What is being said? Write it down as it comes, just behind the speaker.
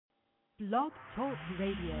Blog Talk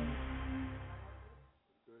Radio.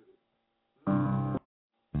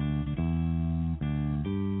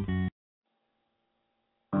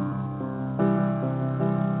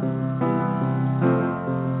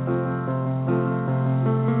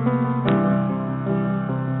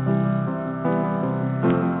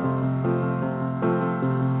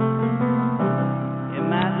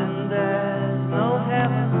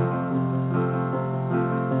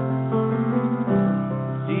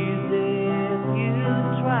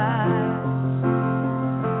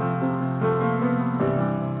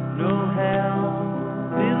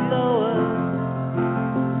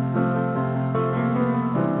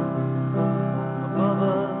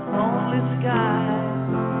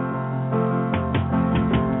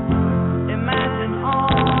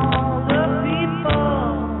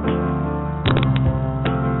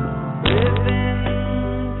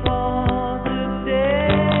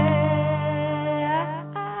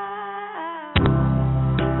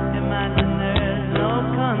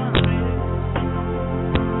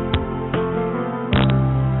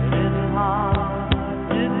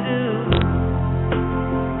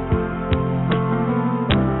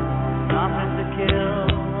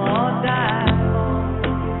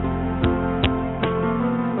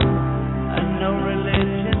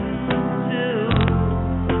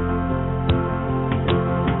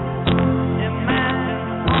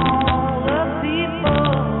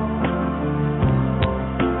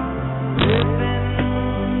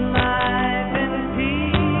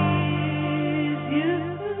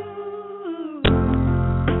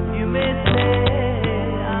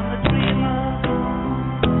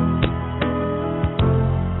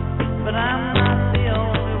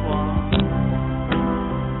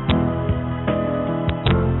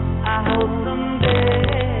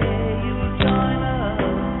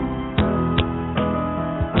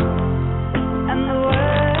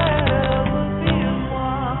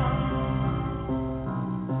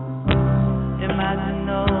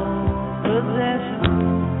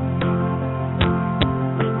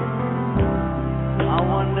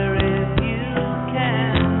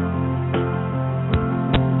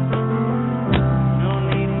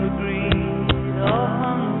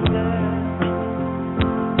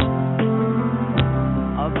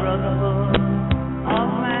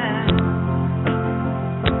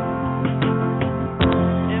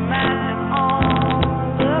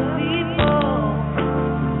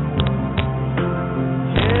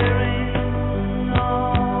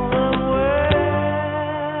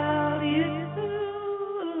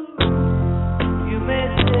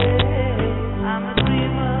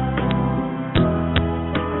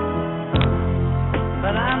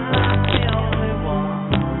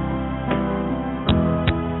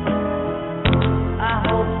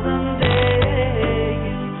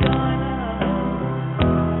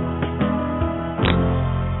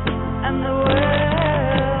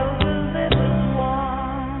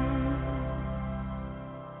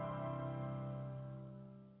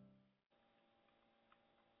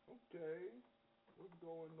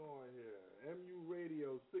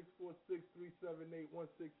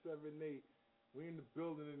 We in the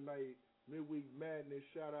building tonight, Midweek Madness.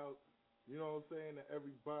 Shout out, you know what I'm saying, to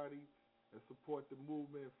everybody that support the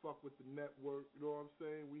movement and fuck with the network. You know what I'm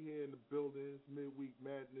saying? We here in the building. It's Midweek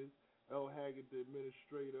Madness. L.Haggood, the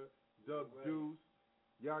Administrator. Dub Deuce.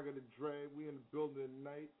 Yaga the Dre. We in the building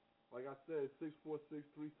tonight. Like I said,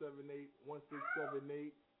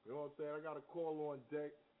 646-378-1678. You know what I'm saying? I got a caller on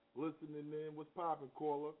deck listening in. What's poppin',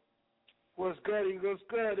 caller? What's good? What's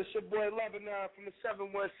good? It's your boy Lebanon from the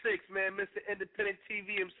 716, man. Mr. Independent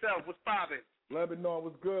TV himself. What's poppin'? Lebanon,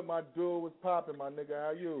 what's good, my dude? What's poppin', my nigga?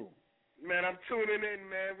 How you? Man, I'm tuning in,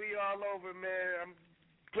 man. We all over, man. I'm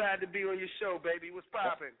glad to be on your show, baby. What's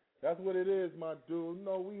poppin'? That's what it is, my dude. You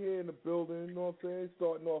know, we here in the building, you know what I'm saying?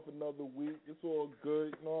 Starting off another week. It's all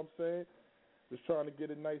good, you know what I'm saying? Just trying to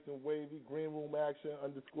get it nice and wavy. Green room action,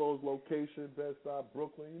 undisclosed location, Bedside,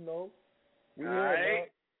 Brooklyn, you know. We all here, right.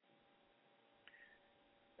 man.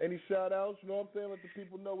 Any shout-outs? You know what I'm saying? Let the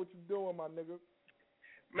people know what you're doing, my nigga.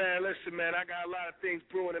 Man, listen, man, I got a lot of things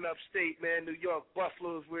brewing in upstate, man. New York,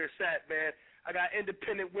 Buffalo is where it's at, man. I got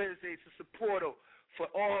Independent Wednesdays to support for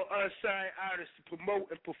all unsigned artists to promote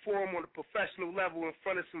and perform on a professional level in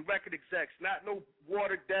front of some record execs. Not no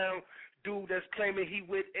watered-down dude that's claiming he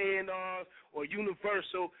with A&R or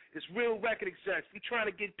Universal. It's real record execs. We trying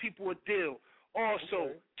to get people a deal.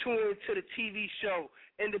 Also, tune into the TV show,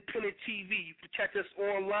 Independent TV. You can catch us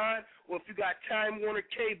online, or if you got Time Warner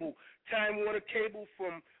Cable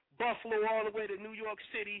from Buffalo all the way to New York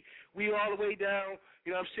City. We all the way down,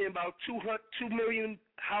 you know what I'm saying, about 2 million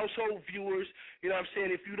household viewers. You know what I'm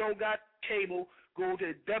saying? If you don't got cable, go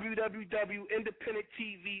to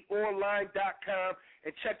www.independenttvonline.com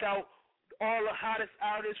and check out all the hottest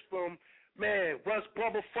artists from, man, Russ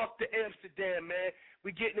Bubble, fuck to Amsterdam, man.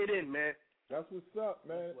 We getting it in, man. That's what's up,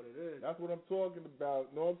 man. That's what it is. That's what I'm talking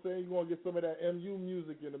about. You know what I'm saying? You're going to get some of that MU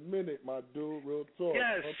music in a minute, my dude. Real talk.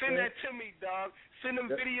 Yes, you know send that to me, dog. Send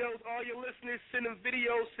them videos, all your listeners, send them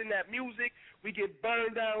videos, send that music. We get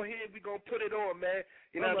burned down here. We going to put it on, man.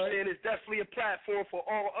 You know what I'm saying? It's definitely a platform for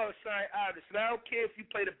all unsigned artists. And I don't care if you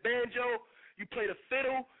play the banjo, you play the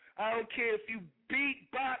fiddle. I don't care if you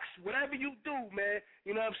beatbox, whatever you do, man.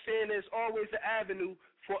 You know what I'm saying? There's always an avenue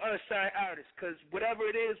for unsigned artists, because whatever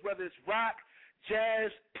it is, whether it's rock,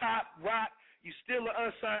 jazz, pop, rock, you still an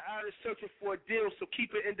unsigned artist searching for a deal, so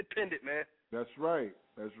keep it independent, man. That's right.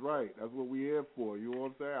 That's right. That's what we here for. You know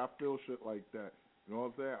what I'm saying? I feel shit like that. You know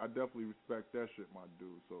what I'm saying? I definitely respect that shit, my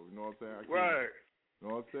dude. So, you know what I'm saying? Right. You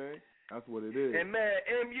know what I'm saying? That's what it is. And, man,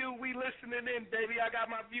 MU, we listening in, baby. I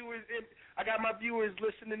got my viewers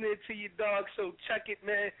listening in to you, dog, so check it,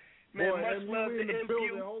 man. Man, boy, much love to in the MU.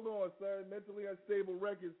 building. Hold on, sir. Mentally Unstable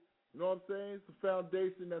Records. You know what I'm saying? It's a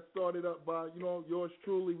foundation that started up by, you know, yours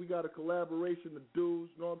truly. We got a collaboration of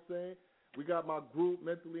dudes. You know what I'm saying? We got my group,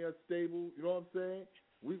 Mentally Unstable. You know what I'm saying?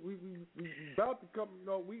 We about to come. You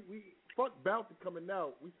know, we fuck about to coming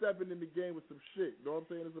out. We stepping in the game with some shit. You know what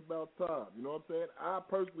I'm saying? It's about time. You know what I'm saying? I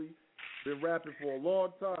personally been rapping for a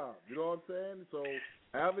long time. You know what I'm saying? So,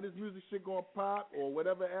 however this music shit gonna pop or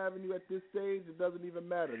whatever avenue at this stage, it doesn't even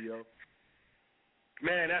matter, yo.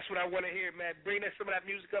 Man, that's what I want to hear, man. Bring some of that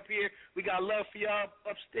music up here. We got love for y'all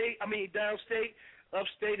downstate.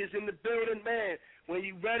 Upstate is in the building, man. When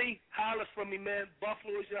you ready, holler for me, man.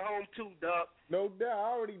 Buffalo is your home too, dog. No doubt.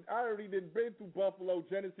 I already been through Buffalo,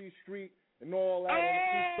 Genesee Street, and all that on the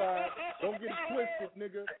east side. Don't get it twisted,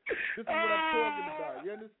 nigga. This is what I'm talking about.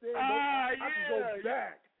 You understand? I can go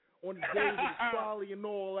back on the days of the Solly and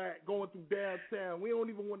all that, going through downtown. We don't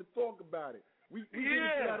even want to talk about it. We get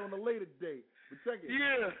into that on a later date. But check it.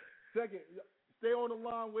 Yeah. Check it. Stay on the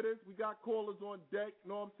line with us. We got callers on deck. You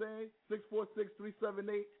know what I'm saying?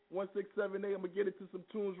 646-378-1678. I'm going to get into some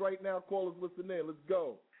tunes right now. Callers, listen in. Let's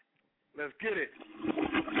go. Let's get it.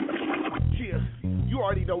 Yeah. You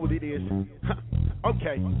already know what it is.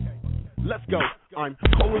 Okay. Let's go. I'm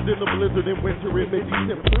colder than a blizzard in winter in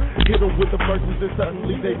mid-December. Hit them with the verses and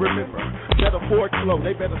suddenly they remember. Metaphoric flow,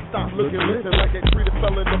 they better stop looking, listen like they treated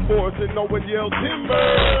fell in the forest and no one yelled timber.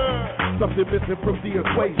 Something missing from the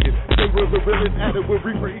equation. They were the realest added with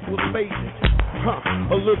reaper equals spacing.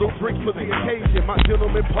 A little drink for the occasion. My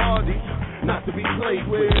gentleman party, not to be played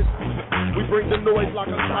with. We bring the noise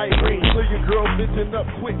like a siren. Clear your girl bitching up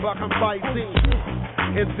quick like I'm fighting.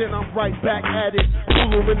 And then I'm right back at it.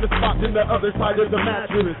 Cooler in the spot than the other side of the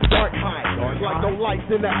mattress. Dark high, like no lights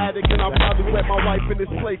in the attic. And I'll probably let my wife in this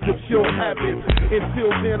place if she'll have it.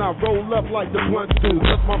 Until then I roll up like the blunt do.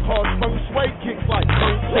 Cause my car's feng shui kicks like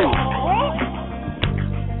kung fu.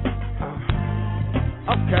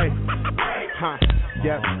 Okay.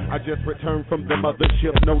 Yes, I just returned from the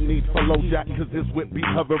mothership. No need for low jack, cause this whip be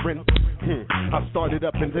hovering. I started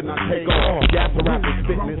up and then I take off. Gas rappers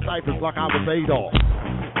spitting in ciphers like I was Adolf.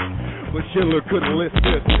 But Schiller couldn't list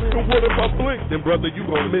this. And what if I blink? Then brother, you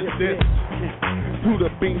gon' miss this. To the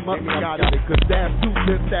beam up, got it. Cause that's 2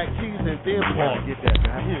 cents, that cheese and then park.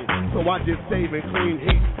 So I just save and clean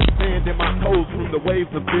heat. Sand in my toes from the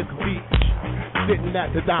waves of this beach. Sitting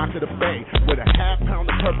at the dock of the bay with a half pound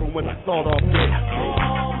of purple when I sawed off this.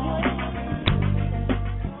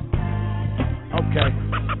 Okay.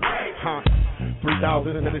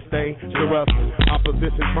 3,000 in this thing, sure us.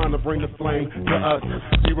 Opposition trying to bring the flame to us.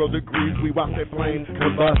 0 degrees, we watch that flame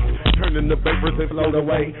combust. Turning the vapors and float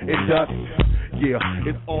away in dust. Yeah,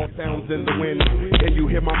 it all sounds in the wind. And you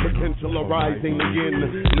hear my potential arising again.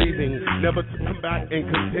 Leaving, never to come back and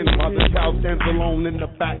contend. While the child stands alone in the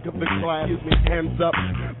back of the class. Hands up,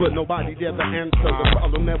 but nobody dares to answer. The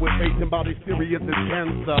problem that we're facing, body serious is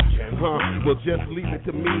cancer. Well, just leave it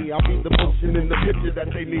to me. I'll be the motion in the picture that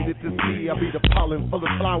they needed to see. I'll be the pollen full of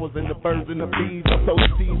flowers and the birds and the bees. I sow the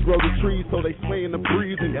seeds, grow the trees so they sway in the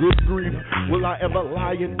breeze. And good grief, will I ever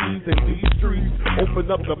lie in ease in these streets? Open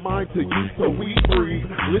up the mind to you so we breathe.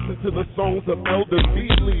 Listen to the songs of Elder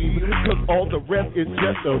Beasley, cause all the rest is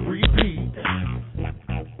just a repeat.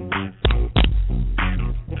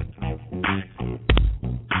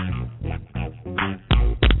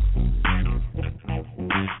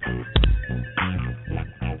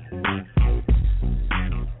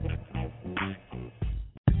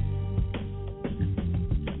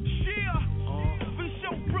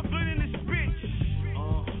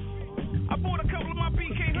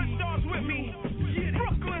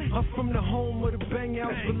 I'm from the home of the bang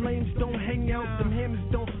out but lames don't hang out. Them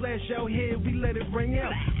hammers don't flash out here, we let it ring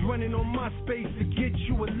out. Running on my space to get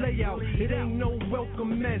you a layout. It ain't no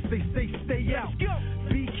welcome mess, they say stay out.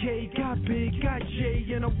 BK got big, got J,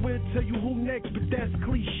 and I will tell you who next, but that's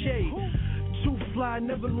cliche. Too fly,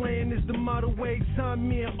 never land is the motto. Every time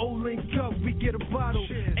me and O link up, we get a bottle.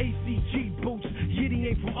 ACG boots, Yiddy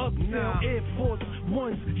ain't from uptown. Air Force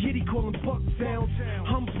Ones, Yiddy call them Bucktown.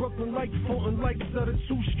 I'm Brooklyn like Fulton, like Sutter.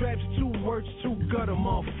 2 straps, 2 words, 2 gutter,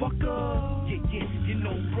 motherfucker. Yeah, you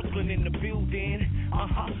know Brooklyn in the building.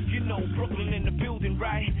 You know Brooklyn in the building,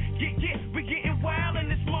 right? Yeah, we getting wild in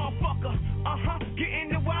this motherfucker.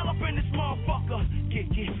 Getting the wild up in this motherfucker. Yeah,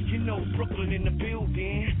 you know Brooklyn in the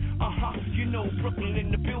building. You know Brooklyn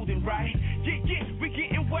in the building, right? Yeah, we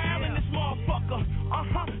getting wild in this motherfucker.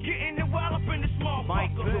 Getting the wild up in this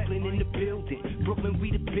motherfucker. Brooklyn in the building, Brooklyn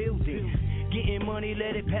we the building. Getting money,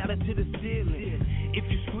 let it paddle to the ceiling. If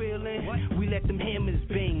you squealing, we let them hammers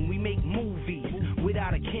bang. We make movies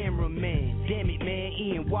without a cameraman. Damn it, man,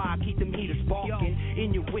 E&Y, keep them heaters sparking.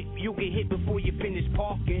 In your whip, you'll get hit before you finish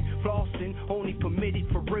parking. Flossing, only permitted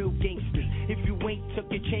for real gangsters. If you ain't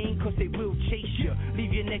tuck your chain, cause they will chase you.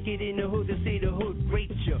 Leave you naked in the hood to say the hood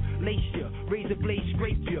raped you. Lace you, razor blade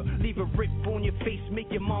scrape you. Leave a rip on your face,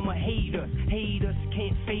 make your mama hate us. Hate us,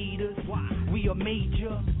 can't fade us. We are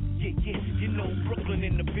major. Yeah, you know Brooklyn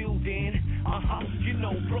in the building. You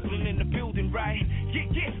know Brooklyn in the building, right?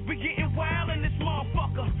 Yeah, we getting wild in this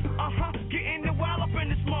motherfucker. Getting the wild up in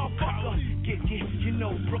this motherfucker. Yeah, you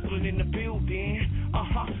know Brooklyn in the building.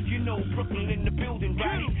 You know Brooklyn in the building,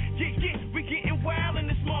 right? Yeah, we getting wild in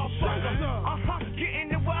this motherfucker. Getting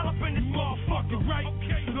the wild up in this motherfucker, right?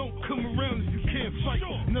 So don't come around if you can't fight.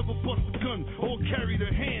 Never bust a gun or carry the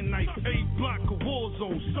hand knife. A block a war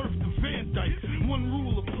zone, surf the Van Dyke. One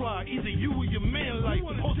rule apply, either you or your man like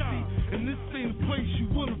pussy. And this ain't the place you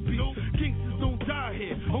wanna be. Gangsters don't die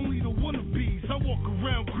here, only the wannabes. I walk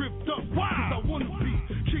around gripped up, cause I wanna be.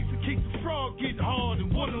 Chase a case of fraud, get hard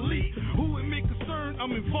and wanna leave. Who it may concern,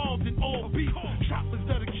 I'm involved in all beef. Choppers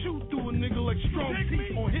that'll chew through a nigga like strong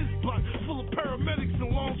teeth. On his block, full of paramedics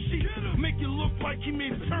and long sheets. Make it look like he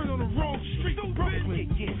made a turn on the wrong street.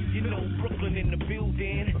 Brooklyn. Yeah, you know Brooklyn in the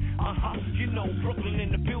building. You know Brooklyn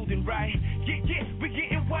in the building, right? Yeah, we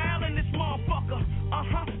getting wild in this motherfucker.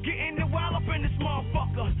 Getting the wild up in this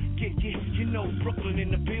motherfucker. Yeah, you know Brooklyn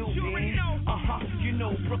in the building. You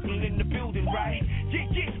know Brooklyn in the building, right?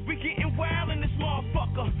 Yeah, we getting wild in this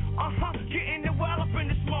motherfucker. Getting the wild up in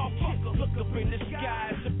this motherfucker. Look up in the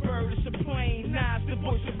sky, it's a bird, it's a plane. Nah, it's the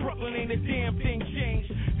voice of Brooklyn, ain't a damn thing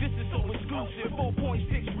changed. This is so exclusive,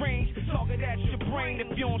 4.6 range. Target at your brain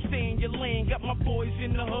if you don't stay in your lane. Got my boys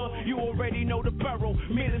in the hood, you already know the borough.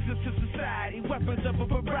 Menaces to society, weapons of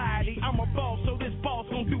a variety. I'm a boss, so this boss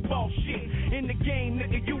gon' do boss shit. In the game,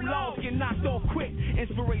 nigga, you lost, get knocked off quick.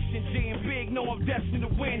 Inspiration, J and Big, know I'm destined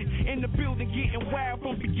to win. In the building, getting wild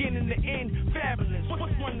from beginning to end. Fabulous,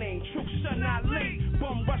 what's my name? True son, I lead.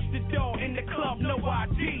 Bum rush the door, in the club, no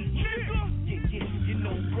ID. Yeah, you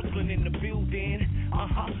know Brooklyn in the building.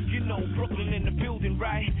 You know Brooklyn in the building,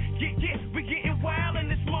 right? Yeah, we getting wild in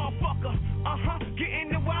this motherfucker.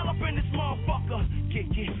 Getting the wild up in this motherfucker.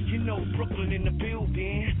 Yeah, you know Brooklyn in the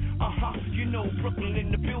building. You know Brooklyn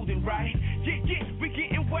in the building, right? Yeah, we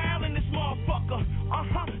getting wild in this motherfucker.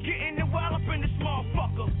 Getting the wild up in this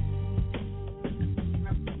motherfucker.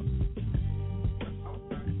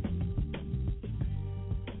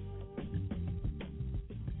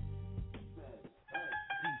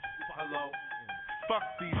 Fuck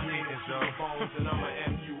these niggas, yo. And I'm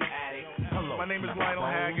an MU addict. Hello. My name is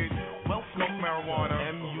L.Haggood. Smoke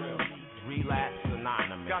marijuana. MU relapse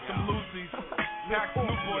anonymous. Got some Lucy's. Pack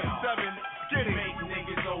Newport 7. Get it. Make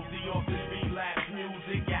niggas OD off this relapse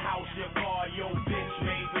music. Your house, your car, your bitch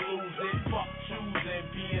made to lose it. Fuck choosing,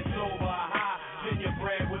 being sober, high. Spend your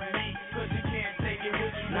bread with me, cause you can't take it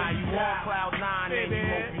with you. Now you on cloud 9 and you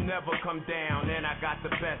hope you never come down. And I got the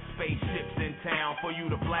best spaceships in town for you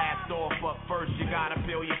to blast off. But first you gotta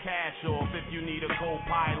pay your cash off. If you need a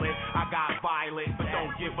co-pilot, I got Violet. But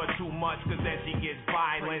don't give her too much, cause then she gets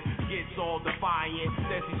violent. Gets all defiant,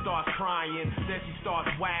 then she starts crying. Then she starts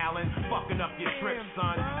wailing, fucking up your trip,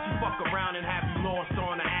 son. She fuck around and have you lost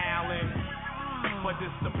on the island. But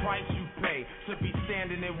it's the price you pay to be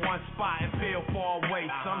standing in one spot and feel far away.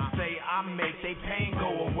 Some say I make they pain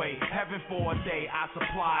go away. Heaven for a day, I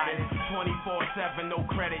supply it. 24/7, no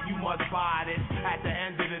credit, you must buy this. At the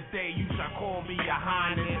end of the day, you shall call me your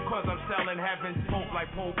highness. Cause I'm selling heaven's hope like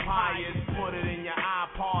Pope Pius. Put it in your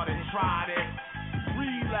iPod and try this.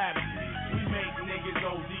 Relapse. We make niggas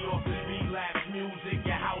OD off this relapse music.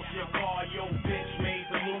 Your house, your car, your bitch made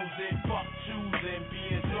to lose it. Fuck choosing,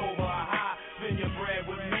 being sober, high. Spend your bread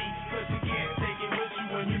with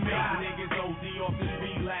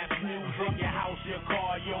your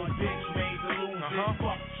car, your bitch made to lose it.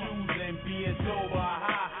 Fuck choosing, being sober or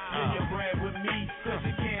high. Spend your bread with me, cause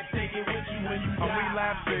you can't take it with you when you die. I'm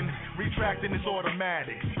relapsing, retracting is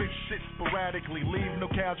automatic. Spit shit sporadically, leave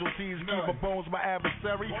no casualties. Neither bones my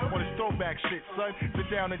adversary on his throwback shit, son. Sit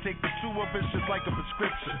down and take the two of us just like a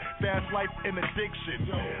prescription. Fast life and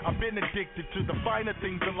addiction. I've been addicted to the finer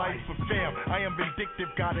things in life, but fam, I am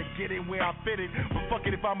vindictive. Gotta get it where I fit it. But fuck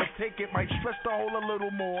it, if I'ma take it, might stretch the hole a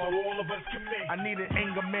little more. So all of us can make. I need an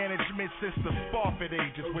anger management system. Sparford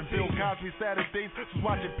ages. When Bill Cosby Saturdays was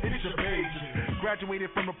watching picture pages. Graduated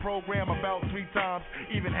from the program about 3 times.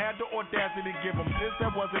 Even had the audacity to give them this that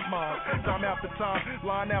wasn't mine. Time after time,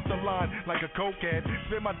 line after line, like a cokehead.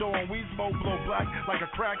 Spin my dough on weed smoke, blow black like a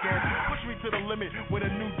crackhead. Push me to the limit with a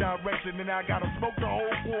new direction, and I gotta smoke the whole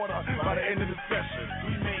quarter by the end of the session.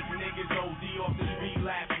 We make niggas OD off this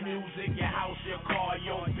relapse music. Your house, your car,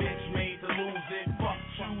 your bitch made to lose it. Fuck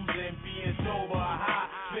choosing, being sober or high.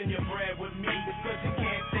 Spend your bread with me, cause you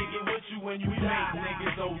can't take it with you when you die.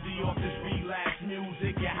 Niggas OD off this relapse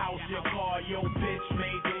music. Your house, your car, your bitch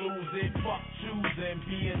made to lose it. Fuck choosing,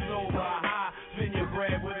 being sober or high. Spend your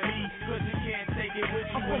bread with me, cause you can't take it with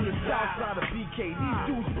you I'm when from you the die. south side of BK. These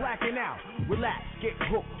dudes blacking out. Relax, get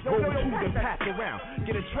hooked, roll two, then pass around.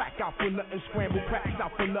 Get a track out for nothing, scramble cracks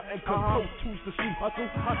out for nothing. Cause tools to street hustle.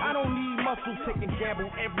 I don't need muscles, taking gamble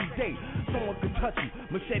every day. Someone could touch you,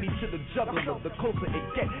 machete to the jugular. The closer it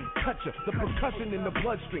get, cut you. The percussion in the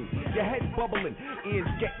bloodstream, your head bubbling. Ears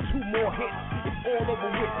get 2 more hits. It's all over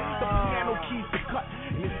with. The piano keys to cut,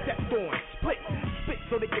 and it's stepped on, split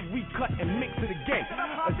so they can recut and mix it again.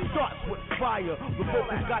 It starts with fire, the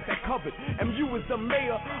vocals got that covered. MU is the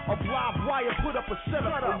mayor of Live Wire, put up a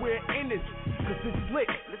setup and we're in this, cause it's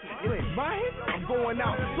lit. It's my hit, I'm going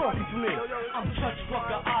out, talking to me. I'm touch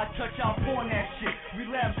fucker, I touch out on that shit.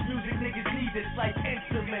 Relapse music, niggas need this like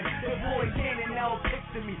insulin. The boy Cannon now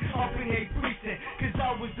picture me up in a precinct, cause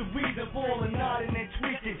I was the reason for all the nodding and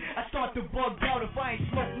tweaking. I start to bug out if I ain't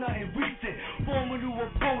smoked nothing recent. Form a new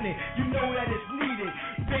opponent, you know that it's needed.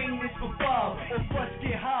 Bang this for 5, or first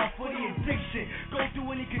get high for the addiction. Go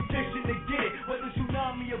through any condition to get it, whether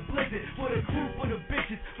tsunami or blizzard. For the crew, for the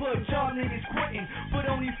bitches, for the job niggas quitting. But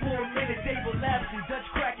only for a minute they relapsing, Dutch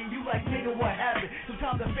cracking. You like nigga what happened?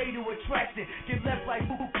 Sometimes the fatal attraction get left like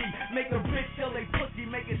Mookie. Make a bitch sell they pussy,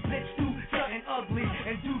 make a snitch do something ugly,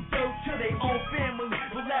 and do dirt to their own family.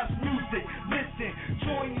 Relapse music, listen,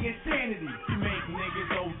 join the insanity. You make niggas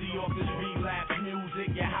OD off this relapse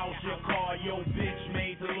music. Your house, your car, your bitch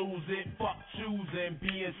made to lose it. Fuck choosing,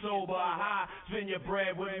 being sober or high. Spend your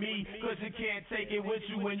bread with me, cause you can't take it with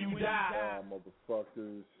you when you die.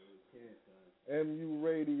 Motherfuckers. MU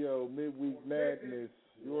Radio, Midweek Madness.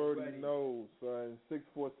 You already know, son.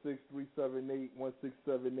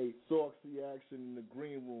 646-378-1678. Soxy action in the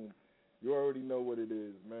green room. You already know what it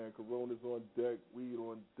is, man. Corona's on deck, weed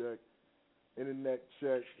on deck. Internet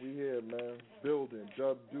check. We here, man. Building.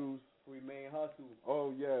 Dub Deuce. Free main hustle.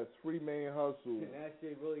 Oh, yes. Free main hustle. That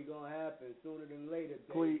shit really gonna happen sooner than later.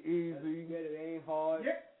 Clee Easy. It ain't hard.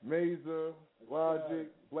 Mazer.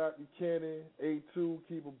 Logic. Black Buchanan. A2.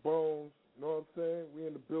 Keep a Bones. You know what I'm saying? We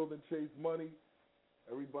in the building. Chase Money.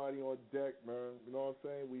 Everybody on deck, man. You know what I'm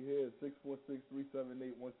saying? We here.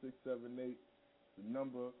 646-378-1678. The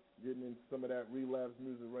number. Getting in some of that relapse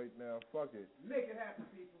music right now. Fuck it. Make it happen,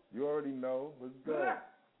 people. You already know. Let's go.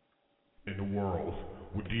 In the world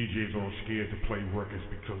where DJs are scared to play records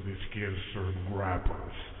because they're scared of certain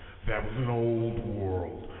rappers. That was an old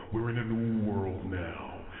world. We're in a new world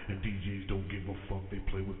now. And DJs don't give a fuck. They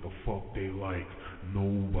play what the fuck they like.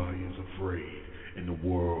 Nobody is afraid in the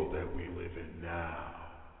world that we live in now.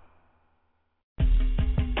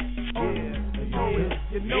 You know it.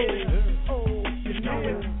 Oh, you know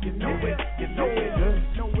it. You know it. You know it. You know it.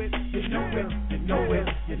 You know it. You know it.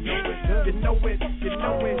 You know it. You know it. You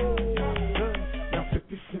know it. Now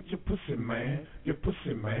 50 Cent, your pussy man. Your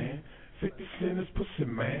pussy man. 50 Cent is pussy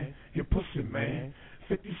man. Your pussy man.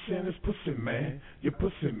 50 Cent is pussy man. Your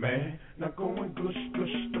pussy man. Now go and gush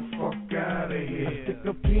the fuck out of here. I stick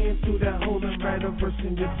a pin through that hole and write a verse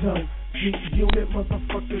in your tongue. G-Unit,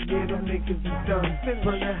 motherfucker, yeah, them niggas is done.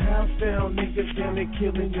 Burn the house down, niggas, damn, they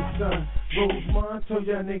killing your son. Rosemont told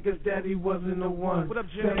y'all niggas that he wasn't the one. What up,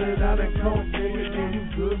 Jimmy? Sell it out and coke, nigga, yeah, you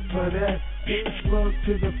good for that. Get the slug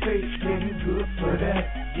to the face, yeah, you good for that.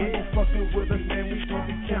 Yeah, you fucking with us, man, we gon'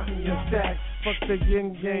 be counting your stacks. Fuck the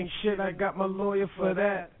yin yang shit, I got my lawyer for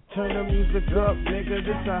that. Turn the music up, nigga,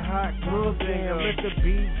 this a hot girl thing. I let the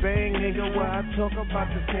beat bang, nigga, while I talk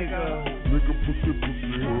about this nigga. Nigga pussy,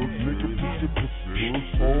 nigga pussy,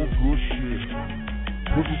 all good shit.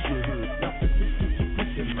 Pussy shit. Now 50 Cent, your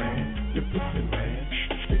pussy man, your pussy man.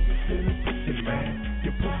 50 Cent is pussy man,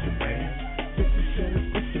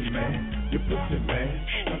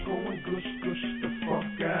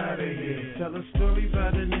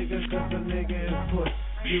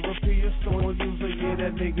 to your store user, yeah,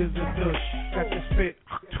 that nigga's a douche. Got the spit.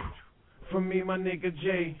 From me, my nigga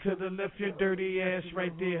Jay, could've left your dirty ass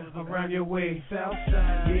right there around your way.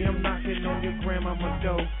 Southside, yeah, I'm knocking on your grandmama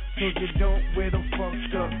door. So you don't wear the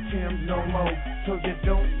fucked up Tim no more. So you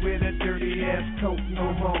don't wear that dirty ass coat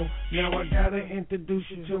no more. Now I gotta introduce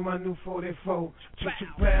you to my new 44. Just a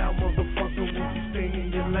pal, motherfucker, won't you stay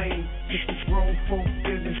in your lane? This is grown folk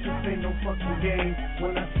business, this ain't no fucking game.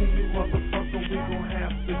 When I see you, motherfucker, we gon'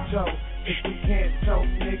 have to talk. If we can't talk,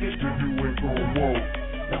 nigga, then you ain't gon' walk.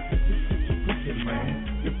 Now 50 cent, you pussy man,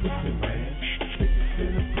 you pussy man. 50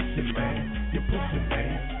 cent is pussy man, you pussy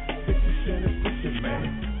man. 50 cent is pussy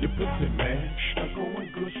man, you pussy man. Now go and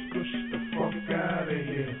gush the fuck out of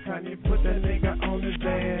here. Kanye put that nigga on his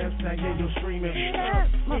ass, now yeah, you're screaming. Get up,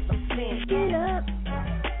 motherfucker, get up.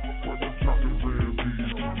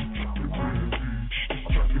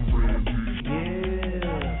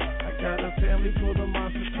 Yeah, I got a family full of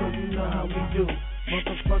monsters, so you know how we do.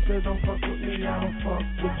 Motherfucker, don't fuck with me, I don't fuck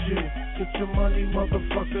with you. Get your money,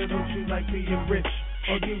 motherfucker, don't you like being rich?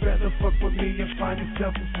 Or you rather fuck with me and find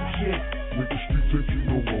yourself in some shit? Nigga, street take you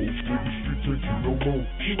no more, nigga, street take you no more.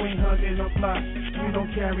 You ain't hugging up blocks, you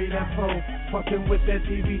don't carry that phone. Fucking with that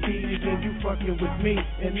DVD, then you fucking with me.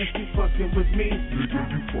 And if you fucking with me, nigga,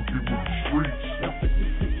 you fucking with the streets. Now 50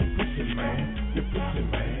 cent, you pussy man, you pussy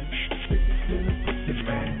man. 50 cent is pussy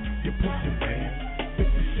man, you pussy man. 50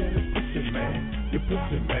 cent is pussy man, you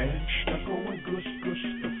pussy man. Now go and gush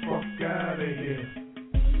the fuck out of here.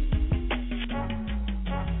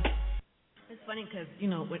 It's funny because, you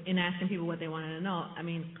know, in asking people what they wanted to know, I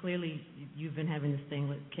mean, clearly you've been having this thing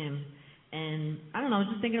with Kim. And I don't know,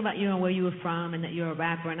 just thinking about you and where you were from and that you're a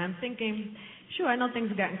rapper. And I'm thinking, sure, I know things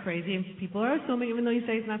have gotten crazy. And people are assuming, even though you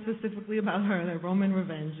say it's not specifically about her, that Roman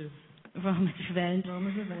revenge is. Roman's revenge.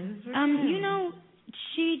 Roman's revenge is you know,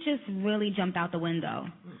 she just really jumped out the window.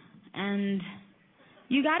 And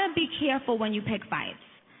you got to be careful when you pick fights.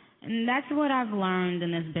 And that's what I've learned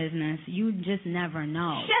in this business. You just never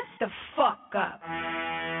know. Shut the fuck up.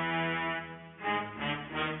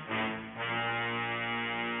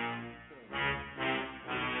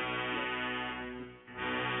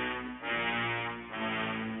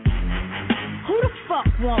 Who the fuck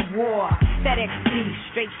want war? FedEx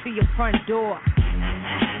straight to your front door.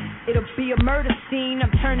 It'll be a murder scene.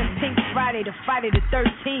 I'm turning pink Friday to Friday the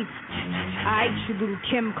 13th. Alright, you little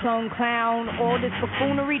Kim clone clown. All this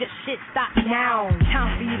buffoonery, the shit stop now.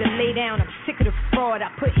 Time for you to lay down. I'm sick of the fraud. I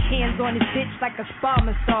put hands on this bitch like a spa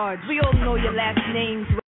massage. We all know your last names.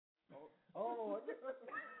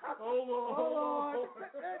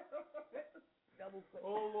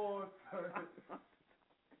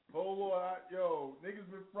 Hold on, yo, niggas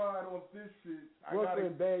been fried off this shit.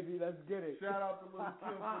 Brooklyn, baby, let's get it. Shout out to Lil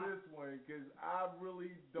Kim for this one, because I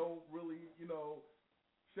really don't you know,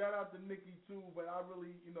 shout out to Nicki too, but I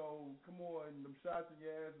really, you know, come on, them shots in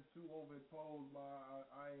your ass is too overimposed,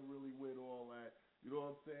 I ain't really with all that. You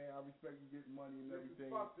know what I'm saying? I respect you getting money and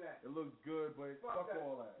everything. Fuck that. It looks good, but fuck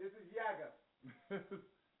all that. This is Yaga.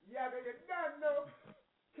 Yaga, you don't know.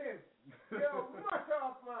 Kim. Yo, much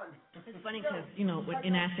off, man. It's funny because, you know,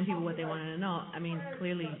 in asking people what they wanted to know, I mean,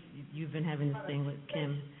 clearly you've been having this thing with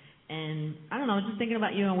Kim. And I don't know, just thinking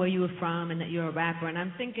about you and where you were from and that you're a rapper. And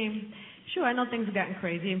I'm thinking, sure, I know things have gotten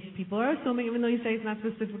crazy. And people are assuming, even though you say it's not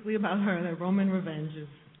specifically about her, that Roman revenge is.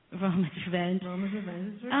 Roman's revenge. Roman's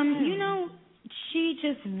revenge is. You know, she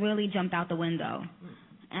just really jumped out the window.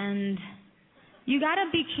 And you got to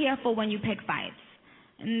be careful when you pick fights.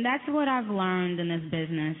 And that's what I've learned in this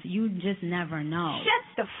business. You just never know. Shut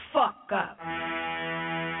the fuck up.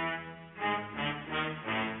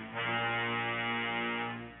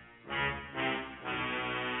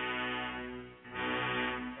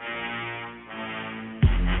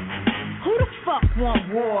 Who the fuck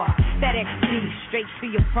want war? FedEx straight to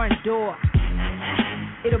your front door.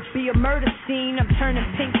 It'll be a murder scene. I'm turning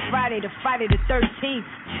pink Friday to Friday the 13th.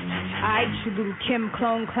 Alright, you little Kim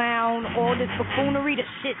clone clown. All this buffoonery, the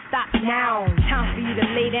shit stop now. Time for you to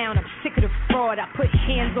lay down. I'm sick of the fraud. I put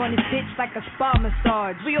hands on this bitch like a spa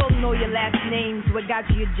massage. We all know your last names. What got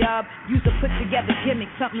you your job? Used to put together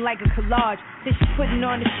gimmicks, something like a collage. Since you putting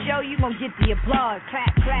on the show, you gon' get the applause.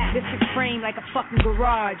 Clap, clap. This is framed like a fucking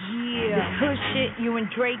garage. Yeah. This hood shit you and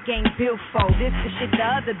Drake ain't built for. This the shit the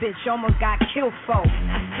other bitch almost got killed for.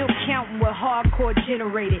 I still counting what hardcore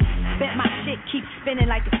generated. Bet my shit keeps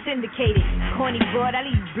spinning like it's syndicated. Corny broad, I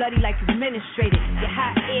leave you bloody like administrated. Your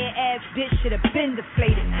hot air ass bitch should have been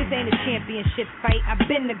deflated. This ain't a championship fight, I've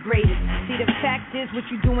been the greatest. See, the fact is, what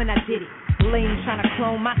you doing, I did it. Lame trying to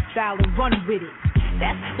clone my style and run with it.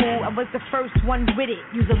 that's cool. I was the first one with it.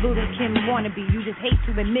 You's a little Kim wannabe, you just hate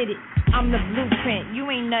to admit it. I'm the blueprint, you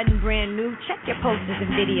ain't nothing brand new. Check your posters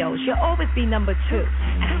and videos, you'll always be number 2.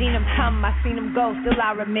 I seen them come, I seen them go, still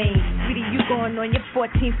I remain. Sweetie, you going on your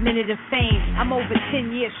 14th minute of fame. I'm over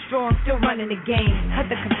 10 years strong, still running the game.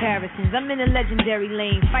 Cut the comparisons, I'm in a legendary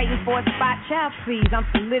lane. Fighting for a spot, child please, I'm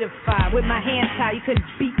solidified. With my hands tied, you couldn't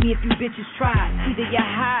beat me if you bitches tried. Either you're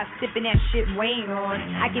high, sipping that shit Wayne on.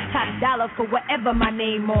 I get top dollar for whatever my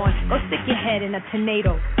name on. Go stick your head in a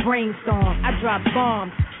tornado, brainstorm. I drop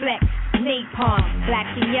bombs, flex, napalm, black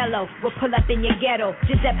and yellow. We'll pull up in your ghetto.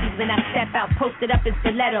 Giuseppe's when I step out, posted up in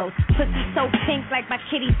stilettos. Pussy so pink like my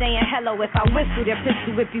kitty saying hello. If I whistle, their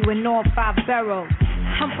pistol whip you in all 5 barrels.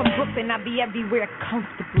 I'm from Brooklyn, I be everywhere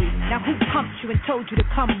comfortably. Now who pumped you and told you to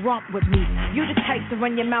come romp with me? You the type to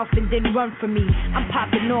run your mouth and then run from me. I'm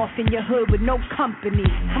popping off in your hood with no company.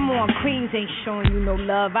 Come on, Queens ain't showing you no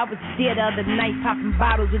love. I was there the other night popping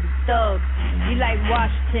bottles with the thugs. You like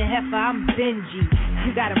Washington Heifer, I'm Benji.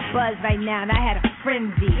 You got a buzz right now and I had a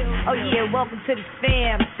frenzy. Oh yeah, welcome to the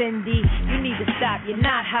fam, Cindy. You need to stop, you're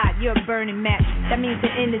not hot, you're a burning match. That means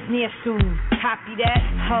the end is near soon. Copy that?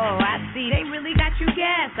 Oh, I see, they really got you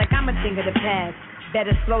gas. Like I'm a thing of the past.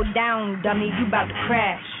 Better slow down, dummy, you about to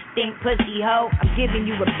crash. Think pussy hoe, I'm giving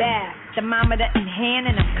you a bath. Thermometer in hand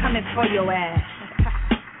and I'm coming for your ass.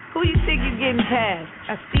 Who you think you getting past?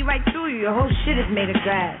 I see right through you, your whole shit is made of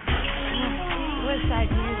glass. What's that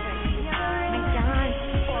music?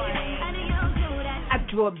 I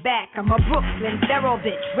drew it back, I'm a Brooklyn thorough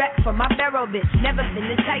bitch. Rep for my barrel bitch. Never been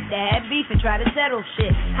the type to have beef and try to settle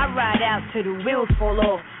shit. I ride out till the wheels fall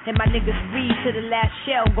off and my niggas freeze till the last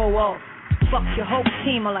shell go off. Fuck your whole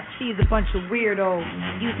team, all I see is a bunch of weirdos.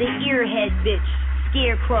 Use an earhead bitch,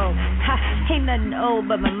 scarecrow. Ha, ain't nothing old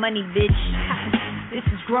but my money bitch. Ha, this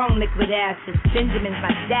is grown liquid acid. Benjamin's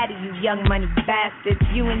my daddy, you young money bastards.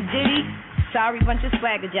 You and Diddy? Sorry, bunch of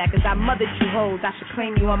swagger jackers. I mothered you hoes. I should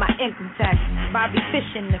claim you on my income tax. Bobby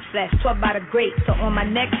Fish in the flesh, talk about a great. So on my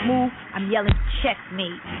next move, I'm yelling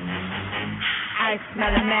checkmate. I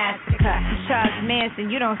smell a massacre. Charles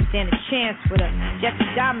Manson, you don't stand a chance with her. Jeffrey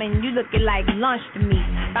Dahmer, you looking like lunch to me.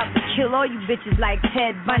 About to kill all you bitches like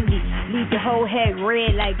Ted Bundy. Leave your whole head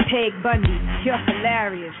red like Peg Bundy. You're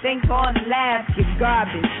hilarious. Thanks for all the laughs, you're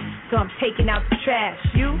garbage. So I'm taking out the trash.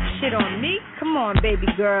 You shit on me? Come on,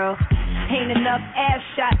 baby girl. Ain't enough ass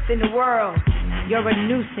shots in the world. You're a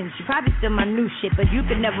nuisance. You probably still my new shit, but you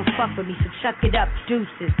can never fuck with me, so chuck it up,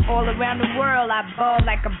 deuces. All around the world, I ball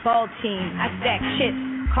like a ball team. I stack chips.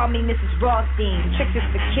 Call me Mrs. Rothstein. Tricks is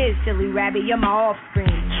for kids, silly rabbit. You're my offspring.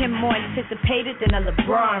 Kim more anticipated than a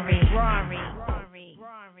LeBron ring.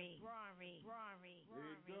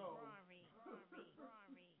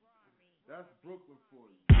 That's Brooklyn for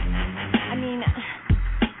you. I mean,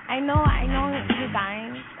 I know you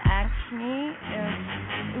guys asked me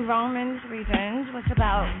if Roman's Revenge was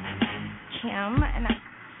about Kim, and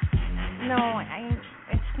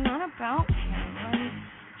it's not about Kim.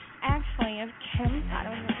 Actually, if Kim thought it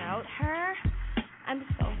was about her, I'm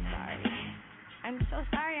so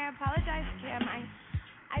sorry. I apologize, Kim.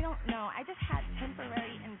 I don't know. I just had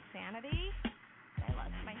temporary insanity, and I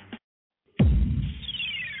lost my...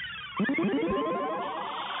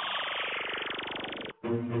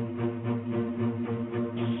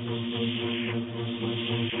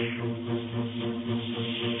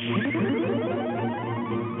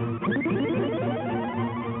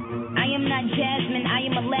 Jasmine, I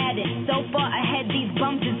am Aladdin. So far ahead, these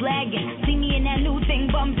bums is lagging. See me in that new thing,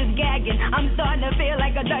 bums is gagging. I'm starting to feel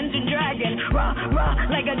like a dungeon dragon. Raw,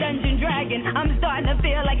 like a dungeon dragon. I'm starting to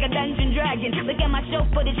feel like a dungeon dragon. Look at my show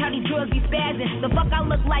footage, how these drugs be spazzing. The fuck I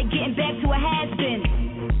look like getting back to a has-been.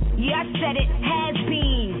 Yeah, I said it,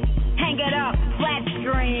 has-been. Hang it up, flat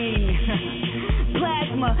screen.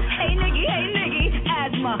 Plasma, hey nigga,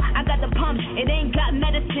 asthma. I got the pumps, it ain't got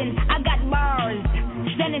medicine. I got bars.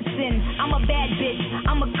 Sentencing, I'm a bad bitch,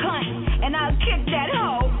 I'm a cunt, and I'll kick that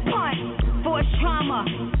hoe, punt, force trauma,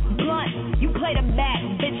 blunt, you play the back,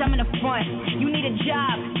 bitch, I'm in the front, you need a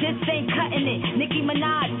job, this ain't cutting it, Nicki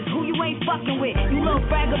Minaj is who you ain't fucking with, you little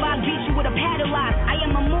bragger, I'll beat you with a paddle lock, I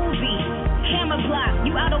am a movie, camera block,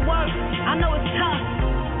 you out of work, I know it's tough,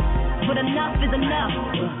 but enough is enough.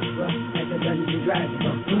 Like a dungeon dragon,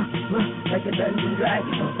 like a dungeon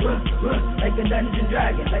dragon, like a dungeon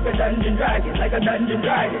dragon, like a dungeon dragon, like a dungeon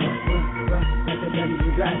dragon, like a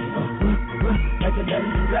dungeon dragon. like a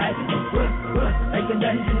dungeon dragon. Like a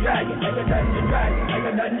dungeon dragon, like a dungeon dragon, like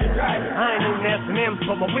a dungeon dragon. I ain't even S&M,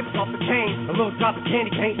 but my whip's off the chain. A little drop of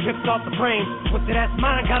candy cane drips off the frame. Twisted ass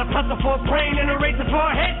mine, got a pencil for a brain and a razor for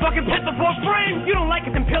a head, fucking pencil for a frame. You don't like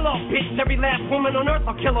it, then pill off, bitch. Every last woman on earth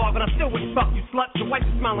I'll kill off, and I still wouldn't fuck you, slut. So wipe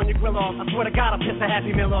the smile on your grill off. I swear to God, I'll piss a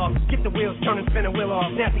Happy Meal off. Get the wheels turning, spin a wheel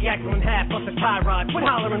off. Snap the axle in half, bust a tie rod. Quit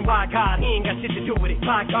hollering, why God? He ain't got shit to do with it.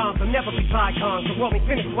 Bygones will never be bygones. The world ain't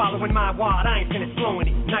finished swallowing my wad. I ain't finished blowing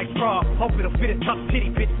it. Nice bra, hope it'll fit a tough titty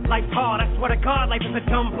bitch. Life's hard, I swear to God, life is a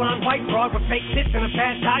dumb blonde white broad with fake tits and a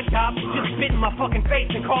bad dive top. Just spit in my fucking face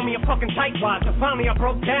and call me a fucking tightwad. So finally I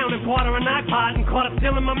broke down and bought her an iPod and caught her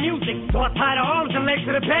stealing my music. So I tied her arms and legs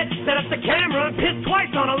to the bed, set up the camera and pissed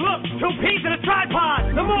twice on her. Look, 2 peas in a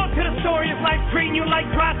tripod. The more to the story is life treating you like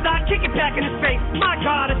dry stock. Kick it back in his face. My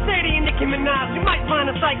God, a Sadie and Nicki Minaj. You might find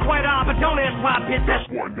the sight quite odd, but don't ask why, bitch. That's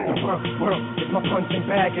one world is my punching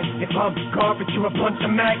baggage. If I'm garbage, you're a bunch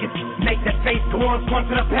of maggots. Make that face go on,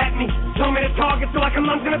 crunching up at me. Show me the target so I can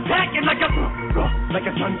lunge and attack it like a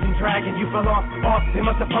dungeon dragon. You fell off, they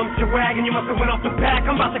must have pumped your wagon. You must have went off the back.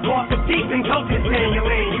 I'm about to go off the deep and go to your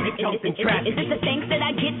lane. You get jumped in traffic. Is this the thanks that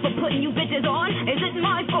I get for putting you bitches on? Is it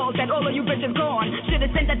my fault that all of you bitches gone?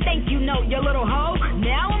 Should've sent a thank you note, you little hoe.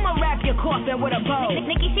 Now I'ma wrap your coffin with a bow.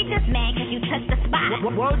 Nikki, she just mad cause you touched the spot.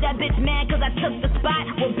 Word that bitch mad cause I took the spot.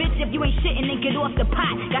 Well bitch, if you ain't shitting then get off the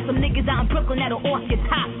pot. Got some niggas out in Brooklyn that'll off your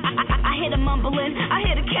top. I hear them mumbling, I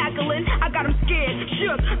hear the cackling. I got them scared,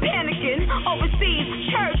 shook, panicking. Overseas,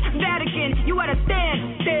 church, Vatican. You at a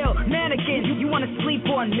standstill, mannequin. You wanna sleep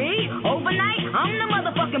on me? Overnight? I'm the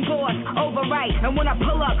motherfucking boss, overright. And when I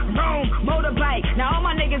pull up, Rome, motorbike. Now all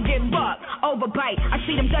my niggas get bucked, overbite. I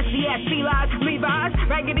see them dusty ass felines, Levi's,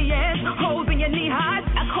 raggedy ass, holes in your knee highs.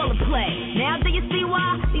 I call it play. Now do you see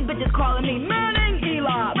why? These bitches calling me Manning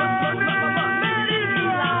Eli.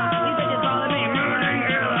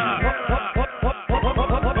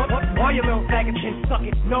 All you little faggots can suck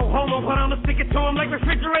it. No homo, but I'ma stick it to them like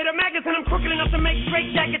refrigerator maggots. And I'm crooked enough to make straight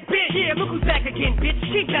jackets, bitch. Yeah, look who's back again, bitch.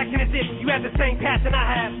 Keep acting as if you have the same passion I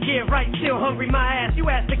have. Yeah, right, still hungry, my ass. You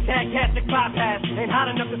ass tic-tac, gastric bypass. Ain't hot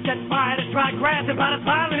enough to set fire to dry grass. And by the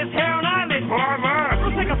time in his hair on eyelids.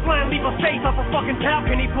 We'll take a fly and leave a face off a fucking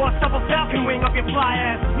balcony for a double falcon wing up your fly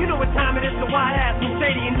ass. You know what time it is to wide ass. When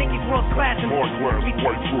Sadie and Nicki's world's clashing. White class.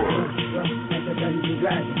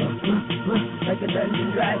 Like a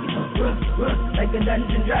dungeon dragon, like a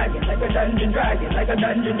dungeon dragon, like a dungeon dragon, like a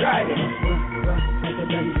dungeon dragon, like a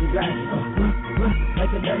dungeon dragon,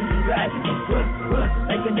 like a dungeon dragon,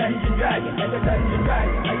 like a dungeon dragon, like a dungeon dragon, like a dungeon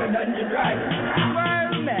dragon, like a dungeon dragon.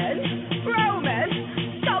 Roman,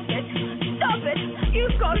 stop it,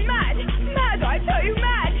 you've gone mad, I tell you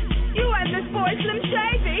mad. You and this boy Slim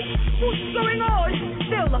Shady, what's going on?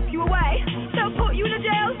 They'll lock you away, they'll put you in a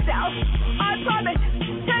jail cell. I promise,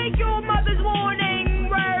 take your mother's warning,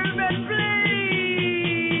 Roman, please.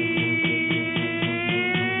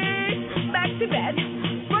 Back to bed,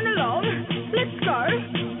 run along, let's go.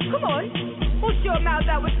 Come on, wash your mouth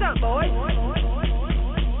out with soap, boy.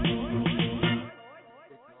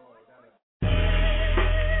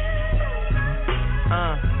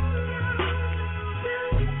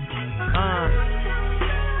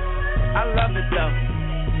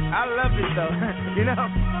 I love it though, you know.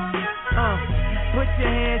 Put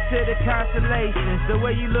your hands to the constellations. The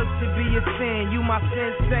way you look should be a sin. You my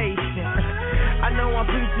sensation. I know I'm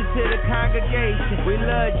preaching to the congregation. We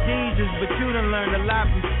love Jesus, but you done learned a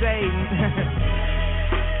lot from Satan.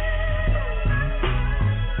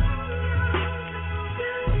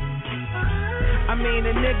 I mean,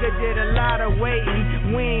 a nigga did a lot of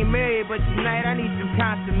waiting. We ain't married, but tonight I need some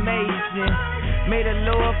consummation. May the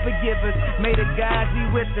Lord forgive us, may the God be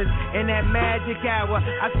with us. In that magic hour,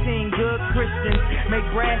 I've seen good Christians make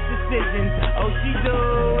rash decisions. Oh, she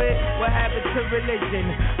do it, what happened to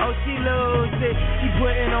religion? Oh, she lose it, she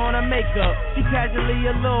putting on her makeup. She casually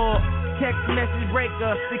allured, text message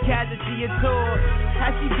breakup, the casualty of tour. How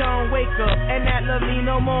she gon' wake up and not love me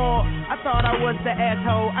no more? I thought I was the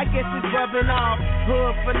asshole, I guess it's rubbing off.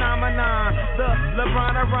 Hood phenomenon, the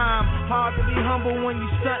LeBron of rhyme. Hard to be humble when you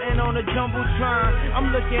stuntin' on a jumbotron. I'm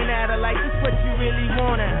looking at her like, this what you really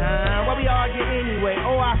wantin', huh? Why we argue anyway?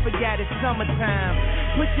 Oh, I forgot it's summertime.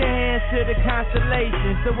 Put your hands to the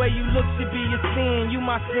constellations. The way you look should be a sin, you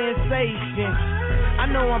my sensation. I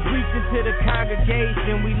know I'm preaching to the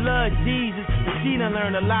congregation. We love Jesus, but she done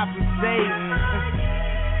learned a lot from Satan.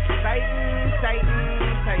 Satan.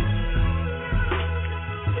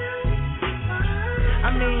 I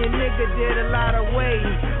mean, your nigga did a lot of ways.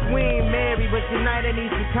 We ain't married, but tonight I need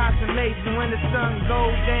some consummation. When the sun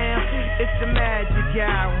goes down, it's the magic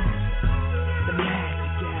hour. The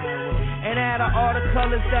magic hour. And at Out of all the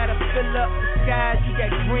colors that'll fill up the skies, you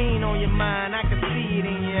got green on your mind, I can see it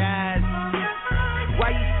in your eyes.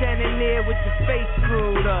 Why you standing there with your face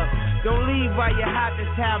screwed up? Don't leave while you're hot,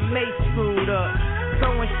 that's how Mate screwed up.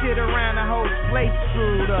 Throwing shit around, the whole place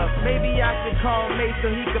screwed up. Maybe I should call Mate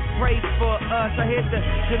so he could pray for us. I hit the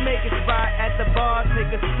Jamaican spot at the bar,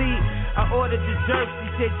 take a seat. I ordered the jerks, he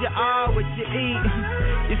said you are what you eat.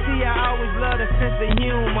 You see, I always love a sense of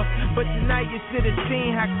humor, but tonight you should have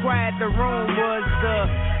seen how quiet the room was. The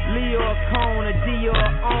Leo Cone, a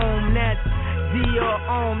Dior Om, that's Dior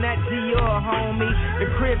Om, that Dior homie.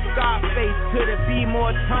 The crib Scarface, could it be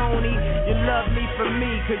more Tony? You love me for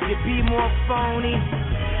me, could you be more phony?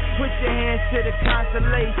 Put your hands to the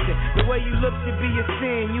constellation. The way you look should be a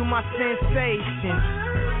sin, you my sensation.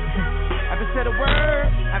 I haven't said a word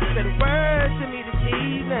to me this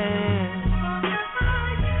evening.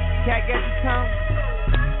 Cat got your tongue?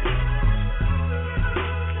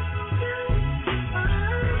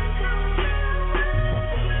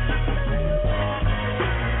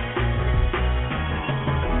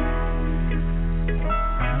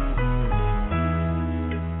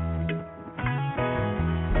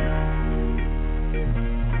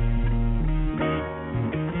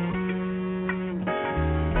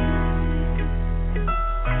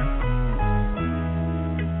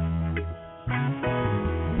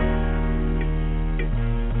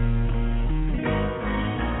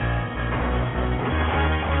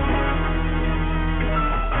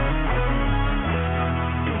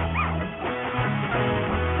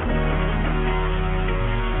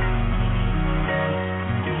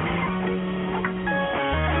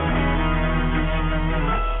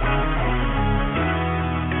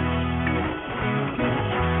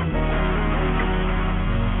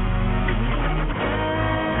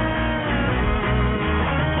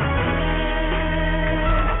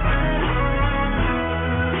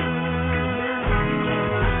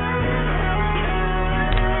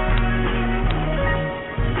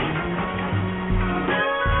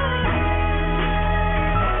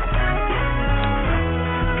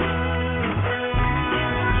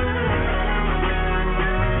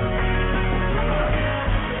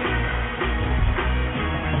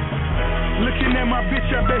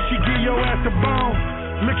 I bet she give your ass a bone.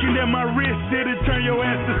 Looking at my wrist, it'll turn your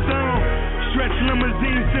ass to stone. Stretch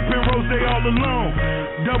limousine, sipping rosé all alone.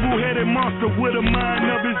 Double-headed monster with a mind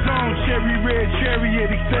of his own. Cherry red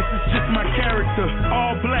chariot, excess is just my character.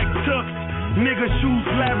 All black tux, nigga shoes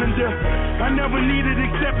lavender. I never needed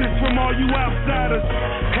acceptance from all you outsiders.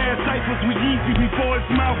 Had ciphers with Yeezy before his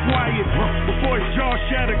mouth wired. Before his jaw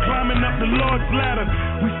shattered, climbing up the Lord's ladder.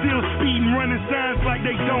 We still speeding, running signs like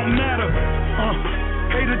they don't matter.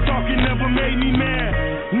 Hater talking never made me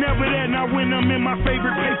mad. Never that, not when I'm in my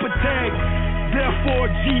favorite paper tag.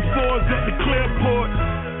 Therefore, G4s at the Clearport.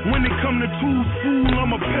 When it come to tools, fool,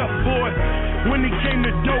 I'm a pep boy. When it came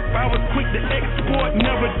to dope, I was quick to export.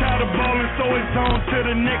 Never tired of balling, so it's on to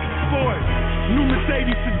the next sport. New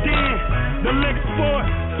Mercedes sedan, the Lex Sport.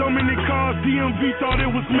 So many cars, DMV thought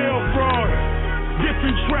it was mail fraud.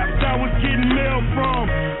 Different traps I was getting mail from.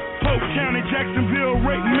 Polk County, Jacksonville,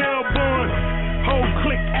 Rake, Melbourne. Whole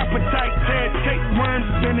click, appetite, tad, tapeworms,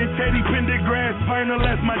 spinning Teddy Pendergrass, final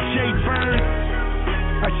as my J burns.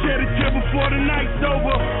 I shed a tear before the night's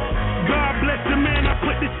over. God bless the man I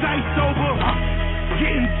put the sights over.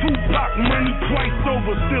 Getting Tupac money twice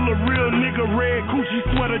over. Still a real nigga, red coochie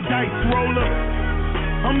sweater, dice roller.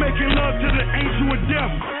 I'm making love to the angel of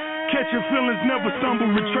death. Catching feelings, never stumble,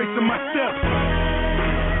 retracing my steps.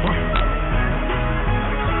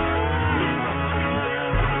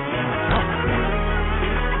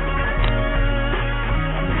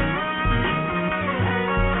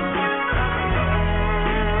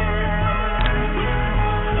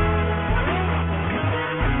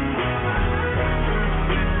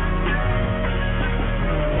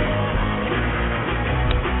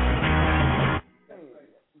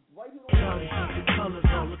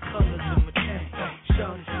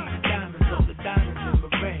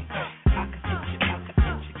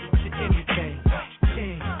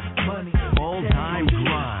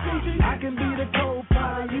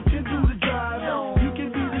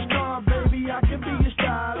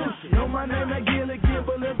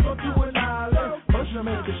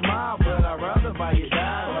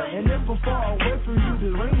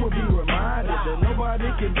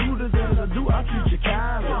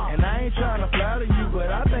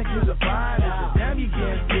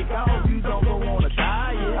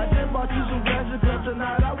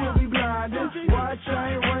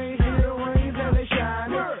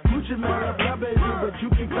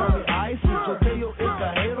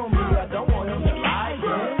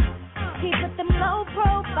 He put them low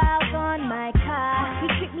profiles on my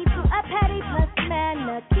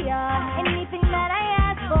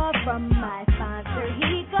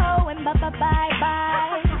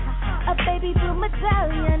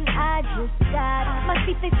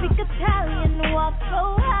If they speak Italian, walk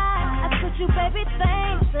so high. I told you, baby,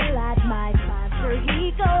 thanks a lot. My sponsor,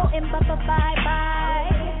 he go and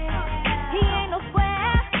bye-bye. He ain't no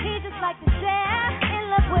square, he just like to share.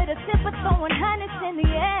 In love with a sip of throwing hundreds in the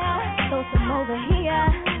air. Throw some over here.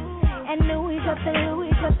 And Louis drop the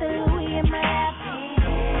Louis in my ass.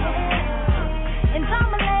 And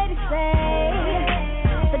all my ladies say,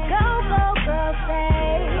 the go-go girls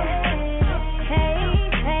say, hey,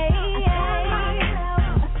 hey, hey,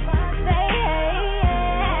 say hey,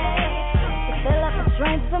 to fill up a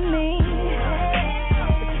drink for me,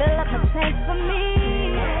 to fill up a tank for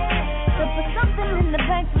me, to put something in the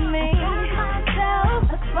bank for me, myself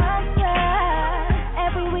a sponsor.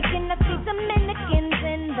 Every weekend I see Dominicans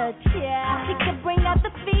in the chair. She could bring out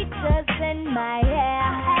the features in my hair.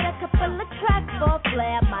 Add a couple of tracks for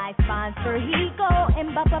flair. My sponsor, he go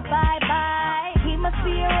and bye-bye. He must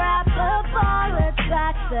be a rapper, baller,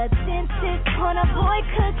 doctor, dentist, corner boy,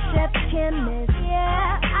 cook, chef, chemist.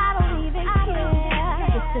 Yeah, I don't even care.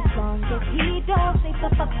 Just as long as he don't say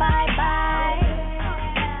bye-bye.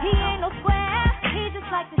 He ain't no square, he just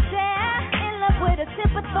like to share. In love with a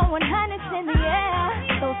sip of throwing hundreds in the air.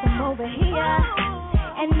 Throw some over here.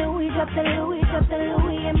 And Louis drop the Louis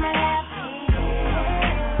in my lap.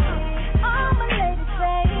 All my ladies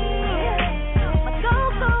say, my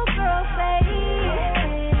go-go girls say,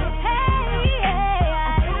 hey, hey,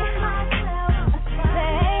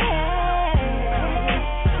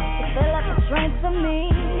 to fill up a drink for me,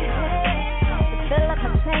 to fill up a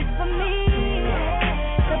tank for me,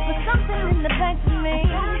 to put something in the bank for me,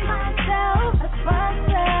 myself a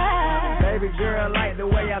sponsor. Baby girl like the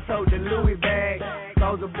way I told the Louis bag.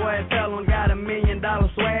 Soldier boy tell him got $1 million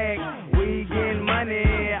swag. We getting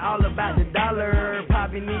money, all about the dollar.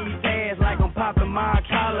 Popping these pads like I'm popping my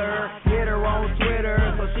collar. Hit her on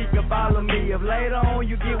Twitter so she can follow me. If later on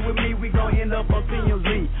you get with me, we gon' end up on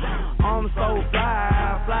TMZ. I'm so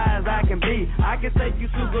fly as I can be. I can take you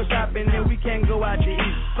to go shopping and we can go out to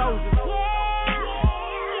eat. Soldier.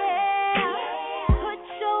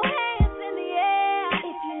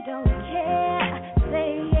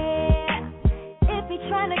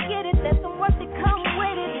 Trying to get it, there's some work to come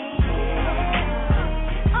with it.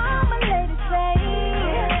 All my ladies say,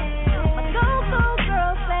 my go-go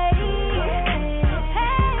girls say,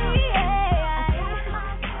 hey,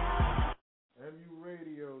 hey. MU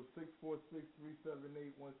Radio,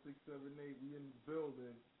 646-378-1678. We in the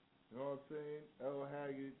building. You know what I'm saying?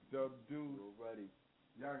 L.Haggood, Dub Deuce. Ready.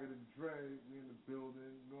 Yaga the Dre, we in the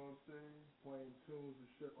building. You know what I'm saying? Playing tunes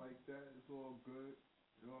and shit like that. It's all good.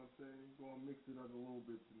 You know what I'm saying? We're going to mix it up a little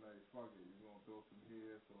bit tonight. Fuck it. We're going to throw some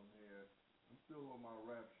here, some here. I'm still on my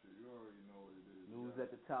rap shit. You already know what it is. News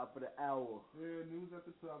at the top of the hour. Yeah, news at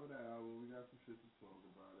the top of the hour. We got some shit to talk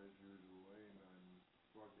about as usual. Ain't nothing.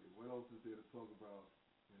 Fuck it. What else is there to talk about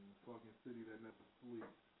in the fucking city that never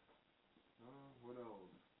sleeps? What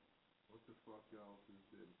else? What the fuck else is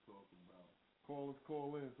there to talk about? Callers,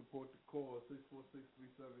 call in. Support the call.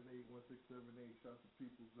 646-378-1678. Shout the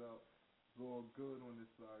peoples out. It's all good on this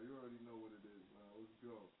side. You already know what it is, man. Let's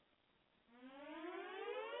go.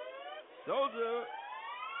 Soldier.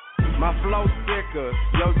 My flow sicker,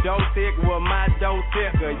 your dough thick, well my dough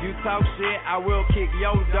thicker. You talk shit, I will kick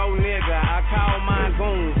your dough, nigga. I call my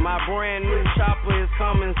goons, my brand new chopper is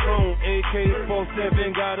coming soon.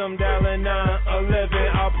 AK-47 got them dialing 911.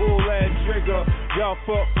 I pull that trigger, y'all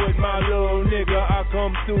fuck with my little nigga. I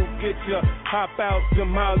come through, get ya, hop out to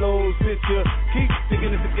my little sister. Keep thinking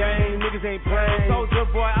it's a game, niggas ain't playing. Soldier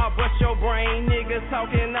boy, I'll bust your brain. Niggas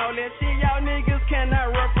talking all that shit, y'all niggas cannot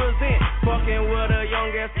represent. Fucking with a young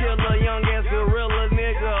ass killer. A young ass gorilla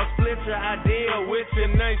nigga, split your idea with your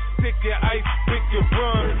nice stick, your ice, pick your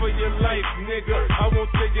run for your life, nigga. I won't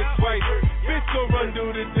tell you twice. Bitch, go run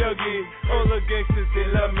through the Dougie. All the gangsters, they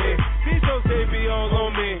love me. These hoes, they be all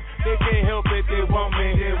on me. They can't help it, they want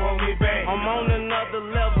me back. I'm on another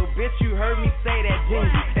level, bitch, you heard me say that, G.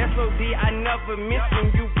 SOD, I never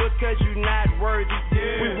mention you because you not worthy.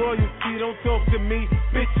 Yeah. We royalty, don't talk to me,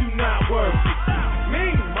 bitch, you not worthy.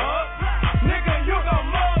 Me, mug, nigga, you gon'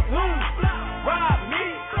 mug who? Rob me,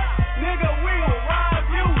 nigga, we will rob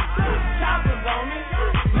you. Choppers on me,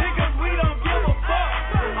 niggas, we don't give a fuck.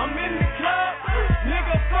 I'm in the club,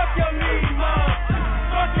 nigga, fuck your mean mug.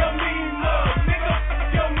 Fuck your mean mug, nigga,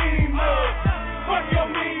 fuck your mean mug. Fuck your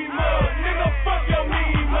mean mug, nigga, fuck your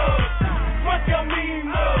mean mug. Fuck your mean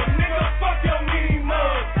mug, nigga, fuck your mean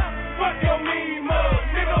mug. Fuck your mean mug,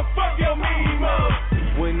 nigga, fuck your mean mug.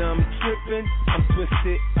 When I'm trippin', I'm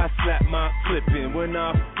twisted, I slap my clippin'. When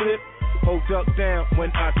I flip, hold up down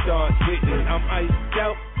when I start hitting. I'm iced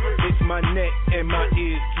out, it's my neck and my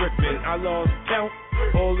ears dripping. I lost count,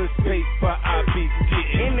 all this paper I be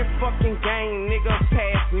getting. In the fucking game, nigga,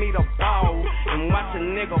 pass me the ball and watch a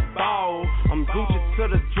nigga ball. I'm Gucci to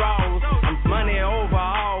the draws, I'm money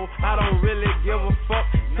overall. I don't really give a fuck.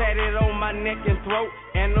 Tatted on my neck and throat,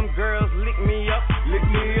 and them girls lick me up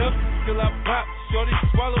till I pop. Shorty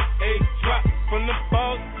swallow a drop from the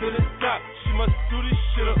balls to the top. She must do this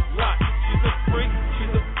shit a lot. She's a freak,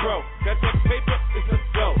 she's a pro. Got that paper, it's a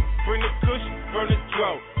go. Bring the kush, burn the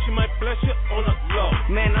dro. She might bless you on a low.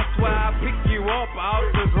 Man, I swear I'll pick you up off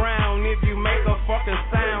the ground if you make a fucking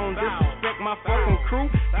sound. Disrespect my fucking crew,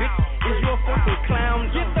 bitch, is you a fucking clown.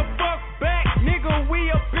 Get the fuck back, nigga, we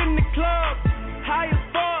up in the club. High as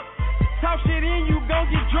fuck, talk shit in, you gon'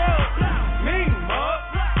 get drugged. Me, mug,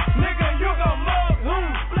 nigga, you gon' mug who?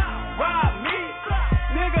 Rob me,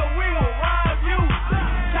 nigga, we gon' rob you.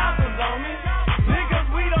 Choppers on me, niggas,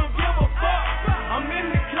 we don't give a fuck. I'm in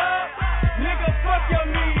the club, nigga, fuck your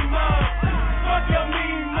mean mug. Fuck your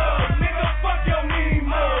mean mug, nigga, fuck your mean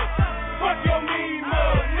mug. Fuck your mean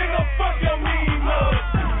mug, nigga, fuck your mean mug.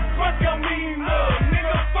 Fuck your mean mug,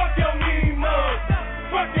 nigga, fuck your mean mug.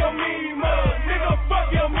 Fuck your mean mug, nigga,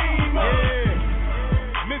 fuck your mean mug.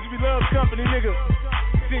 Yeah, Misery Love Company, nigga.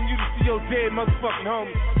 Send you to see your dead motherfucking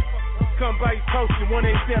homies. Come by your posting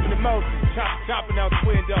 187 in motion, chopping out the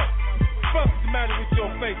window. Fuck's the matter with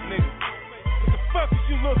your face, nigga? What the fuck is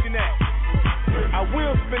you looking at? I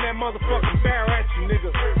will spin that motherfucking barrel at you,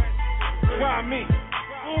 nigga. Try me.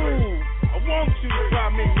 Ooh, I want you to try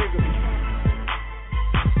me, nigga.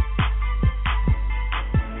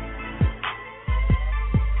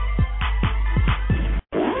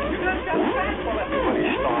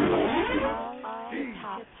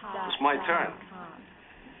 It's my turn.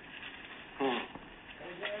 You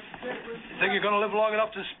think you're gonna live long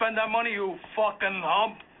enough to spend that money, you fucking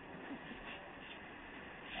hump?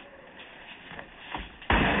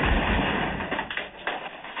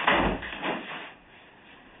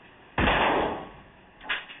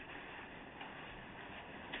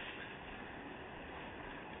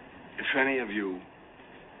 If any of you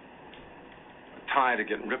are tired of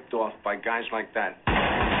getting ripped off by guys like that,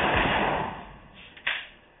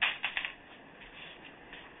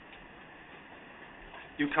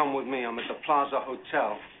 you come with me. I'm at the Plaza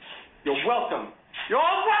Hotel. You're welcome. You're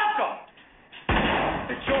all welcome.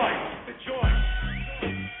 Enjoy. Enjoy.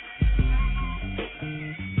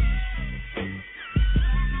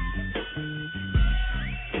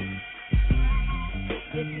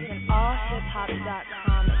 This is an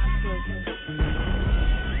allhiphop.com exclusive.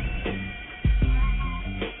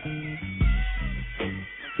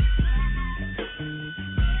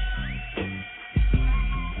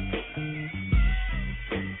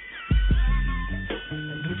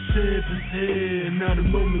 Champ is here, not a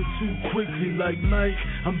moment too quickly like Mike.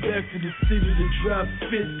 I'm back to the city to drop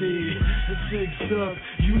 50. The jig's up,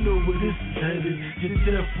 you know where this is headed. You're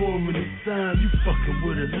there for me to sign, you fucking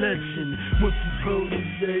with a legend. Went from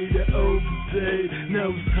protege to overpaid,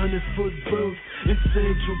 now it's 100-foot boats in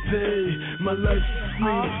St. Tropez. My life's a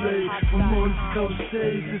screenplay from Martin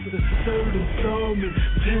Scorsese. It's the third installment,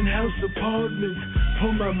 penthouse apartment.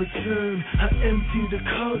 For my return, I emptied the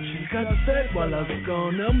couches. Got fed while I was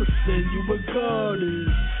gone, I'ma send you a goddess.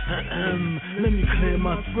 Let me clear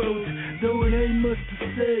my throat, though it ain't much to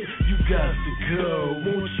say. You got to go,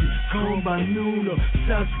 won't you? Gone by noon or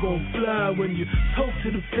shots gon' fly. When you talk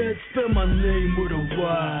to the feds, spell my name with a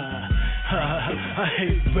Y. I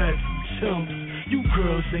hate rats and chumps. You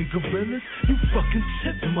girls ain't gorillas, you fucking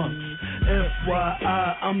chipmunks.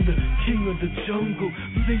 FYI, I'm the king of the jungle.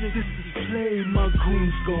 Think this is play, my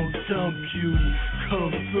goons gon' dump you.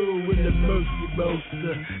 Come through in the mercy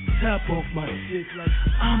roaster. Top off my shit like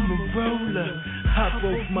I'm a roller. Hop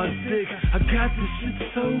off my dick, I got this shit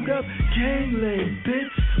sewed up. Gangland,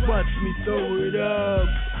 bitch, watch me throw it up.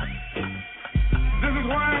 This is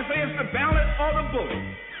why I say it's the ballot or the bullet.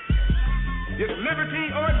 It's liberty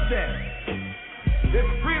or death. It's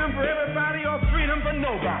freedom for everybody or freedom for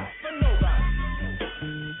nobody.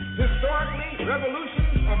 Historically,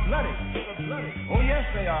 revolutions are bloody. Oh yes,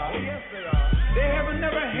 they are. They have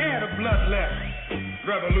never had a bloodless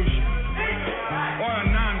revolution or a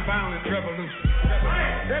non-violent revolution.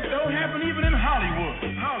 That don't happen even in Hollywood.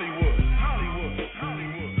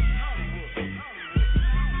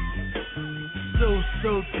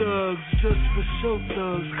 So thugs, just for show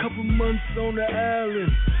thugs. Couple months on the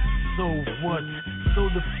island. So what?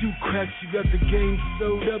 Sold a few cracks, you got the game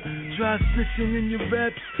sewed up. Dry stitching in your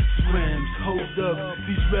raps, rams. Hold up,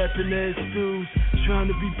 these rapping ass dudes trying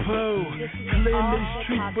to be pro. Claim they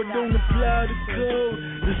street but don't apply the code.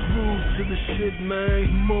 There's rules to the shit,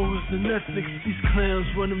 man. Morals and ethics. These clowns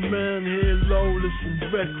running around here lawless and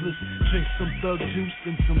reckless. Drink some thug juice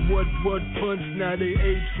and some what punch. Now they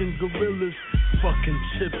apes and gorillas. Fucking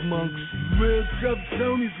chipmunks. Real tough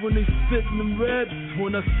Tonys when they spittin' them raps.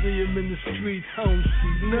 When I see them in the streets, I don't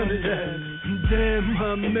see none of that. Damn,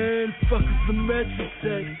 my man, fuckers the match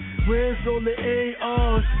attack. Where's all the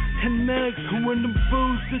ARs and Max? When them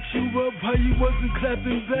fools set you up, how you wasn't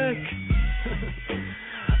clapping back?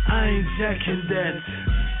 I ain't jacking that.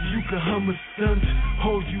 You can hum a stunt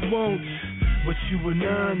all you want, but you and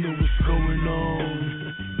I know what's going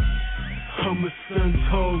on. Hum a stunt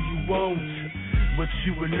all you want, but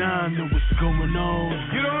you and I know what's going on.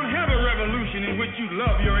 You don't have a revolution in which you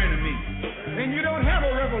love your enemy. And you don't have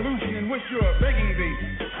a revolution in which you're begging the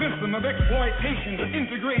system of exploitation to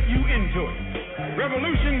integrate you into it.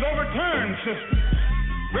 Revolutions overturn systems.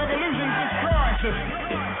 Revolutions destroy systems.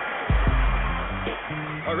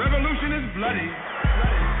 A revolution is bloody.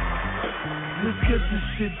 Let's get this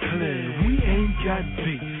shit clear. We ain't got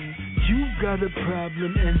beef. You got a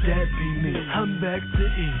problem and that be me. I'm back to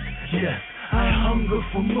eat. Yes, I hunger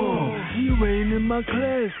for more. You ain't in my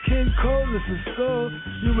class, can't call us a score.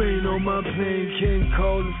 You ain't on my plane, can't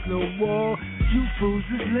call us no war. You fools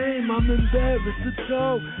is lame, I'm embarrassed to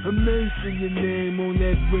talk. I'm mentioning your name on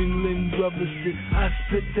that Ringling Brother shit. I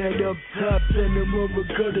spit that up top, then I'm over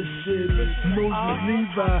gutter shit. Moses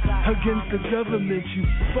Levi against the government, you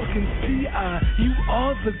fucking CI. You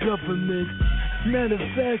are the government. Matter of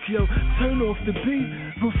fact, yo, turn off the beat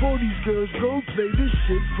before these girls go play this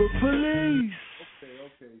shit for police.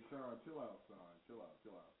 Okay, Sean, chill out, chill out.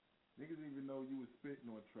 Niggas didn't even know you was spitting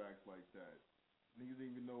on tracks like that. Niggas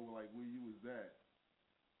didn't even know like where you was at.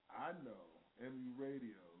 I know. MU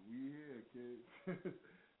Radio, we here, kid.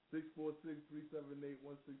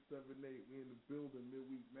 646-378-1678. We in the building,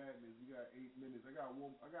 midweek madness. We got 8 minutes. I got 2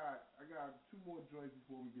 more joints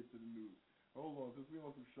before we get to the news. Hold on, since we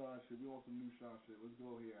on some Sean shit, we on some new Sean shit. Let's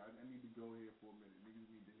go here. I need to go here for a minute.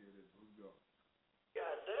 Niggas need to hear this. Let's go.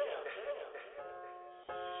 God damn.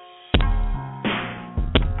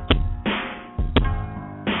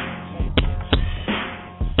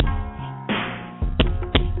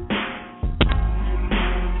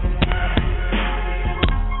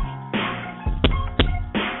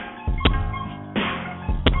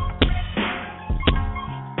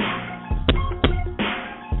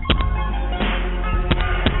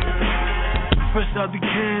 Out the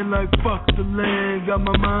can like fuck the land. Got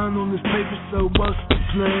my mind on this paper, so what's the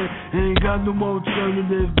plan? Ain't got no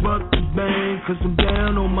alternative but to bang. Cause I'm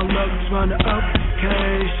down on my luck trying to up the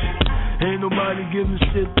cash. Ain't nobody giving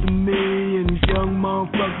shit to me. And these young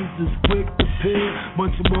motherfuckers is quick to pick.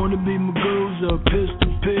 Bunch of wannabe magoo's or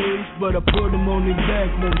pistol pigs. But I put them on their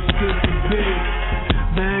back, won't skip the big.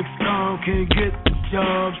 The ex-con can't get the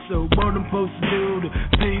job, so what I'm supposed to do to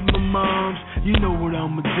feed my moms? You know what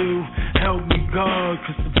I'ma do, help me God,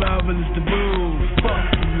 cause survival is the rule. Fuck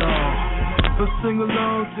the law. Let's sing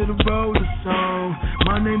along to the roller song.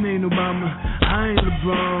 My name ain't Obama, I ain't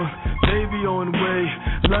LeBron. Baby on the way,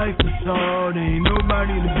 life is hard, ain't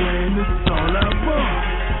nobody to blame, this is all I want.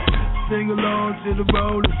 Sing along to the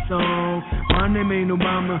roller song. My name ain't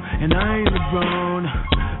Obama, and I ain't LeBron.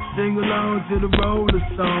 Sing along to the roller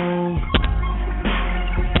song.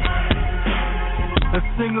 I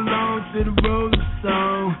sing along to the roller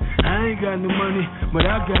song. I ain't got no money, but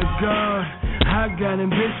I got God. I got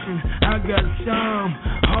ambition, I got charm.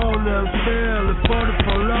 All else fail if all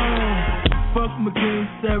for long. Fuck McCain,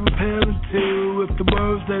 Sarah Palin too. If the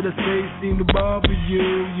words that I say seem to bother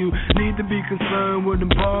you, you need to be concerned with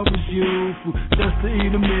impoverished youth who just to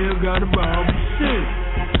eat a meal gotta rob shit.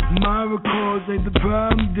 My records ain't the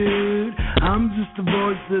problem, dude. I'm just the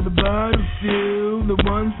voice of the bottom few, the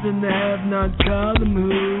ones in the have-not column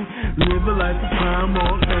who live a life of crime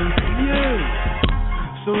all thanks to you.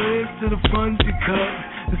 So here's to the funds you cut,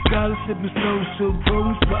 the scholarship and social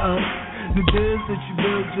programs for us, the deals that you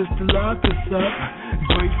built just to lock us up.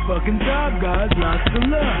 Great fucking job, guys, lots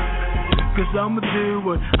of luck. Cause I'ma do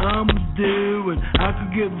what I'ma do, and I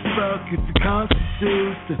could give a fuck if the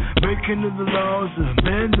constitutes to break into the laws or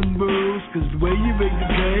abandon rules. Cause the way you rig the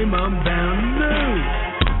game, I'm bound to lose.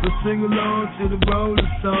 Let's sing along to the roller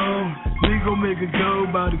song. We gon' make it go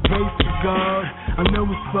by the grace of God. I know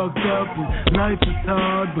it's fucked up and life is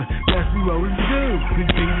hard, but that's what rollers do. We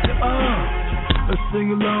beat it up. Let's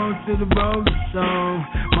sing along to the roller song.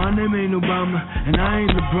 My name ain't Obama, and I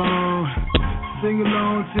ain't LeBron. Sing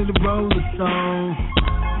along to the roller song.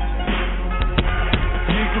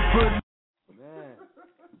 You can put. Man.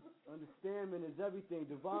 jamming is everything.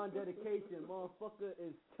 Divine dedication. Motherfucker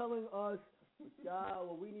is telling us, God,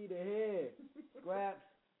 what we need to hear. Scraps.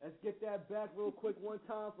 Let's get that back real quick one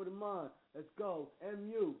time for the mind. Let's go.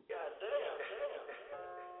 MU.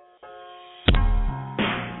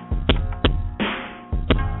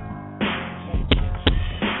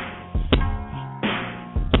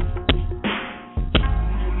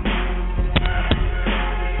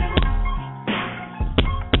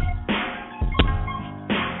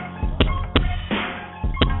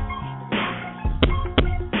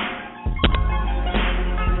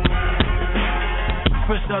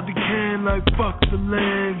 Fresh out the can like fuck the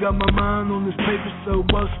land. Got my mind on this paper, so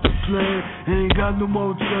what's the plan? Ain't got no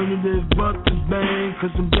alternative but to bang.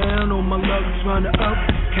 Cause I'm down on my luck trying to up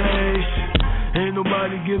the cash. Ain't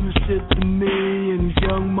nobody giving shit to me. And these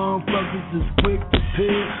young motherfuckers is quick to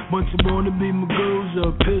pick. Bunch of wanna be my girls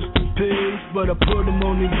or pistol pigs. But I put them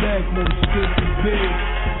on their back, never skip the beat.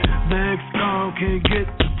 The ex-con can't get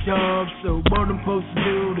the job, so what I'm supposed to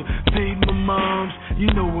do to feed my moms? You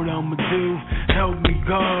know what I'ma do. Help me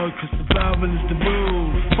God, cause survival is the rule.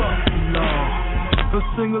 Fuck the law. Let's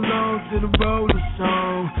sing along to the roller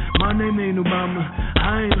song. My name ain't Obama,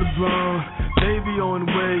 I ain't LeBron. Baby on the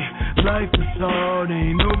way, life is hard.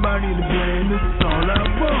 Ain't nobody to blame, this is all I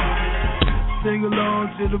want. Sing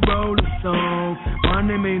along to the roller song. My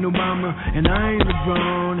name ain't Obama, and I ain't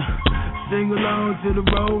LeBron. Sing along to the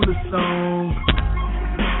roller song.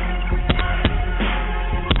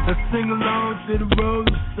 I sing along to the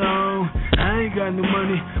roller song. I ain't got no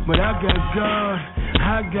money, but I got God.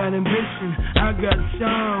 I got ambition, I got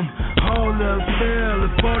charm. All else fail,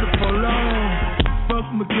 if for the for long. Fuck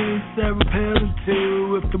McCain, Sarah Palin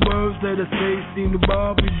too. If the words that I say seem to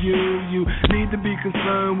bother you, you need to be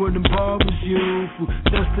concerned with impoverished youth.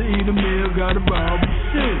 Just to eat a meal, gotta rob the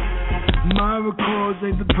shit. My records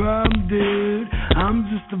ain't the problem, dude. I'm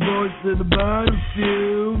just the voice of the bottom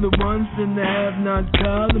few. The ones in the have-not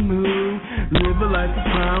column who live a life of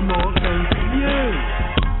crime, all thanks to you.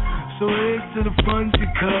 So here's to the funds you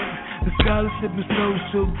cut, the scholarship and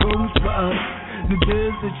social programs for us. The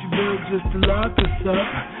deals that you built just to lock us up.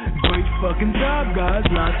 Great fucking job, guys,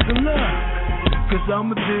 lots of luck. Cause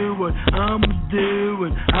I'ma do what I'ma do,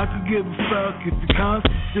 and I could give a fuck if it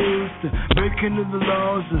constitutes to break into the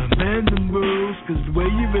laws or bend the rules. Cause the way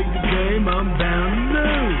you rig the game, I'm bound to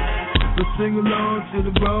lose. Let's sing along to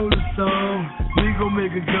the roller song. We gon'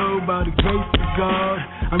 make it go by the grace of God.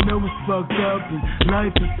 I know it's fucked up and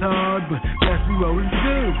life is hard, but that's what rollers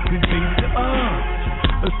do, we beat the odds.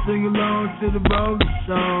 Let's sing along to the roller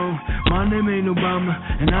song. My name ain't Obama,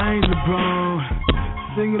 and I ain't LeBron.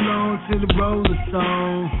 Sing along to the roller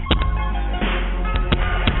song.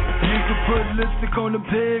 You can put lipstick on the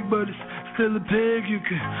pig, but it's still a pig. You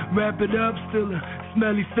can wrap it up, still a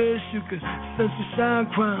smelly fish. You can censor shine,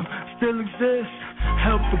 crime still exists.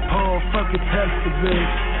 Help the poor, fuck it, test the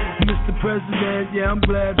rich. Mr. President, yeah, I'm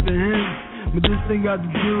glad for him, but this ain't got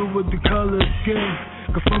to do with the color of skin.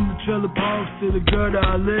 Cause from the trailer parks to the gutter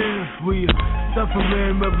I live, we are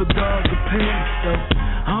suffering of a darker pink. So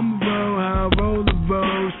I'ma roll how I roll the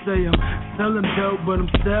road. Say I'm selling dope, but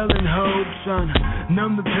I'm selling hope. Trying to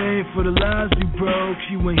numb the pain for the lives we broke.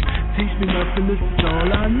 You ain't teach me nothing, this is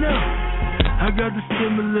all I know. I got the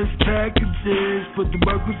stimulus packages, put the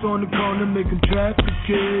workers on the corner, make them traffic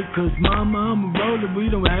kids. Cause mama, I'm a roller,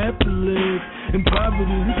 we don't have to live in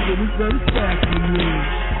poverty, this shit is satisfactory.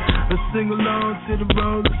 Let's sing along to the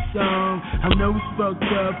roller song. I know it's fucked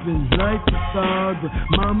up and life is hard, but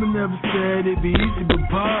mama never said it'd be easy, but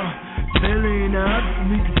pa, failing out so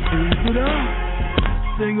we can choose it all.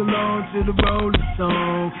 Sing along to the roller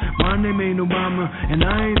song. My name ain't Obama, and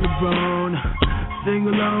I ain't LeBron. Sing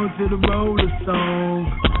along to the roller song.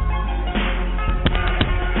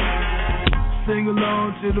 Sing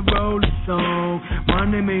along to the roller song. My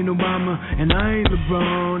name ain't Obama, and I ain't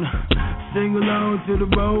LeBron. Sing along to the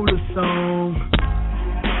roller song.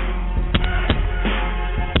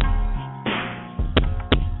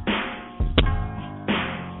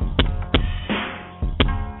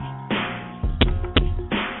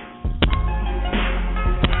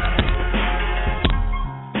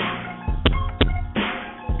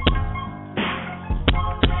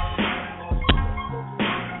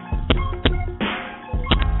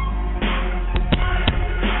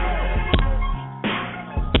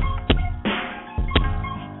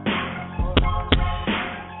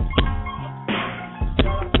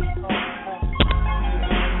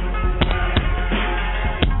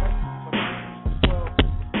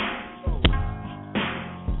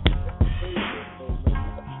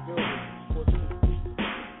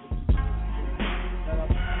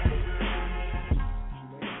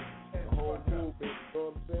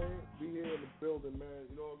 in the building, man.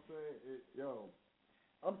 You know what I'm saying? Yo,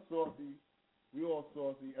 I'm saucy. We all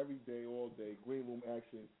saucy every day, all day. Green room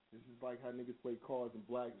action. This is like how niggas play cards and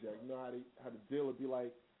blackjack. You know how the dealer be like,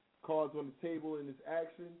 cards on the table in this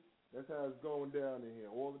action? That's how it's going down in here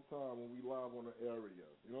all the time when we live on the area.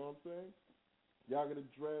 You know what I'm saying? Y'all got a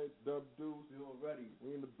dread, Dub Deuce. We all ready.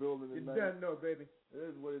 We in the building You tonight. done know, baby. It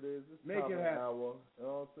is what it is. It's Make top it of the happen. hour. You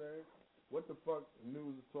know what I'm saying? What the fuck the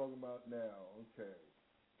news is talking about now? Okay.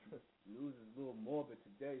 News is a little morbid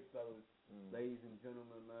today, fellas. Ladies and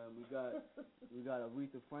gentlemen, man. We got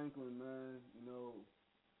Aretha Franklin, man. You know,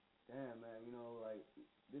 damn, man. You know, like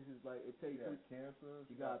this is like it takes. Cancer.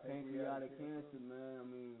 She got pancreatic cancer, man. I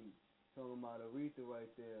mean, talking about Aretha right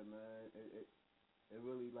there, man. It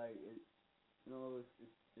really like it. You know,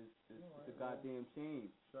 it's a goddamn shame.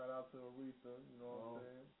 Shout out to Aretha. You know what I'm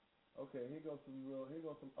saying? Okay, here goes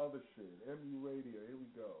some other shit. MU Radio. Here we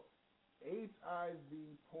go. HIV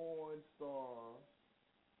porn star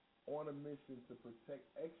on a mission to protect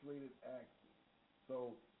X-rated actors.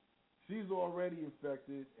 So she's already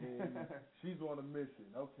infected and she's on a mission.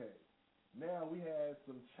 Okay. Now we have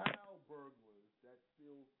some child burglars that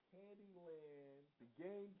steal Candyland, the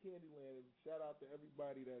game Candyland. And shout out to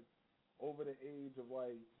everybody that's over the age of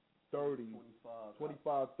like 30,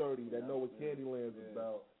 25, 30 that know what Candyland's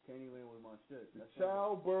about. Candyland was my shit. The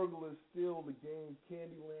child burglars steal the game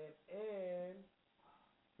Candyland and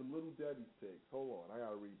some Little Debbie's cakes. Hold on, I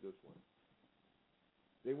gotta read this one.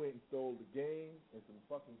 They went and stole the game and some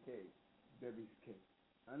fucking cake. Debbie's cake.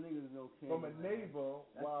 I niggas know Candyland.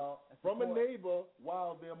 From a neighbor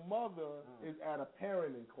while their mother is at a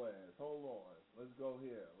parenting class. Hold on, let's go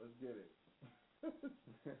here. Let's get it.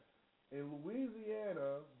 In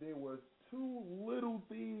Louisiana, there were two little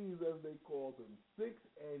thieves, as they called them, 6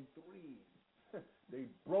 and 3. They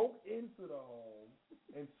broke into the home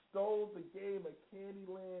and stole the game of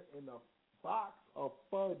Candyland and a box of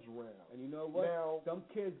fudge rounds. And you know what? Now, some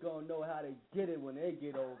kids gonna know how to get it when they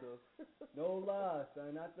get older. No lie,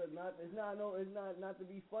 son. Not to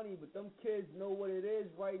be funny, but them kids know what it is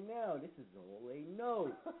right now. This is all they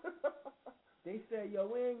know. They said, yo,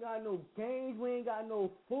 we ain't got no games, we ain't got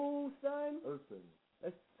no food, son. Listen.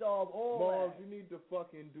 Let's solve all Mom, that. you need to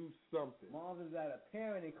fucking do something. Mom's is at a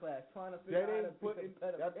parenting class trying to figure out how to be a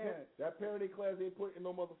better parent. That parenting class ain't putting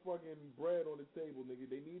no motherfucking bread on the table, nigga.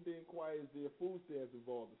 They need to inquire if there are food stamps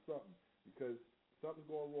involved or something. Because something's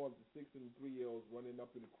going wrong with the 6 and 3-year-olds running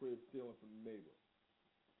up in the crib stealing from the neighbor.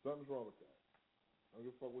 Something's wrong with that. I don't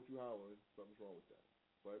give a fuck what you hollering. Something's wrong with that.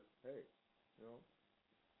 But, hey, you know.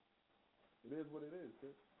 It is what it is,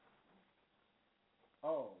 kid.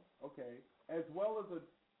 Oh, okay. As well as a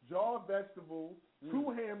jar of vegetables, 2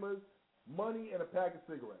 hammers, money, and a pack of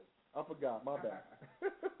cigarettes. I forgot. My bad.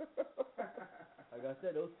 Like I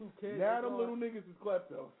said, those 2 kids. Now them little niggas is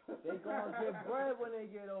kleptos. They gonna get bread when they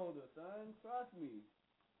get older, son. Trust me.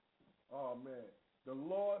 Oh, man. The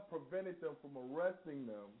Lord prevented them from arresting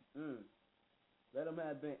them. Let them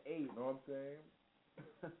have been 8. You know what I'm saying?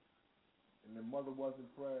 And their mother wasn't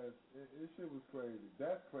pressed. This shit was crazy.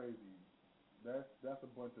 That's crazy. That's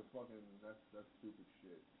a bunch of fucking, that's stupid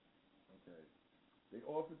shit. Okay. They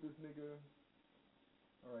offered this nigga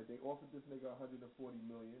 $140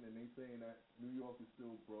 million, and they saying that New York is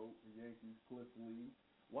still broke. The Yankees cliff lead.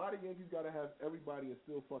 Why the Yankees gotta have everybody and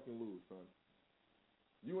still fucking lose, son?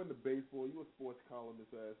 You in the baseball, you a sports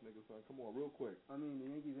columnist ass nigga, son. Come on, real quick. I mean, the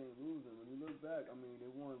Yankees ain't losing. When you look back, I mean,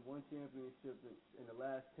 they won 1 championship in the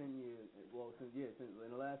last 10 years. Well, since in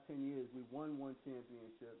the last 10 years, we won 1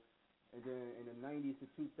 championship. And then in the 90s to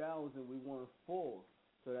 2000, we won 4.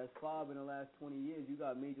 So that's 5 in the last 20 years. You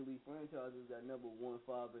got major league franchises that never won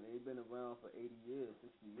 5, and they've been around for 80 years,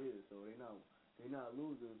 60 years. So they're not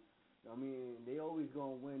losing. I mean, they always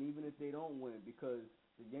gonna win, even if they don't win, because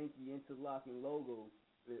the Yankee interlocking logo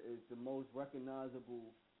is the most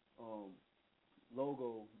recognizable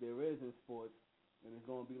logo there is in sports, and it's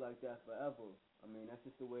gonna be like that forever. I mean, that's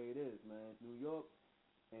just the way it is, man. It's New York,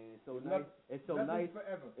 and it's so nice. It's so nice.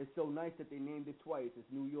 Forever. It's so nice that they named it twice. It's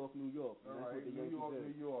New York, New York. And All that's right, what the Yankees did.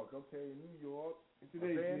 New York. Okay, New York. A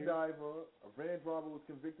van driver was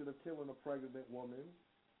convicted of killing a pregnant woman.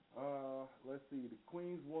 Let's see. The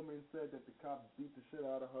Queens woman said that the cop beat the shit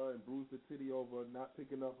out of her and bruised her titty over not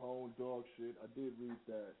picking up her own dog shit. I did read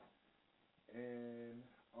that. And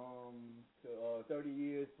 30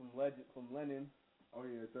 years from Lennon. Oh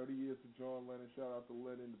yeah, 30 years to John Lennon. Shout out to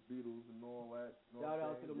Lennon, the Beatles, and all that. Shout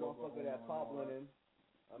out to the motherfucker that popped Lennon.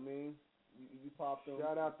 I mean, You popped him.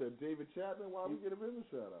 Shout out to David Chapman. Why we give him a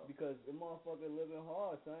shout out? Because the motherfucker living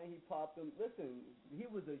hard, son. He popped him. Listen, he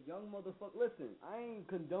was a young motherfucker. Listen, I ain't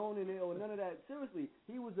condoning it or none of that. Seriously,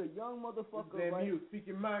 he was a young motherfucker. Damn right? you, speak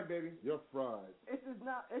your mind, baby. You're fried. It's just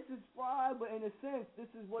fried, but in a sense, this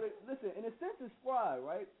is what it. Listen, in a sense, it's fried,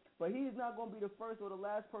 right? But he's not gonna be the first or the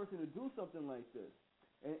last person to do something like this.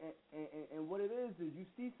 And what it is you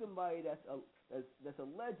see somebody that's a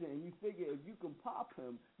legend, and you figure if you can pop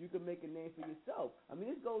him, you can make a name for yourself. I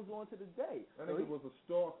mean, this goes on to the day. That nigga was a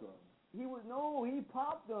stalker. He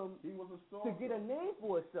popped him. He was a stalker to get a name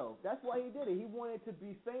for himself. That's why he did it. He wanted to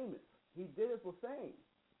be famous. He did it for fame.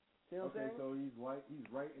 You know what I'm saying? So he's right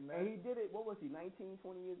in that. And he did it, what was he, 19,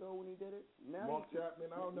 20 years old when he did it? Mark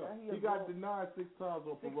Chapman, I don't know. He got denied 6 times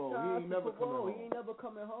on parole. He ain't never coming home. He ain't never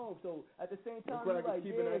coming home. So at the same time, he's like,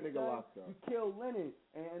 keeping that nigga son, locked up. You killed Lennon.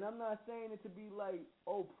 And I'm not saying it to be like,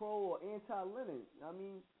 pro or anti-Lennon. I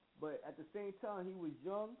mean, but at the same time, he was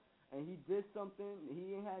young, and he did something.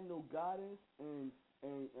 He ain't had no guidance, and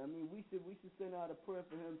I mean, we should send out a prayer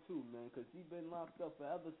for him too, man, because he's been locked up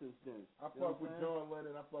forever since then. I fuck with John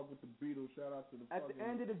Lennon. I fuck with the Beatles. Shout out to the. At the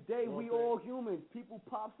end of the day, we all humans. People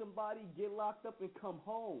pop somebody, get locked up, and come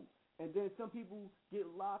home. And then some people get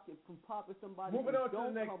locked from popping somebody. Moving on to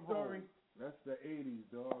don't the next come story. Home. That's the 80s,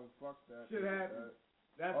 dog. Fuck that. Shit happens.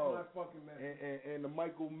 That's my fucking message. And the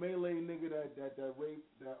Michael Melee nigga that raped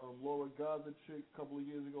that Laura Gaza chick a couple of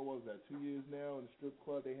years ago. What was that? 2 years now in the strip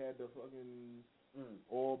club. They had the fucking.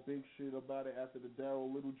 All big shit about it after the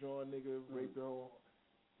Daryl Littlejohn nigga raped her.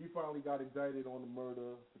 He finally got indicted on the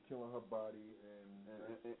murder for killing her body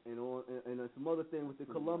and some other thing with the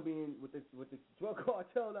Colombian with the drug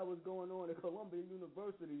cartel that was going on at Columbia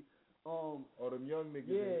University. Them young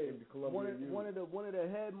niggas in the Columbia one of the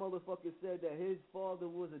head motherfuckers said that his father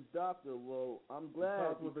was a doctor. Well, I'm glad. His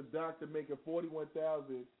father was a doctor making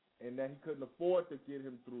 $41,000. And that he couldn't afford to get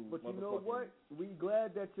him through. But you know what? We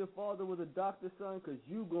glad that your father was a doctor, son, because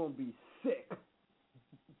you going to be sick.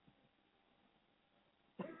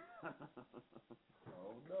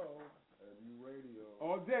 Oh, no. MU Radio.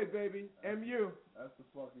 All day, baby. MU. That's the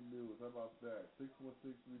fucking news. How about that?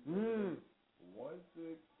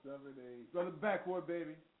 616-378-1678. Go to the backboard,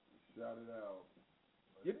 baby. Shout it out.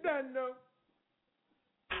 You done, though.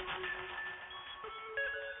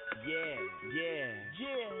 Yeah.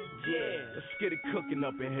 Let's get it cooking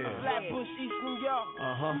up in here. Flatbush, East New York.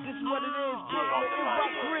 This is what it is.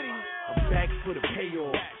 Gritty. I'm back for the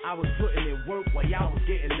payoff. I was putting in work while y'all was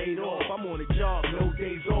getting laid off. I'm on the job, no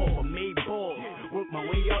days off. I made balls. Work my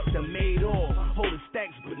way up to made off. Holding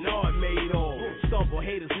stacks, Bernard made off. Stomp on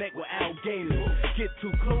haters' neck with alligators. Get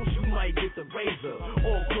too close, you might get the razor.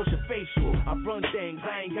 Or push a facial. I run things,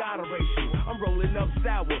 I ain't got a racial. I'm rolling up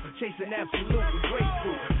sour, chasing absolutely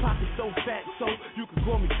grapefruit. Pocket so fat, so you can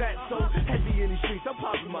call me fat, so heavy in the streets. I'm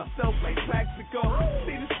popping myself like Plaxico.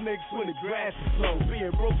 See the snakes when the grass is low.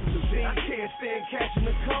 Being broke is a thing, can't stand catching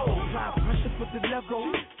the cold. Apply pressure for the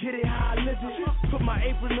level, get it how I live it. Put my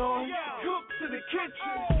apron on, cook to the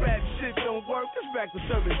kitchen. Rap shit don't work, it's back to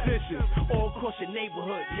serving dishes. All across your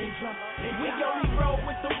neighborhood, ninja. We only roll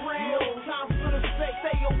with the real. Time for the fake,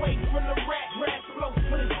 stay away from the rat. Rap flow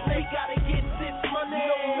for the snake, gotta get this money.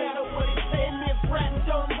 No matter what it's saying, if rap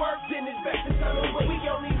don't work, then it's back to the way. We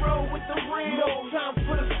only roll with the real. No time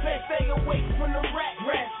for the fake, stay away from the rat.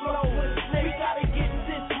 Rap flow for the snake, we gotta get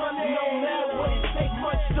this money. No matter what it takes,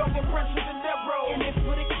 much dog and pressure than that roll. And it's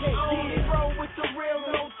for the cake. Only roll with the real,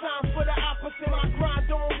 no time for the opposite. My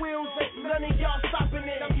grind on wheels, ain't none of y'all stopping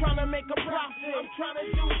it. I'm trying to make a profit. I'm trying to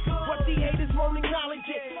do good, but the haters won't acknowledge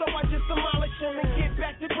it. So I just demolish them and get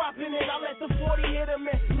back to dropping it. I let the 40 hit him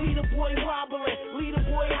and lead a boy wobbling, lead a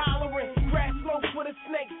boy hollering. Grass slow for the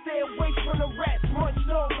snake, stay away from the rats. Much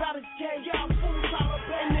know about his gang, y'all fools holler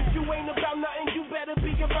back. And if you ain't about nothing, you better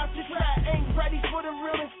be about your trap. Ain't ready for the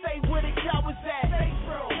real and stay where the cowards at.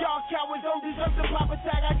 Y'all cowards don't deserve the pop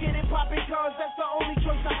attack. I get it poppin' cause that's the only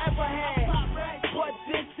choice I ever had. But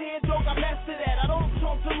this here dog, I master that. I don't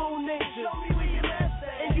talk to little niggas. Show me where you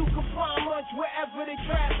master at. And you can find lunch wherever they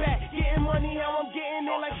trap at. Getting money, how I'm getting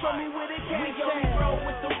it, like show me where they cash at. We only roll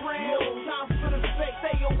with the real. Time for the fake,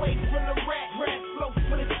 stay away from the rat. Rat flow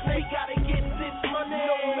for the snake, gotta get this money.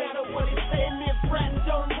 No matter what it's saying, if rap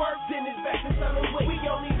don't work, then it's back to selling weight. We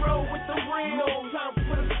only roll with the real. No time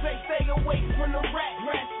for the fake, stay away from the rat.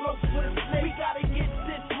 Rat flow for the snake, we gotta get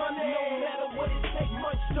this money. No matter what it takes,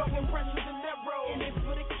 much dog and pressure than that roll. And it's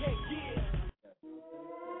for the cake, yeah.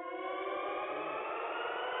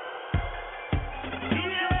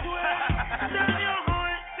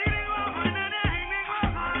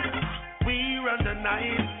 We run the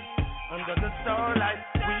night under the starlight.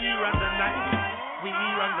 We run the night. We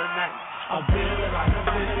run run the night. I'm feeling like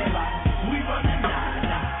we run the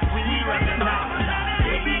night. We run the night.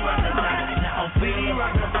 Yeah, we run the night. I'm feeling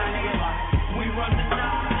like we run the night. We run the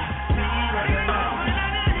night. We run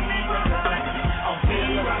the night. I'm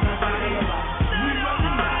feeling like we run the night. We run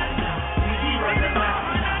the night.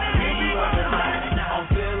 Yeah, we run the night. I'm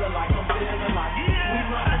feeling like we run the night. We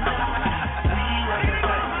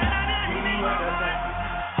run the night.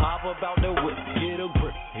 Hop about the whip, get a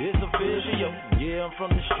grip. It's official, yo. Yeah, I'm from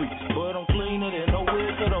the streets, but I'm cleaner than no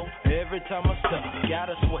whistle though. Every time I step,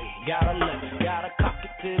 gotta sway, gotta left, gotta cock it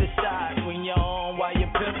to the side. Swing your arm while you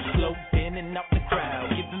pimp slow. In and out the crowd,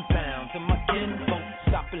 giving pound to my kinfolk.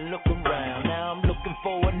 Stop and look around. Now I'm looking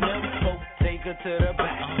for a nympho. Take her to the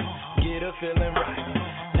back, get her feeling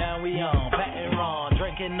right. Now we on, patting wrong,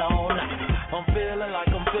 drinking all night. I'm feeling like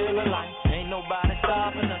ain't nobody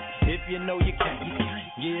stopping us. If you know you can't,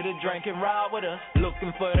 get a drink and ride with us.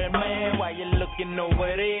 Looking for that man while you looking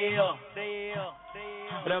over there.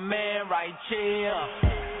 The man right here.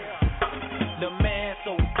 The man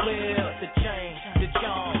so clear. The chain, the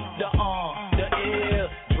charm, the arm, the ear.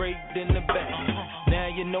 Draped in the back. Now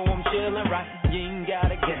you know I'm chilling right. You ain't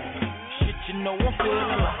gotta get shit, you know I'm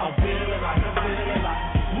feeling like. I'm feeling like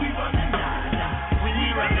we run the night. We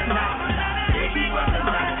run the night. Yeah, we run the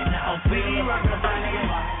night. I'm feeling like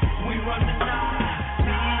we run the night.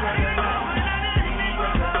 We run the night. We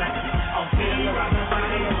run the night. I'm feeling like we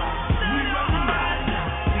run the night.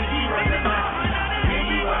 We run the night. Yeah,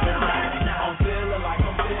 we run the night. I'm feeling like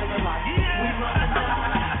we run the night. We run the night.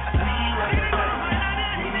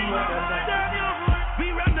 We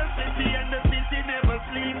run the city and the city never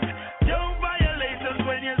sleeps. Don't violate us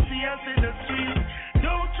when you see us in the street.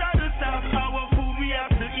 Don't try to stop our food we have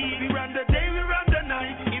to eat. We run the day, we run the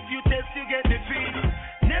night. If you test, you get the treat.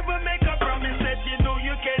 Never make a promise that you know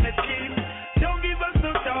you can escape. Don't give us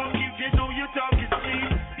no talk if you know your talk is cheap.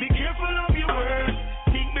 Be careful of your words,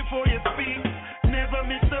 think before you speak. Never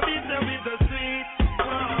miss a beat with the sweet.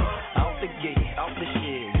 Out the gate, out the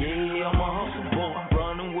shit, yeah, I'm a hustle boy.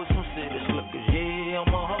 Running with some city slickers, yeah,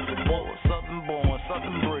 I'm a hustle boy. Southern born,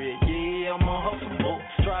 southern bred, yeah, I'm a hustle boy.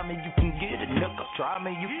 Try me, you can get it, nigga. Try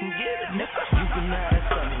me, you can get it, nigga. You can have that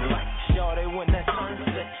sunlight, shorty when that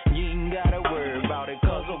sunset. You ain't gotta worry about it,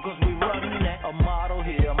 cause we running that. A model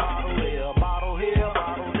here, a model there, a bottle here, a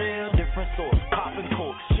bottle there. Different sorts, popping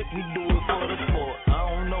corks, shit, we do it for the sport. I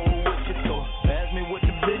don't know what you thought. Ask me what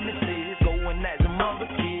the business is. Going at them other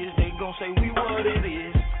kids, they gon' say we what it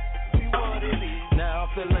is. We what it is. Now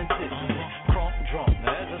I'm feeling tipsy, crunk drunk,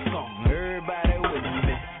 as a song. Everybody with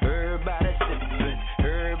me, everybody sipping,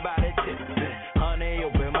 everybody tipping. Honey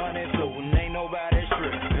open, money flowing, ain't nobody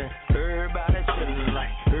stripping. Everybody chilling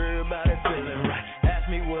like, everybody feeling right. Ask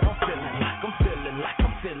me what I'm feeling like, I'm feeling like,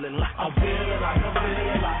 I'm feeling like, I'm feeling like, I'm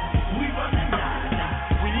feeling like. We run the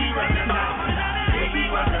night, we run the night, yeah, we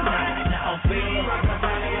run the night. I'm feeling like, I'm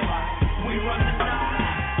feeling like. We run the night,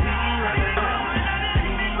 we run the night,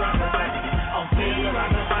 we run the night. I'm feeling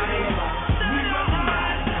like, I'm feeling like. We run the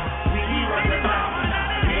night, we run the night,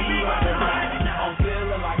 yeah, we run the night. I'm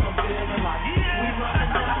feeling like, I'm feeling like. We run the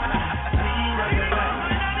night, we run the night,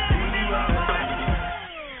 we run the night.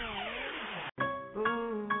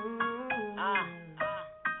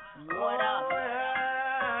 What up?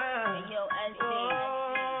 Hey, yo, SC.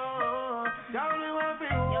 Yo,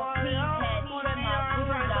 P-Head, eat my Buddha.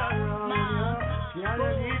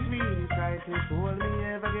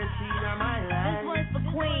 This one's for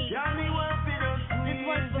Queens. This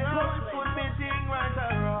one's for Brooklyn.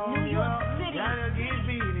 New York City.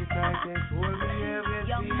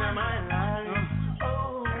 Young Money.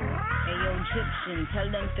 Hey, yo, Egyptian, tell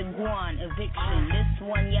them to go on eviction. This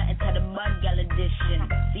one, yeah, it's had a bad gal edition.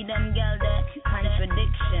 See them gal there?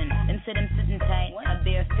 Contradiction. Them say them sitting tight, I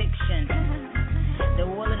bear fiction. The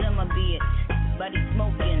whole of them are be it. Body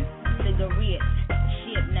smoking, cigarette,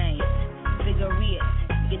 shit nice, cigarette.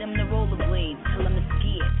 Get them the rollerblades, tell them to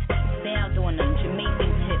ski it. Stay out on them,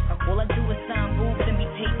 Jamaican tips. All I do is sign boobs and be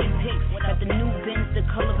taking pics. Got the new Benz, the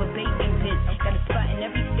color of bacon bits. Got a spot in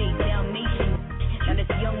every state, Dalmatian. Now that's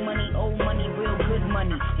young money, old money, real good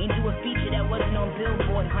money. Ain't do a feature that wasn't on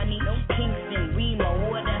Billboard, honey. Kingston, Remo,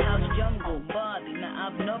 Waterhouse, Jungle, Bobby. Now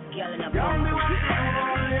I've enough gal and I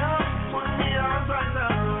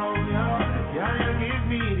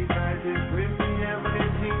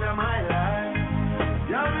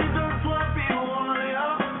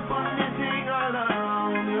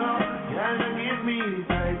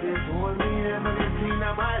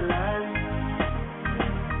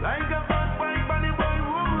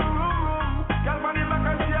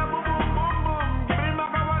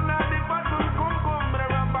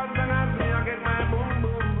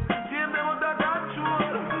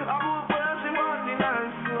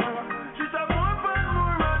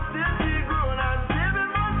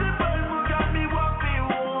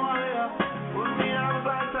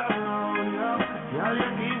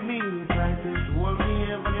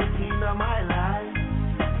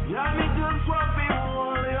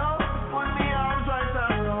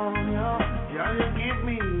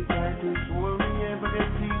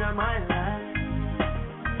of my life.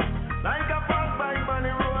 Like a fast bike on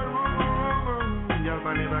the road, y'all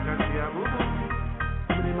funny back and see a boo boo.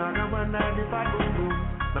 The maga one and the fat boom boom.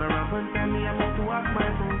 But I rap and tell me I'm out to walk my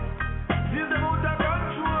food. She's the out of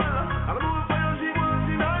control. I'm moving for you, she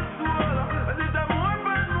wants in her soul. And it's a more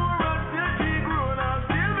and more until she grown up.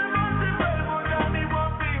 Still me must be well, but I need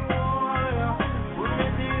one thing more. Put me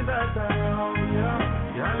Jesus around,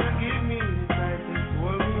 yeah. Y'all give me the tightest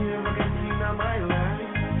hold me ever get seen in my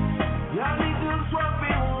life. Y'all need to swap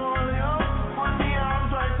me all, yeah. Put me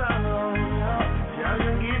arms right around, yeah. Y'all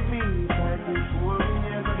give me the tightest hold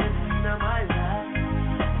me ever get seen in my life.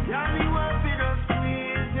 Y'all need one for the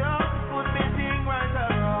squeeze, yeah. Put me thing right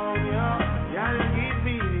around, yeah. Y'all give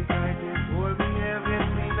me the tightest hold me ever get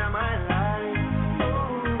seen in my life.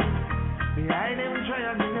 Oh, behind them try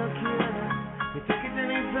and me no care. Me take it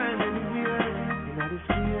anytime, anywhere. In the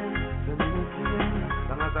sphere, so me no care.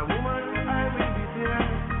 Long as a woman, I will be there.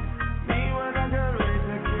 Me want a girl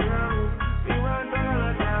with a care. Me want a girl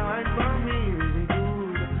that fight for me really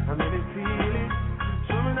good. I make me feel it.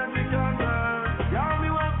 Show me that you can girl. Y'all me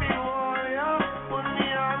want me all, yeah. Put me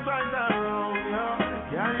arms right around,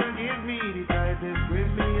 yeah. Y'all you give me the tightest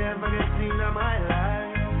grip me ever get seen in my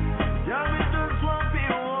life. Y'all me just want me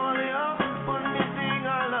all, yeah. Put me thing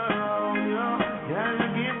all around, yeah. Y'all you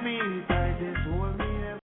give me the tightest hold me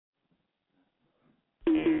ever.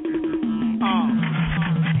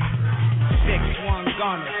 6-1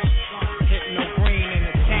 Gunner, Hypno Green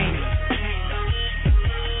Entertainment.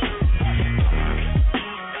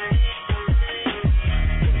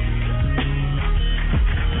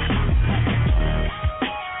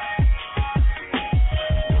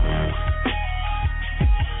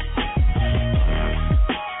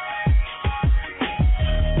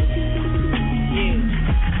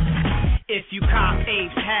 If you cop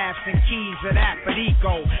apes, halves, and keys of that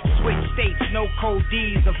Perico, switch states, no code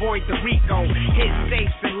D's, avoid the Rico. Hit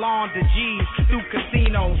safes and launder G's through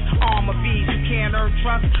casinos. Armor B's, you can't earn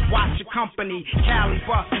trust, watch your company. Cali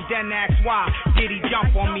bust and then ask why did he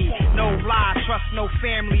jump on me? No lie, trust no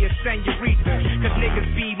family or senoritas, cause niggas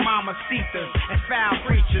be mamacitas and foul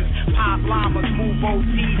preachers. Pop llamas, move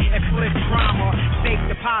OT and flip drama. Safe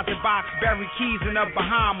deposit box, bury keys in the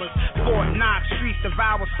Bahamas. Fort Knox, streets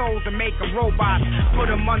devour souls and make them robots. Put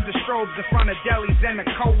them under strobes in front of delis and the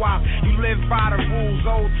co-op. You live by the rules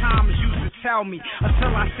old timers used to tell me,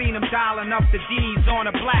 until I seen them dialing up the D's on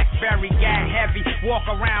a Blackberry. Gag heavy, walk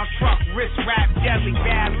around truck, wrist wrap deadly.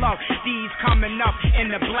 Bad luck, D's coming up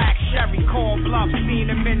in the black Chevy. Call bluff, seen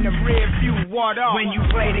them in the rear view. What up? When you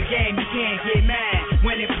play the game, you can't get mad.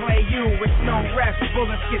 When it play you, it's no rest.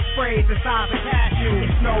 Bullets get sprayed, the size of cashew.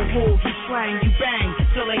 It's no rules, you slang, you bang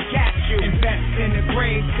till they catch you. Invest in the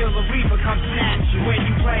grave till the reaper comes snatch you. When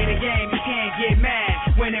you play the game, you can't get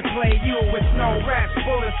mad. When it play you, it's no rest.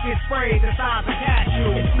 Bullets get sprayed, the size of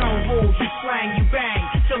cashew. It's no rules, you slang, you bang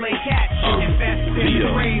till they catch you. Invest in the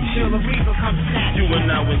grave till the reaper comes snatch you. You are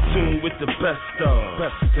now in tune with the best of.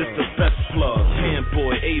 This the best plug.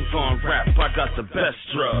 Handboy, Avon rap, I got the best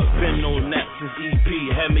drug. Been on that since EP,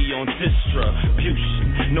 had me on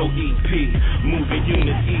distribution. No EP, moving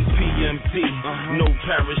unit EPMD. No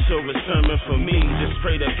parish or a sermon for me. Just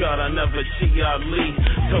pray to God I never cheat Ali.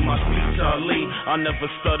 Tell my speech Ali, I never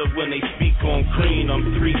stutter when they speak on green. I'm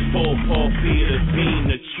 3-4, Paul Peter Bean,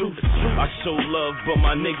 the truth. I show love, but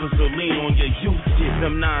my niggas will lean on your youth.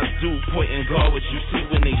 Them nines do point and guard what you see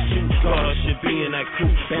when they shoot. God, I should be in that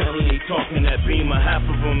crew. Family ain't talking that beamer, half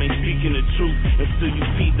of them ain't speaking the truth. And still you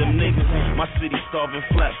feed them niggas. My city starving,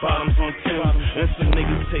 flat bottoms on Tim's. And some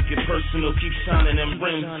niggas take it personal, keep shining them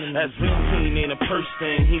rims. As routine ain't a purse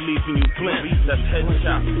thing, he leaving you glimpse. That's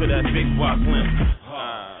headshots for that big walk limp.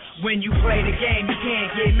 When you play the game, you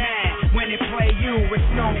can't get mad. When it play you, it's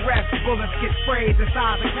no rest. Bullets get sprayed the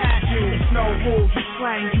size of cashew. It's no rules, you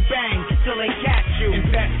slang, you bang till they catch you.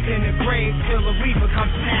 Invest in the grave till the reaper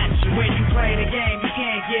comes snatch you. When you play the game, you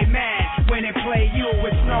can't get mad. When it play you,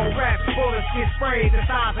 it's no rest. Bullets get sprayed the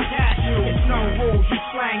size of cashew. It's no rules, you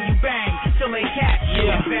slang, you bang till they catch you.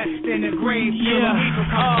 Invest in the grave till the reaper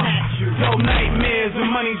comes snatch you. No nightmares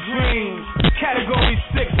and money dreams. Category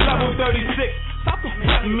 6, level 36. Stop the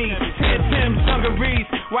fuck me. Tan Tim's, dungarees,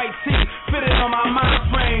 white tee, fitted on my mind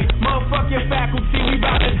frame. Motherfuck your faculty, we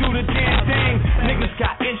bout to do the damn thing. Niggas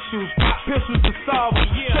got issues, pop pistols to solve them.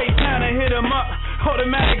 Play down and hit 'em up,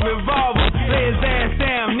 automatic revolver. Lay his ass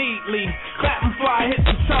down neatly. Clap him before I hit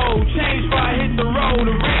the toe. Change before I hit the road.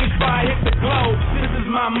 Arrange before I hit the globe. This is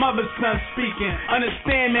my mother's son speaking.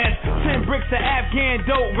 Understand that 10 bricks of Afghan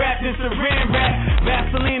dope wrapped in saran wrap.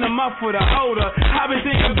 Vaseline up for the odor. I've been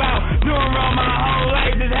thinking about doing wrong my whole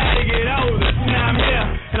life, just had to get older. Now I'm here,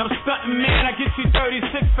 and I'm stunting, man. I get you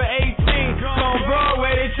 36 for 18. So on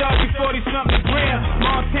Broadway, they charge you 40-something grand.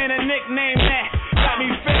 Montana nickname that. Got me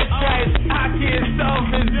fed stripes. Hockey and stuff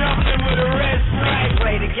is jumping with a red stripe.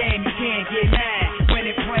 Play the game, you can't get mad. When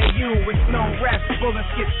it play you, it's no rest. Bullets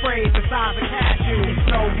get sprayed the size of cashew. It's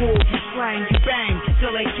no rules, you slang, you bang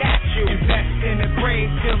till they catch you. Invest in the grave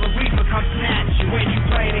till the reaper comes snatch you. When you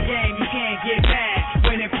play the game, you can't get mad.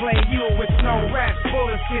 When it play you, it's no rest.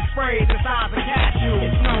 Bullets get sprayed the size of cashew.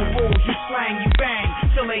 It's no rules, you slang, you bang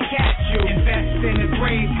till they catch you. Invest in the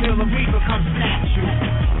grave till the reaper comes snatch you.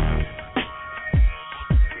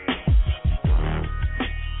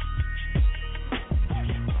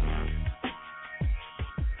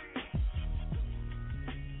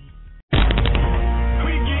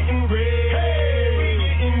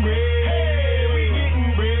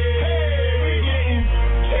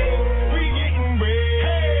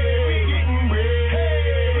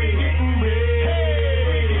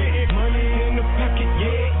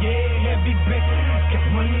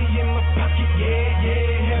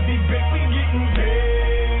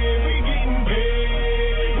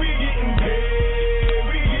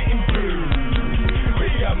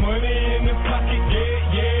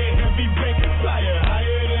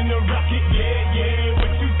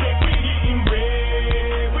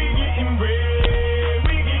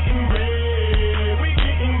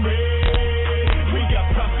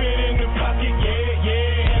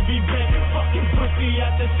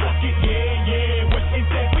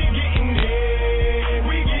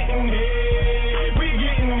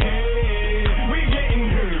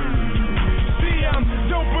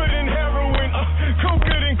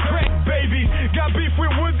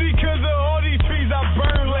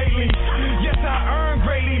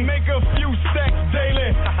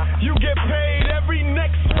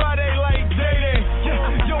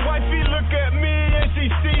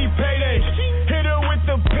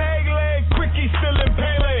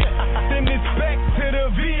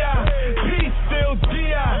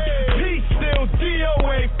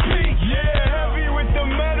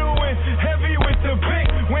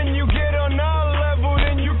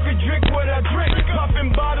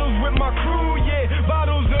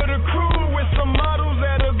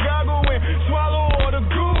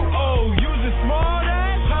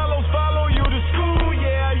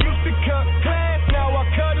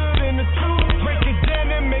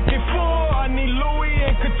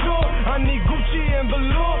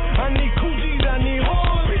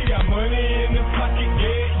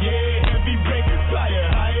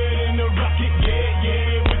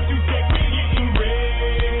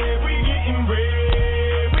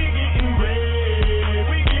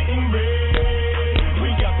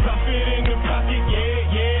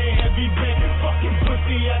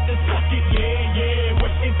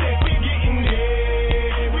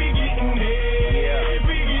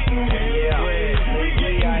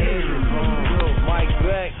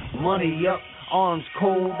 Money up, arms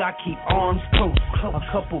cold, I keep arms close. A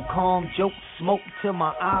couple calm jokes, smoke till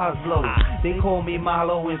my eyes low. They call me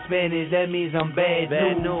Malo in Spanish, that means I'm bad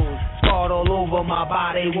news. Scarred all over my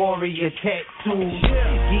body, warrior tattoos.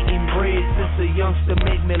 Getting bread since a youngster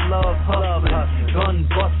made me love hustling. Gun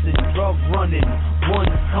busting, drug running, one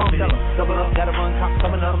coming. Double up, gotta run, cops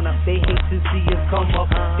coming up. They hate to see us come up.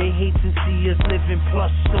 They hate to see us living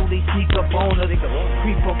plush, so they sneak up on us.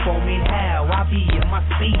 Creep up on me, how? I be in my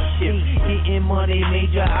spaceship, getting money,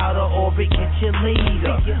 major out of orbit, catch you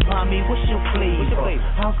later. Mommy, what's your flavor?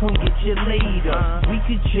 How come get you later? We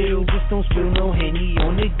could chill, just don't spill no Henny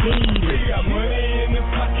on the gator. We got money in the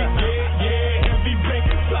pocket, yeah, yeah. Heavy bank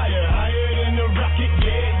flyer, higher than a rocket,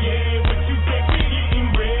 yeah, yeah. What you think? We getting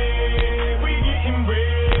bread, we getting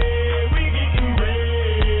bread, we getting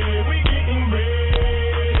bread, we getting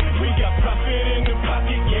bread. We got profit in the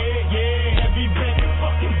pocket, yeah, yeah. Heavy bank,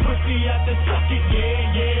 fucking pussy out the socket,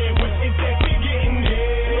 yeah, yeah. What you think? We getting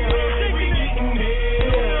there, we getting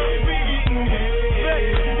there, we getting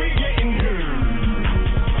there, we getting there.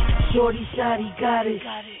 Shorty shotty got it.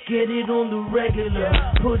 Get it on the regular,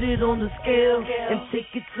 put it on the scale, and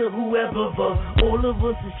take it to whoever. All of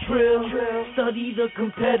us is trill, study the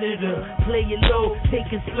competitor, play it low,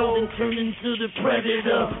 take it slow, then turn into the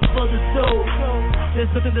predator. For the soul,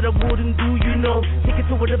 there's nothing that I wouldn't do, you know. Take it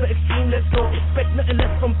to whatever extreme, let's go. Expect nothing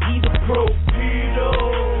less from Peter Pro.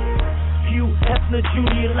 Hugh Hefner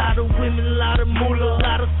Jr., a lot of women, a lot of moolah, a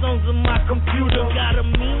lot of songs on my computer. Got a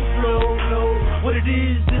mean flow. What it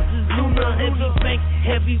is, this is Luna. Heavy bank,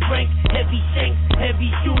 heavy rank, heavy shanks, heavy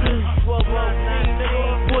shooters. What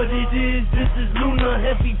it is, this is Luna.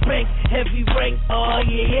 Heavy bank, heavy rank, oh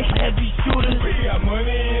yeah, heavy shooters. We got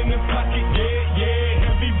money in the pocket, yeah.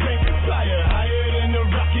 Heavy bank, flyer higher than the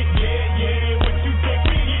rocket, yeah. What you think?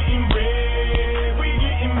 We getting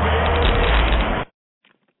red.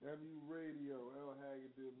 MU Radio, L.Haggood,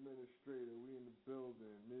 the Administrator. We in the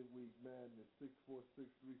building. Midweek Madness,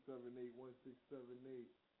 646-378-1678.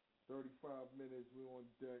 35 minutes, we on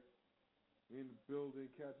deck. In the building,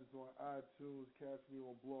 catch us on iTunes, catch me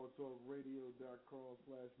on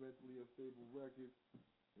blogtalkradio.com/mentally-unstable records.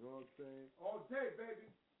 You know what I'm saying? All day, baby.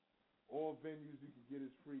 All venues you can get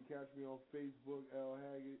is free. Catch me on Facebook,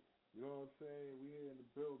 L.Haggood. You know what I'm saying? We here in the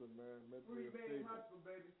building, man. Mentally Free main unstable. hustle,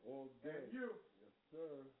 baby. All day. And you. Yes,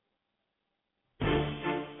 sir.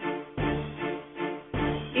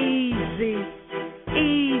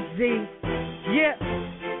 Easy, yeah.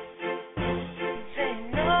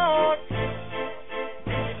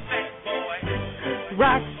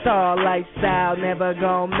 Rockstar lifestyle, never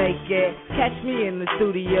gon' make it. Catch me in the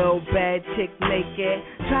studio, bad chick naked.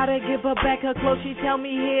 Try to give her back her clothes, she tell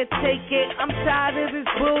me here, take it. I'm tired of this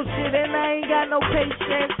bullshit and I ain't got no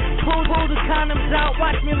patience. Pull the condoms out,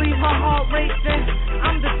 watch me leave her heart racing.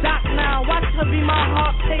 I'm the doc now, watch her be my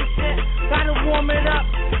heart patient. Gotta warm it up,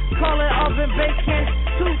 call it oven bacon.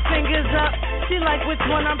 2 fingers up, she like which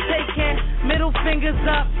one I'm taking. Middle fingers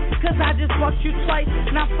up, cause I just fucked you twice.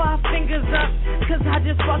 Now 5 fingers up, cause I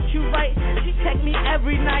just fucked you right. She check me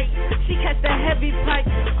every night, she catch the heavy pipe.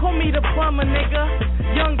 Call me the plumber, nigga,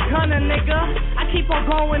 young gunner, nigga. I keep on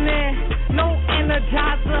going in, no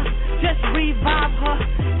energizer, just revive her,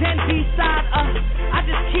 then beside her. I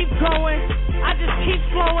just keep going, I just keep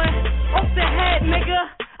flowing, off the head,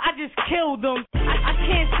 nigga. I just killed them, I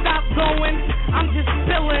can't stop going, I'm just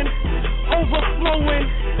spilling, overflowing,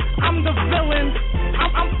 I'm the villain,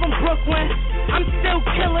 I'm from Brooklyn, I'm still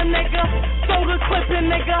killing, nigga, soda clipping,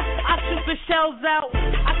 nigga, I shoot the shells out,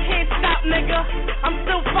 I can't stop, nigga, I'm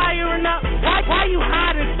still firing up, why you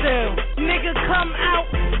hiding still, nigga come out,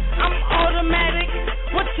 I'm automatic,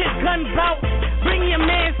 what's your gun bout, bring your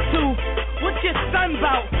mans to, what's your son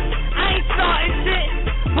bout, I ain't starting shit,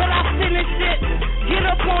 but I finish it, get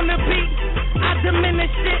up on the beat, I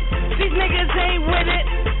diminish it, these niggas ain't with it,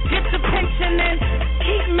 get the pension in,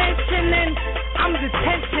 keep mentioning, I'm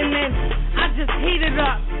detentioning, I just heat it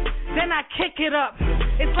up, then I kick it up,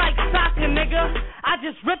 it's like soccer, nigga, I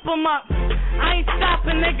just rip them up, I ain't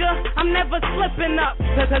stopping, nigga, I'm never slipping up,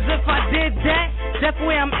 cause if I did that, that's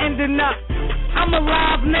where I'm ending up, I'm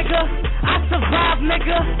alive, nigga, I survive,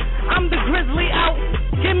 nigga, I'm the grizzly out,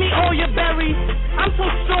 give me all your berries, I'm so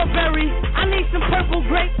strawberry, I need some purple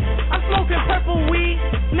grapes, I'm smoking purple weed,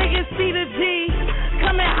 niggas see the G,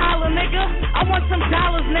 come and holler, nigga, I want some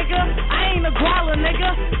dollars, nigga, I ain't a guala,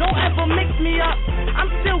 nigga, don't ever mix me up,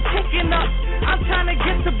 I'm still kicking up, I'm trying to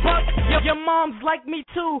get the buck, your mom's like me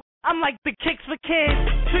too, I'm like the kicks for kids,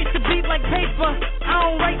 treat the beat like paper, I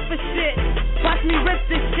don't write for shit, watch me rip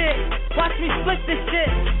this shit, watch me split this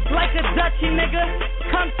shit, like a Dutchie, nigga,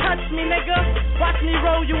 come touch me, nigga, watch me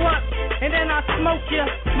roll you up, and then I smoke you,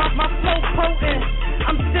 my flow potent,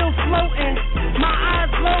 I'm still floating, my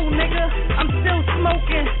eyes low, nigga, I'm still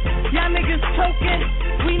smoking, y'all niggas choking,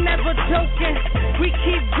 we never joking, we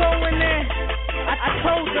keep going in, I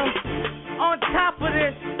told them, on top of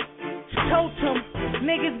this, totem,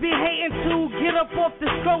 niggas be hating too, get up off the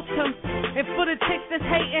scrotum, and for the chicks that's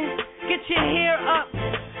hating, get your hair up,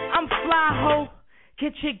 I'm fly ho,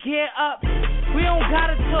 get your gear up, we don't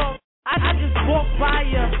gotta talk, I just walk by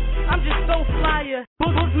ya, I'm just so flyer,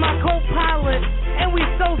 Boog's my co-pilot, and we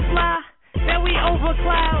so fly, that we over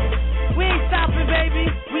clouds, we ain't stopping baby,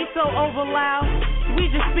 we so over loud, we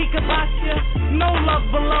just speak about ya, no love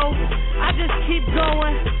below, I just keep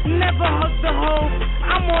going, never hug the hoe,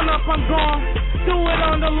 I'm on up, I'm gone, do it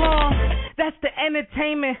on the lawn, that's the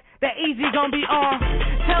entertainment, that easy gon' be on,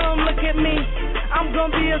 tell them look at me, I'm gon'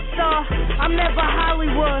 be a star, I'm never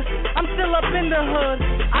Hollywood, I'm still up in the hood,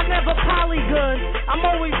 I never poly good, I'm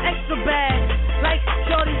always extra bad, like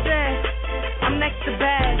Shorty said, I'm next to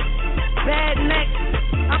bad, bad next,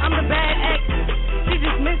 I'm the bad ex, she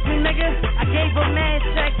just missed me nigga, I gave her mad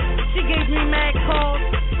sex, she gave me mad calls,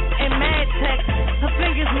 and mad text, her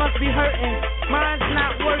fingers must be hurting, mine's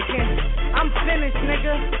not working, I'm finished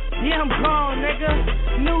nigga, yeah I'm gone nigga,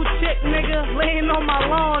 new chick nigga, laying on my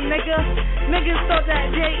lawn nigga, niggas thought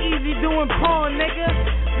that J-Eazy doing porn nigga,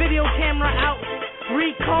 video camera out,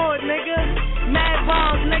 record nigga, mad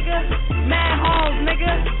balls nigga, mad halls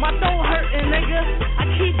nigga, my throat hurting nigga, I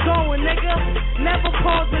keep going nigga, never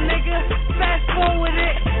pause a nigga, fast forward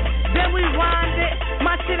it, then we wind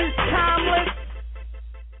is timeless.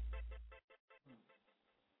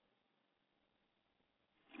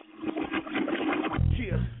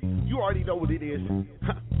 Cheers. You already know what it is.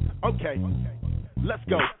 Okay. Let's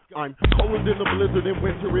go. I'm colder than a blizzard in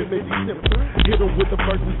winter in mid-December. Hit them with the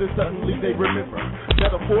verses and suddenly they remember.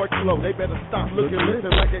 Metaphoric flow, they better stop looking,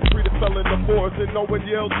 listen like they treated fell in the forest and no one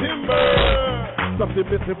yelled timber. Something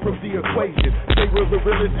missing from the equation. They were the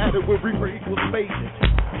realest added with reaper equals spacing.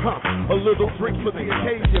 A little drink for the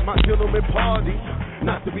occasion. My gentleman party,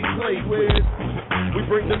 not to be played with. We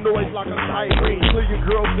bring the noise like a siren. Clear your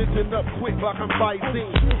girl bitching up quick like I'm fighting.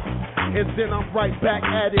 And then I'm right back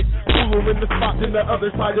at it. Cooler in the spot than the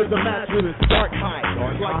other side of the mattress. Dark high,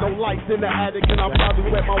 like no lights in the attic. And I'll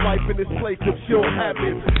probably let my wife in this place if she'll have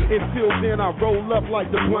it. Until then I roll up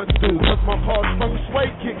like the blunts do. Cause my car's feng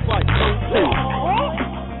shui kicks like kung fu.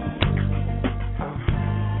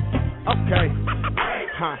 Okay.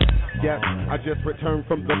 Yes, I just returned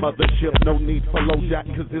from the mothership. No need for low jack,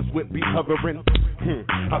 cause this whip be hovering.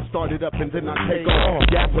 I started up and then I take off.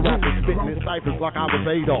 Gas the rappers spitting in ciphers like I was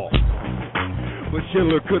Adolf. But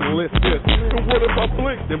Schiller couldn't list this. And what if I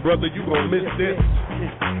blink? Then brother, you gon' miss this.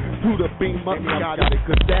 To the beam up, got it.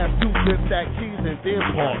 Cause that's 2 cents, that cheese, and then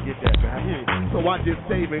park. So I just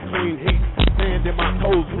save and clean heat. Sanding my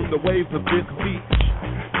toes from the waves of this beach.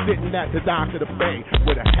 Sitting at the dock of the bay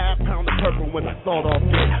with a half pound of purple when I sawed off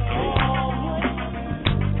this.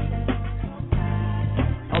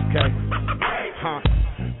 Okay.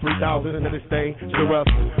 3,000 in this thing to us.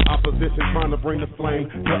 Opposition trying to bring the flame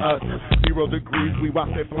to us. 0 degrees, we watch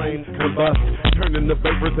that flame combust. Turning the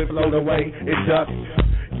vapors and float away in dust.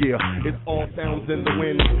 Yeah, it all sounds in the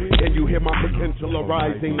wind. And you hear my potential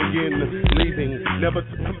arising again. Leaving, never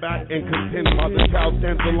to come back and contend. While the child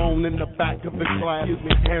stands alone in the back of the class.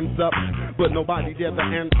 Hands up, but nobody dares to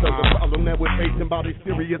answer. The problem that we're facing about as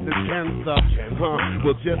serious as cancer.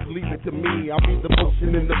 Well, just leave it to me. I'll be the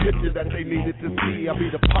motion in the picture that they needed to see. I'll be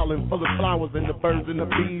the pollen for the flowers and the birds and the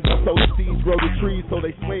bees. I sow the seeds, grow the trees so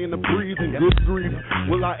they sway in the breeze. And good grief,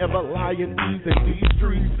 will I ever lie in ease in these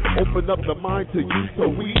streets? Open up the mind to you so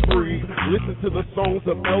we breathe. Listen to the songs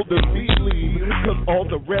of Elder Beasley, cause all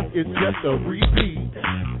the rest is just a repeat.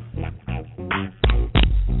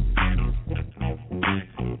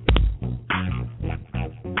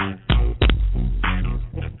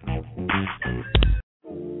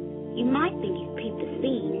 You might think you've peeped the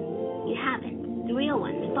scene. You haven't. The real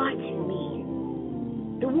one's far too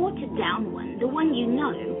mean. The watered down one, the one you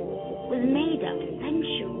know, was made up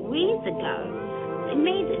centuries ago. They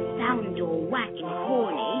made it sound all whack and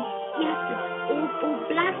corny. Yes, it's awful,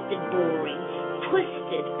 blasted boring.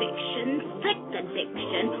 Twisted fiction, sick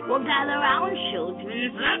addiction. Well, gather round,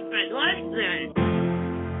 children, listen.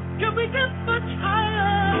 Can we get much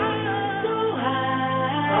higher? So high.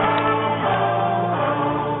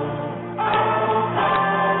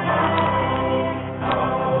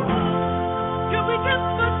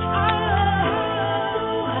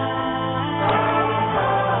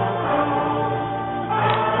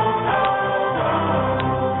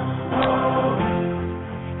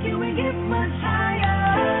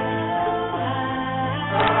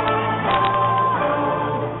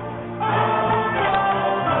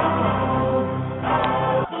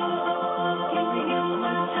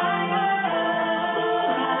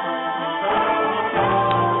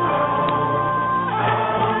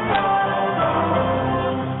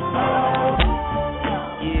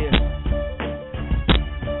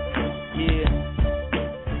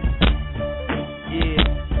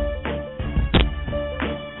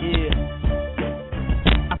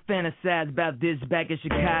 Fantasize about this back in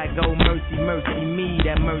Chicago. Mercy, mercy me,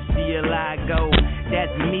 that mercy L.Haggood.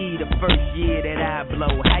 That's me the first year that I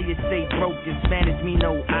blow. How you say broken Spanish, me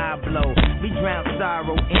no I blow. Me drown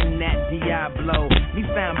sorrow in that Diablo. Me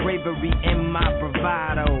found bravery in my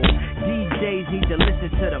bravado. DJs need to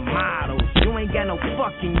listen to the models. You ain't got no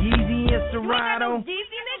fucking Yeezy and Serato.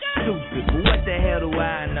 Stupid, but what the hell do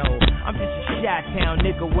I know? I'm just a Chi-Town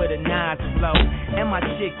nigga with a nice flow. And my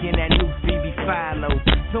chick in that new Phoebe Philo.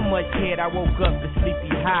 So much head, I woke up to Sleepy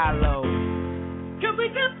Hollow. Can we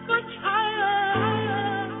get much higher?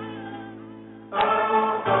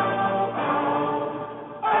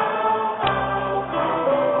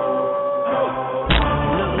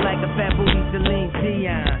 Look like a fat booty Celine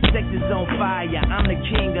Dion. Sex is on fire, I'm the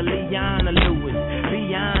king of Leona Lewis.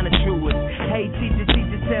 Beyond the truest. Hey teacher,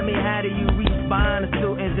 tell me how do you respond to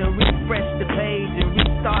students and refresh the page and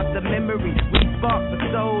restart the memory, respark the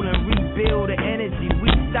soul and rebuild the energy. We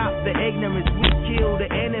stop the ignorance, we kill the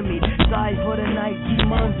enemy. Sorry for the night,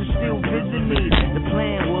 demons are still visiting me. The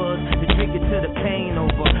plan was to drink it till the pain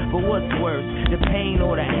over, but what's worse, the pain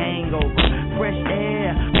or the hangover? Fresh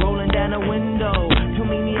air,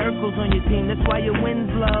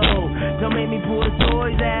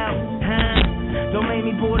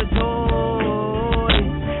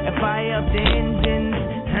 engines,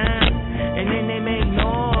 and then they make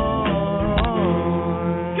noise.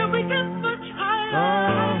 Can we get much higher?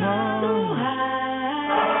 So high.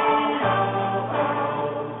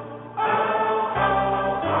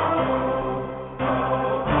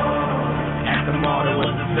 At the mall there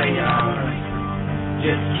was a seance,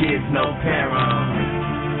 just kids, no parents.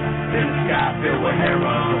 Then the sky filled with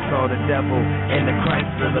heron. Saw the devil in the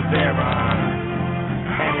Christ of the Baron.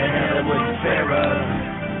 And the hell with the Sarah.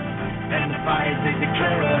 And the fires they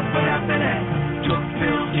declare us. But after that, took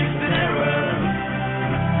pills, kicks and errors.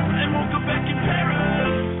 And woke up back in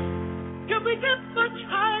Paris. Can we get much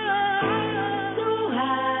higher? So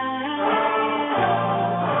high.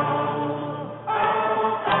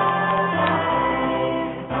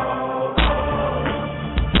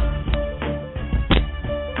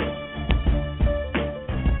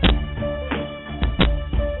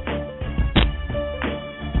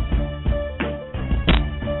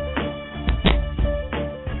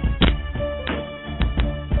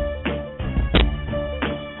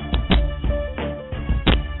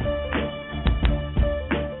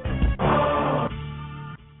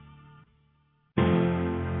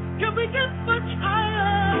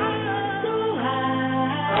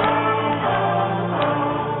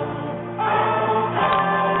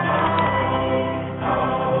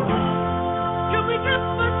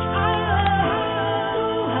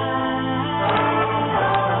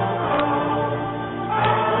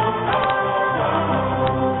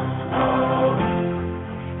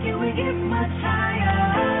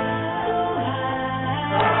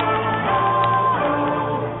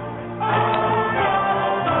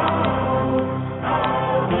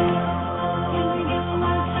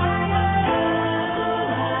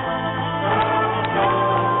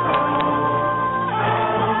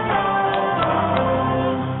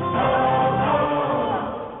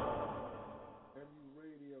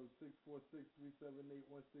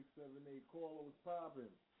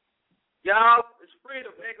 Yo, it's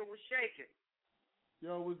Freedom, nigga. We're shaking.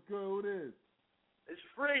 Yo, what's good? Who it is? It's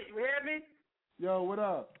free. You hear me? Yo, what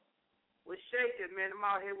up? We're shaking, man. I'm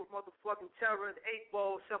out here with motherfucking Terror and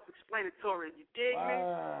 8-Ball, self-explanatory. You dig me?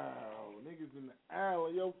 Wow, niggas in the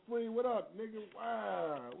alley. Yo, Free, what up, nigga?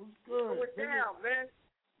 Wow, what's good? What's down, man?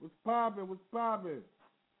 What's poppin'? What's poppin'?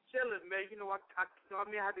 Chilling, man. You know, I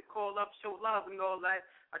had to call up, show love and all that.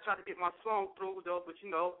 I tried to get my song through, though, but, you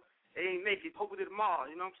know, it ain't make it. Hopefully tomorrow,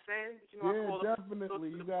 you know what I'm saying? But, you know, yeah,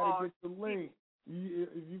 definitely. You gotta get the link.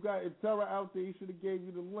 If Terror out there, he should have gave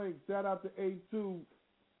you the link. Shout out to A2. Know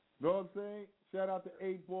what I'm saying? Shout out to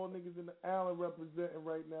 8-Ball niggas in the Allen representing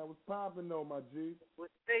right now. What's poppin' though, my G?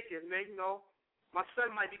 What's thinking, man? You know, my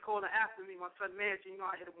son might be calling after me. My son Mansion, you know,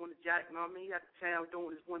 I hit him on the jack. You know what I mean? He out of town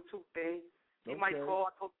doing his 1-2 thing. He might call.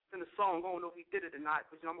 I told him in the song. I don't know if he did it or not,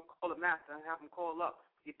 but you know, I'm gonna call him after and have him call up.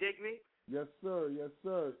 You dig me? Yes, sir. Yes,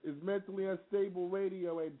 sir. It's Mentally Unstable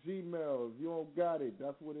Radio at Gmail. If you don't got it,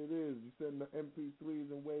 that's what it is. You send the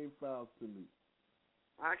MP3s and WAV files to me.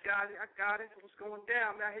 I got it. What's going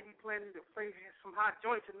down, man? I hear you planning to play some hot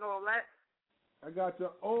joints and all that. I got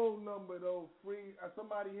your old number, though, Free.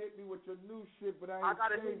 Somebody hit me with your new shit, but I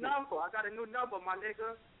got a new number. My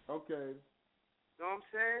nigga. Okay. Know what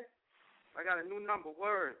I'm saying? I got a new number,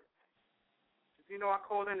 word. You know, I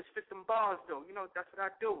call in to spit some bars, though. You know, that's what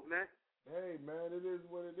I do, man. Hey, man, it is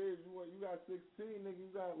what it is. You got 16, nigga.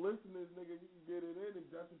 You got listeners, nigga. You can get it in if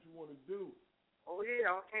that's what you want to do. Oh,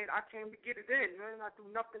 yeah. I can't get it in, man. I do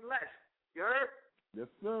nothing less. You heard? Yes,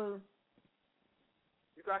 sir.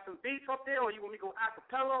 You got some beats up there, or you want me to go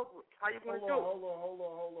acapella? How you want to do? Hold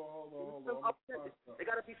on. They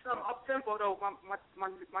got to be something up-tempo, though, my nigga.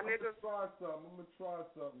 I'm going to try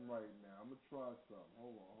something right now. Hold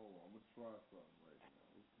on. I'm going to try something right now.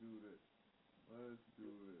 Let's do this. Let's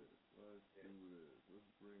bring this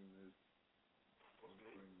in.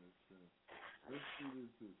 Let's do this.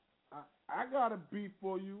 I got a beat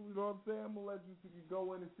for you. You know what I'm saying? I'm going to let you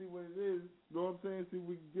go in and see what it is. You know what I'm saying? See if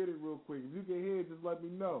we can get it real quick. If you can hear it, just let me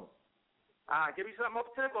know. Give me something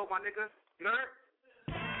up-tempo, my nigga. You heard?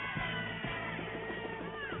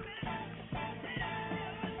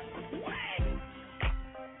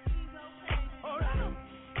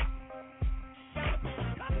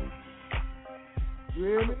 You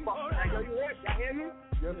hear me? Y'all hear me?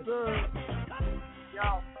 Yes, sir. Yo.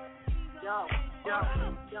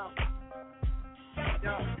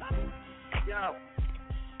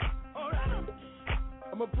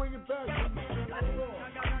 I'm going to bring it back.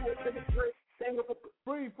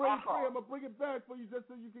 Free. I'm going to bring it back for you just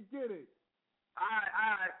so you can get it. All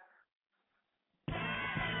right.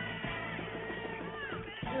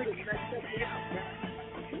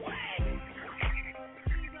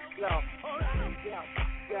 Yo.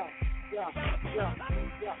 I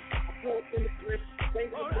pulled in the grip, they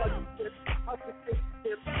the blood tip, hustle tip,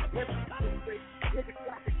 niggas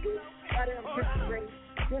got the good, got it on the ring,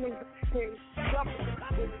 dealing with the king, love with the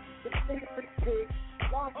king, the thing for the pig,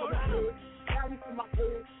 long for the pig, daddy for my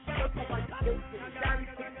hood, look for my kids, daddy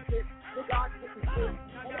for the kids, nigga I get the shit,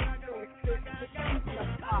 and I'm doing shit, just keeping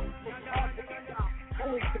us top, it's hard to stop,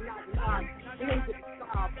 only to not lie, into the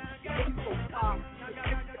stop, it's so top,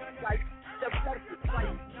 it's like, the better to fight,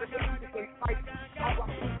 the better to fight, I want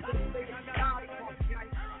to see the thing, God, it's all night,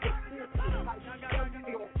 the fear to the fight,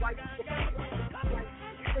 everything on right, the fear to the fight,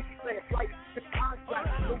 the play it right, the contract,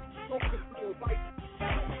 don't just feel right,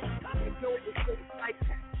 you know it's just like,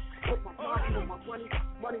 put my mind on my money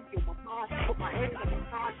on my mind, put my hand on my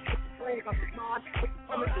mind, put the flag on my mind, put the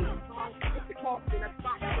stomach on my mind, put the cough in that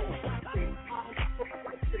box on the back of my mind, put my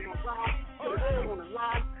life in my ride, put it all on the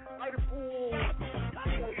line, light a fool,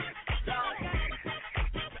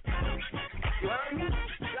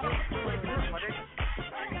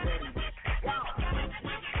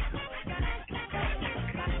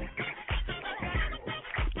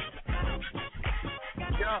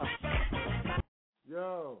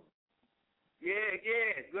 Yo. Yeah.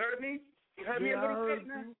 You heard me? You heard me a little bit,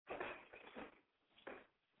 man?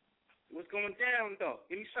 What's going down, though?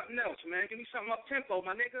 Give me something else, man. Give me something up tempo,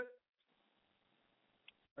 my nigga.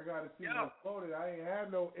 I gotta see what's loaded. I ain't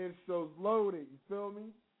have no intros loaded. You feel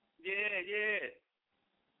me? Yeah.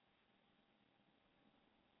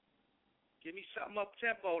 Give me something up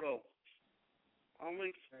tempo, though. You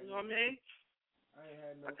know what I mean?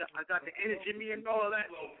 I got the energy in me and all of that.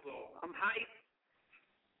 I'm hyped.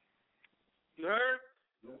 You heard?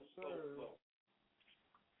 Yes, sir.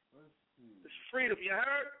 Let's see. It's freedom, you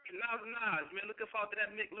heard? Nas, man. Look out for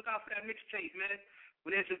that mixtape, man.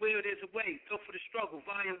 When there's a will, there's a way. Go for the struggle,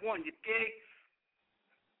 volume 1, you dig?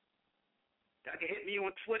 Y'all can hit me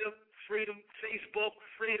on Twitter, Freedom, Facebook,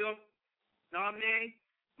 Freedom. Know what I mean?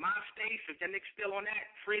 MySpace, if that nigga still on that,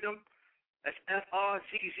 Freedom. That's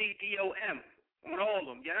FRZZDOM. On all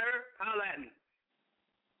of them, you heard? Holla at me.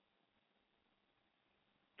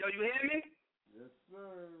 Yo, you hear me? Yes,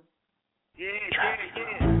 sir. Yeah.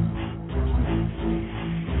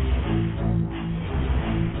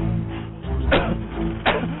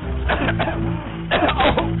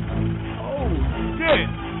 Oh, shit.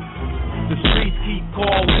 The streets keep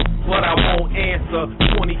calling, but I won't answer.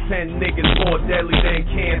 2010 niggas more deadly than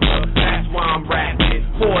cancer. That's why I'm rapping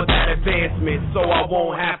for that advancement, so I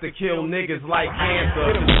won't have to kill niggas like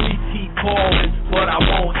cancer. The streets keep calling, but I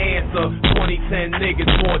won't answer. 2010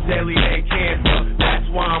 niggas more deadly than cancer. That's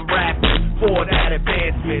why I'm rapping for that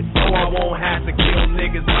advancement, so I won't have to kill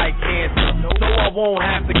niggas like cancer. So I won't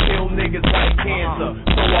have to kill niggas like cancer.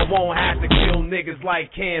 So I won't have to kill niggas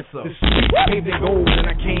like cancer. The streets came to gold and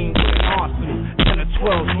I came with an arsenal. 10 or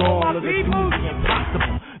 12 small of the dudes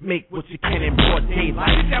impossible. Make what you can in broad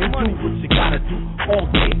daylight and do what you gotta do all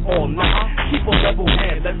day, all night. Keep a level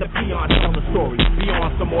head, let the peon tell the story.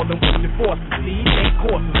 Beyond some more than what you're forced to see. Ain't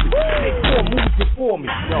cautiously, take 4 moves before me.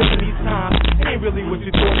 Cause these times, it ain't really what you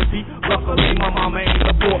thought it'd be. Luckily, my mama ain't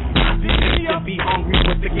abort me. To be hungry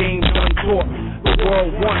with the game done taught me. The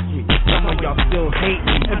world wants me. Some of y'all still hate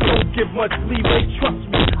me and don't give much leeway. Trust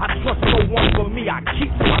me, I trust no one but me. I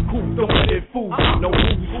keep my cool, don't let it fool me. No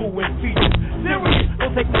who's who and features. Serious,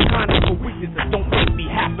 don't take my kindness for weakness and don't make me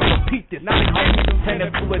have to repeat this. Not how you pretend to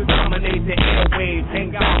dominate the airwaves,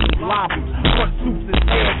 hang out in lobbies, front suits and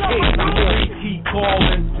staircase. I won't keep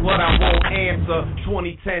calling, but I won't answer.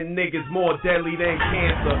 2010 niggas more deadly than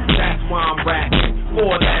cancer. That's why I'm rapping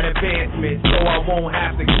for that advancement, so I won't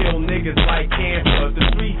have to kill niggas like cancer. The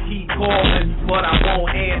streets keep calling, but I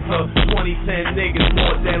won't answer. 2010 niggas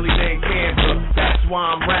more deadly than cancer. That's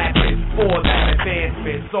why I'm rapping for that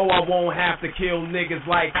advancement, so I won't have to kill niggas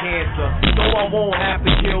like cancer. So I won't have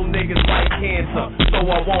to kill niggas like cancer. So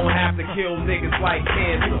I won't have to kill niggas like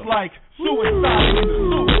cancer. It's like suicide in the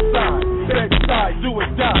suicide. Bedside, do or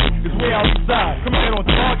die, is where I reside. Coming in on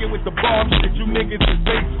target with the bombs that you niggas is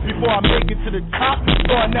face. Before I make it to the top,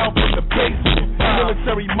 starting out from the basement.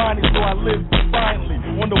 Military minded, so I live defiantly.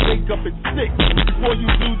 On the wake up at 6, before you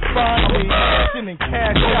dudes find me. Action and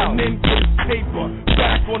cash out, in for the paper.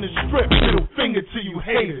 Back on the strip, middle finger to you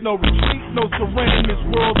haters. No retreat, no surrender in this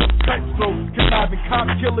world of cutthroat. Conniving cop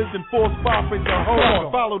killers and false prophets are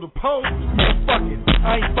hard. Follow the post? Man, fuck it.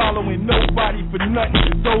 I ain't following nobody for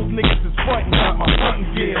nothing. Those niggas is frontin', got my hunting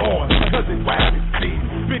gear on. Cause it's rabbit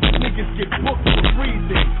season. Bitch niggas get booked for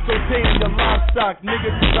freezing. So damn your livestock,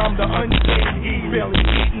 nigga, cause I'm the untamed E. Barely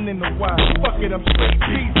eating in the wild. Fuck it, I'm straight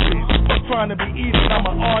pieces. Fuck trying to be easy, I'm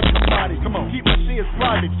an artist body. Come on, keep my shares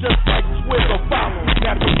private, just like Twitter follow.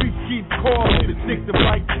 Now the streets keep calling, addictive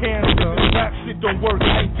like cancer. Rap shit don't work,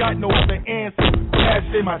 I ain't got no other answer.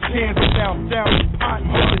 Cash in my chances, now I'm down this pot,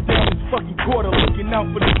 holding down this fucking quarter, looking out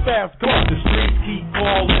for this fast. Come on, the streets keep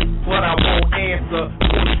calling, but I won't answer.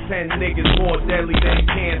 10 niggas more deadly than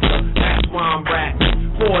cancer. That's why I'm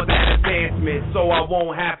rapping for that advancement, so I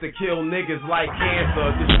won't have to kill niggas like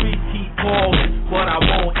cancer. The streets keep calling, but I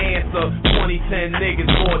won't answer. 2010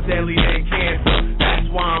 niggas more deadly than cancer.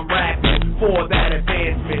 That's why I'm rapping for that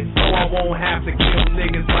advancement, so I won't have to kill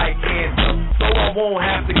niggas like cancer. So I won't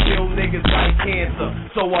have to kill niggas like cancer.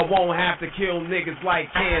 So I won't have to kill niggas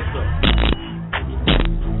like cancer.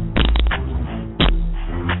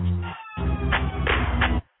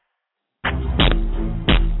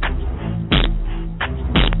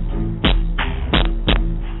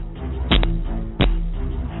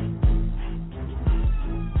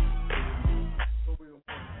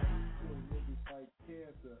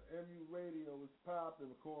 MU Radio is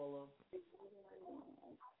popping, caller.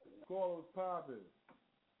 Caller's popping.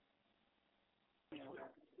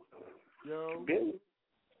 Yo. Good.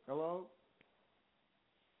 Hello?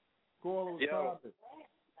 Caller's popping.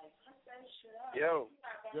 Yo.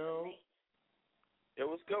 Yo. Yo,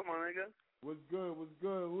 what's good, my nigga? What's good? What's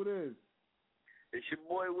good? Who this? It's your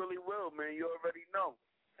boy Willie Will, man. You already know.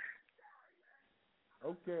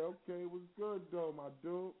 Okay. What's good, though, my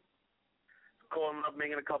dude? Calling up,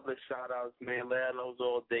 making a couple of shout-outs, man. Lados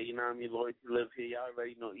all day, you know what I mean? Loyalty live here. Y'all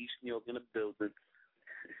already know East New York in the building.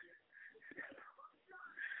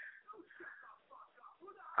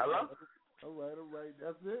 Hello? All right.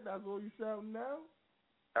 That's it? That's all you shouting now?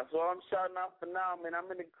 That's all I'm shouting out for now, man. I'm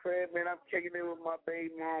in the crib, man. I'm kicking it with my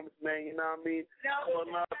baby moms, man. You know what I mean?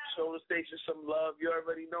 Calling up, show the station some love. You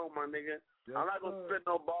already know, my nigga. Yes, I'm not going to spit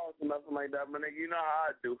no balls or nothing like that, my nigga. You know how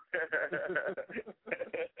I do.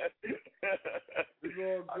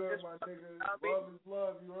 It's all good, my nigga. Love is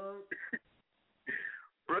love, you heard?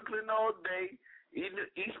 Brooklyn all day.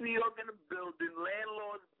 East New York in the building.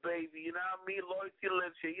 Landlord's baby. You know what I mean? Loyalty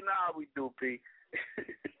lives here. You know how we do, P.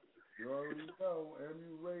 You already know.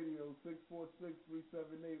 MU Radio,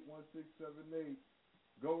 646-378-1678.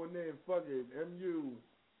 Going in, fuck it. MU.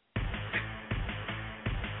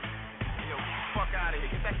 Yo, fuck out of here.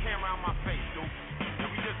 Get that camera out my face, dude. And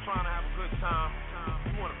we just trying to have a good time.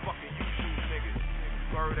 You want to fucking YouTube niggas.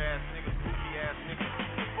 Bird ass niggas, goofy ass niggas.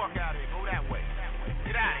 Get the fuck out of here. Go that way.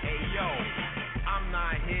 Get out of here. Hey, yo. I'm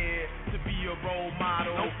not here to be a role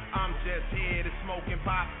model. Nope. I'm just here to smoke and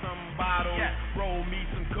pop some bottles. Yes. Roll me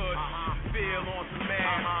some kush. Feel on some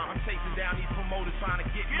mad. I'm chasing down these promoters trying to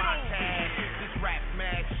get my tag. This rap's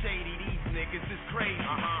mad shady. These niggas is crazy.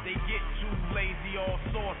 They get too lazy, all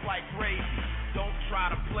sauce like crazy. Don't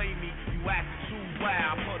try to play me. You acting too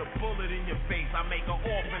wild. I put a bullet in your face. I make an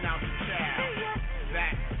orphan out your child.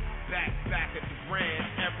 Back at the brand.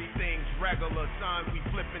 Everything's regular, son. We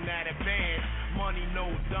flipping that advance. Money no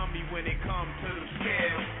dummy when it comes to the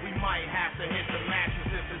scale. We might have to hit the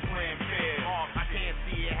matches if it's land fair. I can't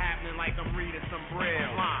see it happening like I'm reading some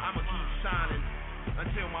braille. I'ma keep shining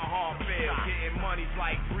until my heart fails. Getting money's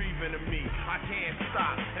like breathing to me. I can't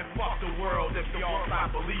stop and fuck the world if y'all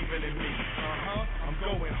stop believing in me. I'm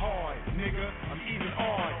going hard, nigga. I'm even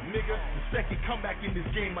on, nigga. The second comeback in this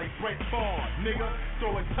game like Brett Favre, nigga.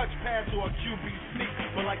 Throwing touch pass or a QB sneak.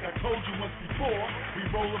 But like I told you once before, we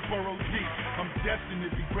roll a burrow deep. I'm destined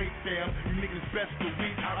to be great, fam. You niggas best to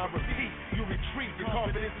weep. I repeat, you retreat. Your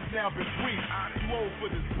confidence has now been briefed. You old for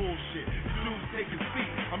this bullshit. This dude's taking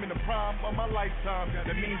seat. I'm in the prime of my lifetime.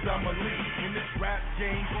 That means I'm elite. In this rap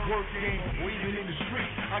game, work game, or even in the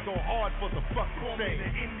street, I go hard for the fucking thing.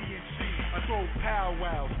 I throw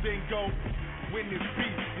powwows, then go win this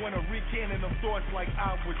beat. Wanna recannon them thoughts like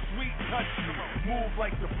I was sweet. Touch me, move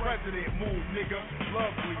like the president, move nigga.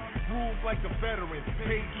 Lovely, move like a veteran.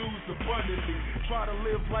 Pay dues abundantly. Try to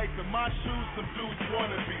live life in my shoes, some dudes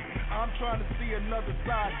wanna be. I'm trying to see another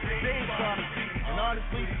side, they ain't trying to see. And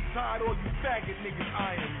honestly, tired all you faggot niggas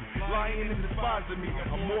eyeing me, lying and despising me.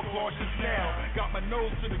 I'm more cautious now. Got my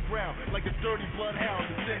nose to the ground like a dirty bloodhound.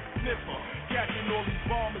 The scent sniffer, catching all these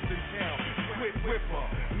bombers in town. quit whipper.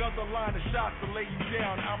 Another line of shots to lay you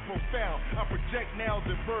down. I'm profound. I project nails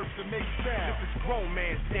and verbs to make sound. This is grown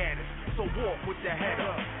man status, so walk with the head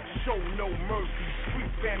up. Show no mercy,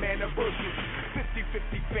 street fam anniversary.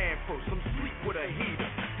 50-50 fan first, I'm sleep with a heater.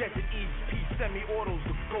 Desert East P semi-autos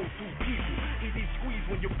with go-through people. Easy squeeze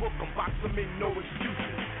when you book them, box them in, no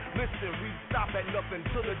excuses. Listen, we stop at nothing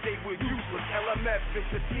till the day we're useless. LMF is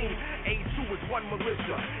the team, A2 is one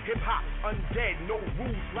militia. Hip-hop, undead, no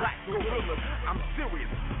rules, black gorillas. I'm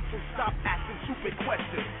serious, so stop asking stupid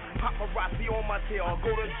questions. Paparazzi on my tail, I'll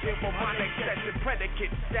go to jail for my next session.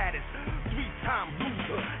 Predicate status, 3-time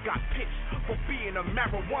loser. Got pitched for being a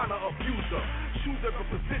marijuana abuser. Choose every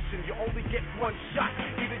position, you only get one shot.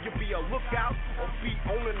 Either you be a lookout or be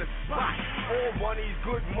owning the spot. All money's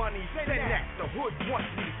good money, send that. The hood wants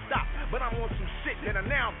me to stop, but I'm on some shit that I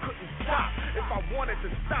now couldn't stop. If I wanted to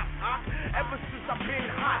stop, ever since I've been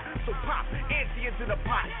hot. So pop, ante into the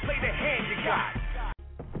pot, play the hand you got.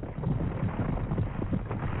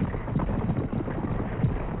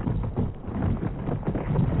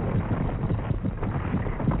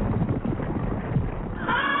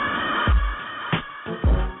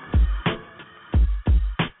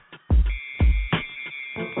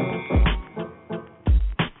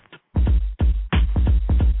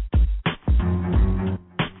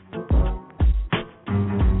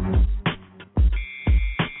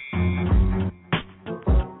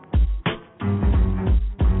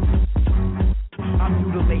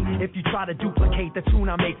 To duplicate the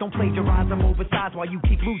tune I make, don't plagiarize, I'm oversized while you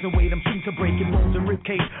keep losing weight. I'm soon to break your bones and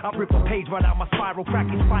ribcage. I rip a page right out my spiral, crack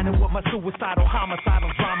your spinal with my suicidal,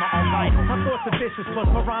 homicidal drama. Alright, my thoughts are vicious, plus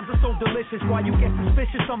my rhymes are so delicious. Why you get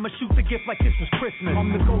suspicious? I'ma shoot the gift like this was Christmas.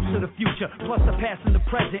 I'm the ghost of the future, plus the past and the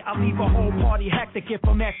present. I leave a whole party hectic if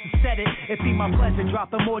I'm asked to set it. It be my pleasure,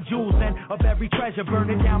 dropping more jewels than of every treasure,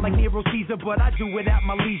 burn it down like Nero Caesar, but I do it at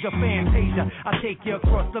my leisure. Fantasia, I take you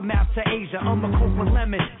across the map to Asia. I'm a Coke with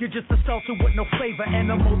lemon, you're just a seltzer with no flavor,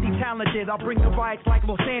 and I'm multi-talented. I'll bring the riots like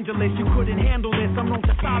Los Angeles. You couldn't handle this, I'm known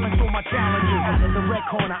to silence all my challenges. Out of the red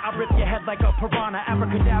corner, I rip your head like a piranha.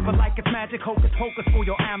 Abracadabra like it's magic, hocus pocus for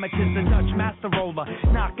your amateurs. The Dutch master roller,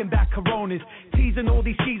 knocking back Coronas, teasing all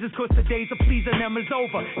these cheeses, cause the days of pleasing them is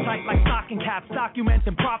over. Tight like stocking caps,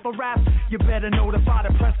 documenting proper rap. You better notify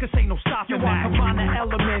the press, cause ain't no stopping that. Combine the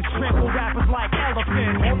elements, trample rappers like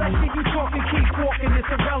elephants. All that shit you talking, keep walking, it's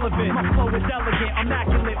irrelevant. My flow is elegant,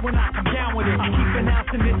 immaculate when I come down with it. I keep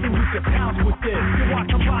announcing this and you can pounce with this. You want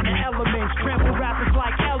to combine the elements, trample rappers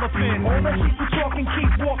like elephants. All that shit you talking,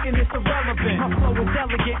 keep walking, it's irrelevant. My flow is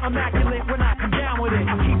elegant, immaculate when I come down with it.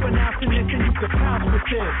 I keep announcing this and you can pounce with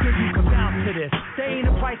this. Yeah, you can bounce to this. There ain't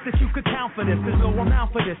a price that you could count for this. There's no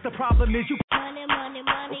amount for this. The problem is you money, money,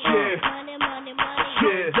 money, money, money, money,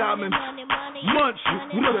 yeah, diamond, munch,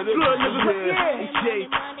 good niggas, yeah,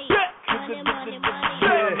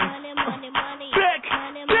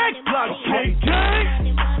 block gang,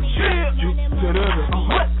 yeah, you to the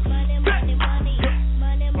what?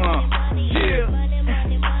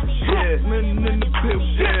 Yeah, men in the bill,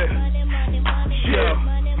 yeah.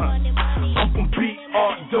 I'm from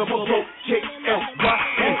B-R-O-O-K-L-Y-N.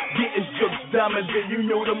 Getting jokes diamonds, and you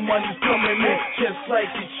know the money's coming in, just like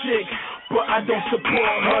a chick. But I don't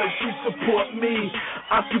support her, she support me.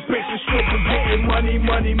 Occupation struggle, getting money,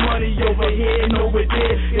 money, money over here and over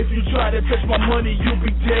there. If you try to touch my money, you'll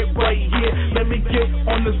be dead right here. Let me get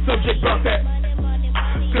on the subject about that.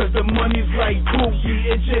 Cause the money's like Pookie,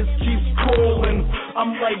 it just keeps calling.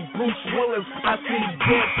 I'm like Bruce Willis, I see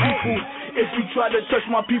dead people. If you try to touch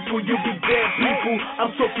my people, you'll be dead people.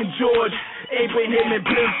 I'm talking George, Abraham and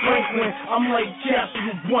Ben Franklin. I'm like Cass,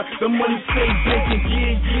 you want the money, stay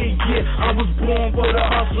banking. Yeah. I was born with a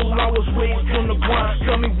hustle, I was raised on the grind.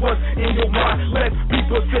 Tell me what's in your mind. Let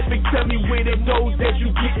people specific, tell me where they know that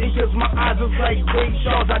you getting. Cause my eyes is like Ray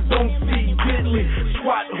Charles, I don't see diddly.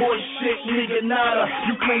 Squat horse shit, nigga, nada.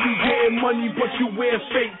 You claim you getting money, but you wear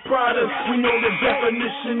fake products. We know the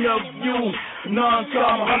definition of you.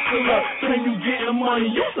 Non-com hustler, claim you getting money,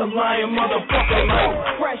 you's a lying motherfucker.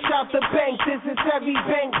 Fresh out the bank, this is heavy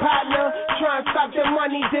bank partner. Try and stop the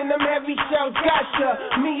money, then them heavy shells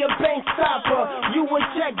gotcha. Me a bank stopper, you a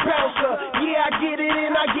check bouncer. Yeah, I get it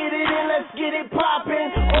in, let's get it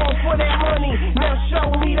poppin'. All for that money, now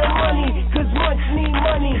show me the money. Cause Munch need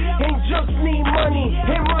money, and Jokes need money,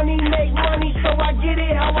 and money make money. So I get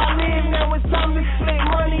it how I live, now it's time to split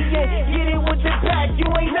money. Yeah, get it with the pack, you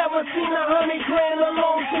ain't never seen 100 grand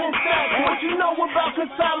alone 10 stacks. What you know about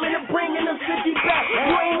consignment and bringing the city back?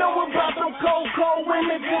 You ain't know about them cold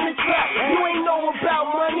winners in the trap. You ain't know about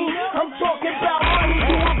money, I'm talking about money.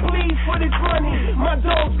 You will bleed for this money. My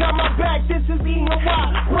dogs got my back, this is E&Y,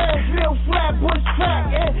 Brownsville, Flatbush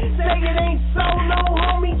track. And say it ain't so, no,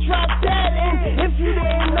 homie, drop that. And if you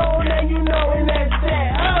didn't know, then you know, and that's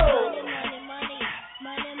that. Oh.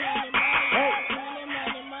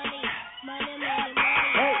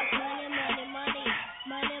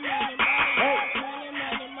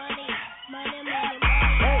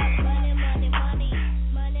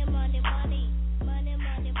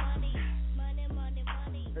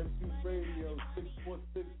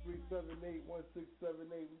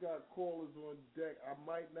 We got callers on deck. I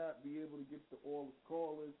might not be able to get to all the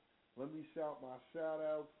callers. Let me shout my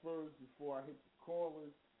shout-outs first before I hit the callers.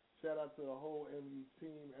 Shout out to the whole MU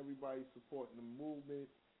team, everybody supporting the movement.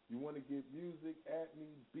 You want to get music, at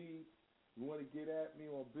me, beats. You want to get at me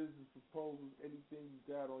on business proposals, anything you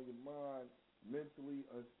got on your mind,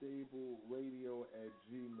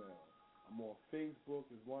 mentallyunstableradio@gmail. I'm on Facebook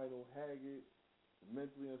as L.Haggood. The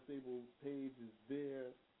Mentally Unstable page is there.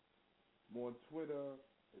 I'm on Twitter.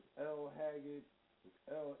 It's L.Haggood. It's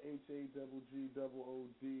L.Haggood.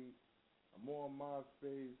 I'm on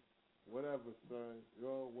MySpace. Whatever, son. You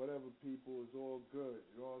know, whatever, people. It's all good.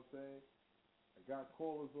 You know what I'm saying? I got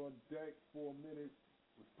callers on deck. 4 minutes.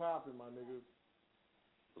 What's poppin', my niggas?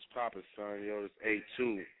 What's poppin', son? Yo, it's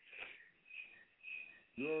A2.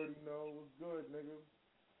 You already know. What's good, nigga?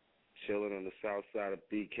 Chilling on the south side of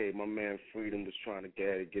BK. My man Freedom was trying to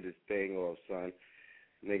get his thing off, son.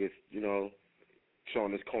 Niggas, you know,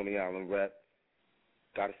 showing this Coney Island rep.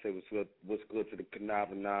 Gotta say what's good to the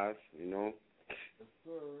Canavanaz, you know? Yes,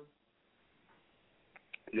 sir.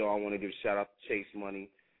 Yo, I want to give a shout out to Chase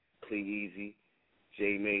Money, Clee Easy,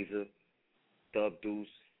 Jay Mazer, Dub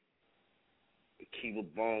Deuce, Akiva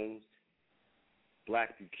Bones,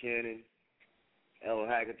 Black Buchanan,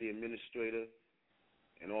 L.Haggood, the Administrator,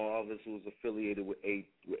 and all others who was affiliated with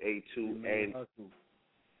A2 and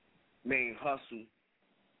Main Hustle.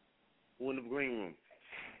 Who in the green room?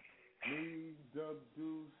 Me, Dub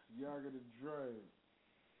Deuce, Yaga the Dre.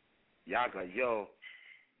 Yaga, yo.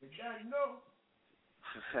 You gotta know.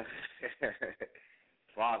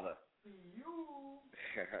 Father. You.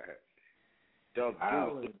 Dub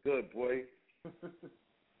Deuce, look good, boy.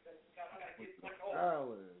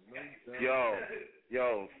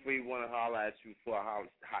 Yo, Free want to holler at you for a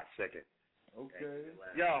hot second. Okay.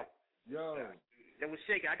 Yo, what's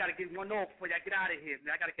shaking? I gotta get one off before y'all get out of here,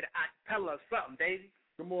 man. I gotta get an acapella or something, baby.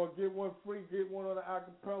 Come on, get one free, get one on the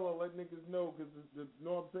acapella. Let niggas know, because you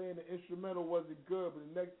know what I'm saying? The instrumental wasn't good, but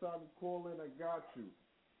the next time you call in, I got you.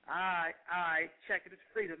 All right. Check it. It's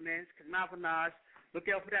Freedom, man. It's Canavanaz. Look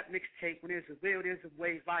out for that mixtape. When there's a will, there's a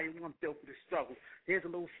way. Volume 1 built for the struggle. There's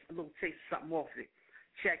a little taste of something off it.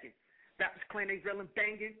 Check it. Rappers claim they real and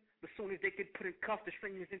banging, but as soon as they get put in cuffs, the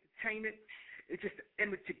string is entertainment. It's just an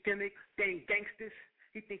image of gimmick. They ain't gangsters.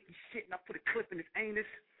 He think he's shit, and I put a clip in his anus.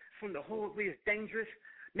 From the hood where it's dangerous.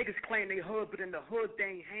 Niggas claim they hood, but in the hood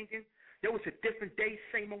they ain't hanging. Yo, it's a different day,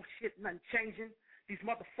 same old shit, nothing changing. These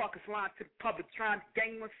motherfuckers lying to the public trying to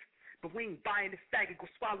game us, but we ain't buying this faggot, go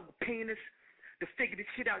swallow the penis. To figure this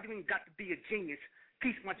shit out, you ain't got to be a genius.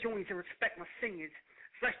 Peace my joints and respect my singers.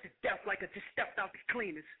 Fresh to death like I just stepped out the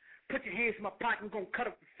cleaners. Put your hands in my pocket, I'm gonna cut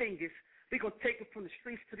up the fingers. We gonna take it from the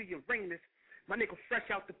streets to the arenas. My nigga fresh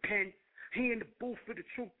out the pen. He in the booth for the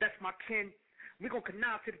truth, that's my kin. We gon'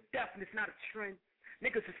 connive to the death and it's not a trend.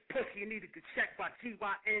 Niggas is pussy and needed to check by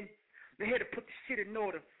GYN. They're here to put the shit in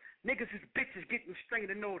order. Niggas is bitches getting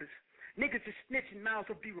restraining orders. Niggas is snitching, mouths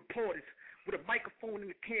will be reporters. With a microphone and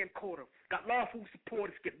a camcorder. Got lawful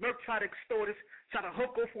supporters, get murk, try to extort us. Try to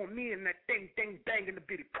hook off on me and that thing banging to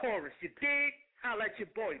be the chorus. You dig? Holla at your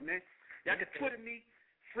boy, man. Y'all can Twitter me,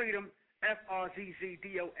 Freedom,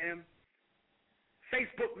 FRZZDOM.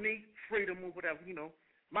 Facebook me, Freedom or whatever, you know.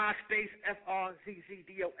 MySpace,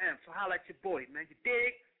 FRZZDOM. So holla at your boy, man. You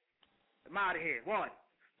dig? I'm out of here. One.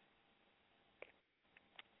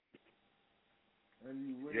 And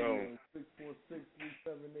you radio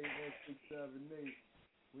 646-378-1678.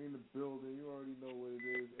 We in the building. You already know what it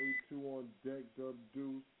is. A2 on deck, Dub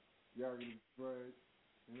Deuce, Yaga the Drag,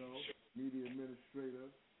 you know, Media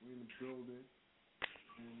Administrator. We in the building.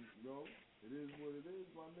 And, you know, it is what it is,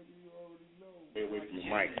 my nigga. You already know. Hey, wait for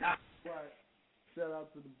Mike. Right. Shout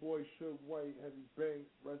out to the boy Shook White, Heavy Bank,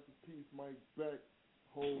 rest in peace, Mike Beck,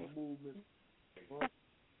 whole movement.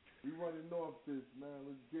 We running off this, man.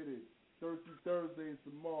 Let's get it. Thirsty Thursdays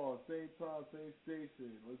tomorrow, same time, same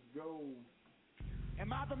station. Let's go.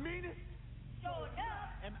 Am I the meanest? Sure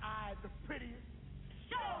enough. Am I the prettiest?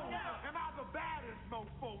 Sure enough. Am I the baddest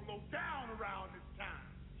mofo low down around this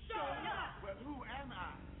time? Sure enough. Well, who am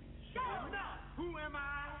I? Sure enough. Who am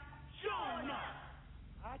I? Sure enough.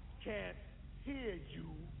 I can't hear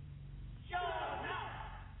you. Sure enough.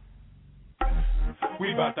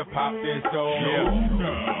 We about to pop this off.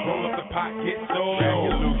 Roll up the pot, get sold. Drag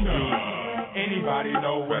your loose juice. Anybody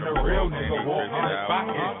know when a real nigga walk in the spot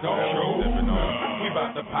is on? We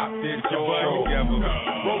about to pop this off.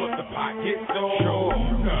 Roll up the pot, get sold.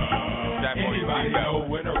 Anybody know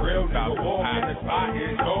when a real nigga walk in the spot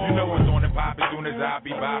is on? You know what's on the pop as soon as I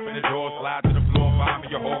be bopping the door, slide to the floor, find me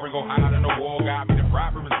your whore and go hide on the wall. Got me the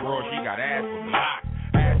properest girl, she got ass for block.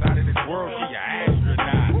 Ass out of this world, she an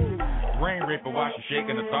astronaut. Rain ripper while she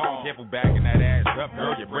shaking the thong. Careful backing that ass up,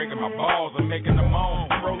 girl, you're breaking my balls. I'm making them moan.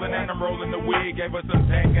 I'm rolling and I'm rolling the wig. Gave her some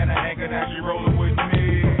tank and a hanger, now she rolling with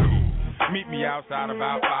me. Meet me outside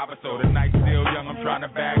about 5 or so. The night's still young, I'm trying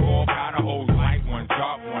to bag all kind of hoes. Light ones,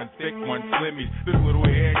 dark ones, thick ones, slimmies. This little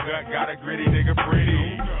haircut got a gritty nigga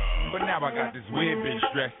pretty. But now I got this weird bitch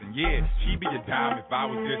stressing. Yeah, she be a dime if I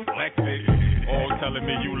was dyslexic. All telling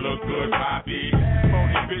me you look good, Poppy.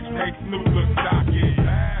 Phony bitch makes Snoop look stocky.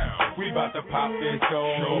 We about to pop this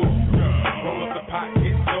off. Roll up the pot,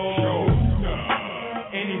 get sold.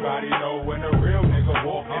 Anybody know when a real nigga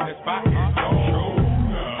walk in the spot is on?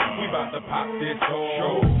 We about to pop this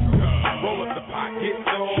off. Roll up the pot, get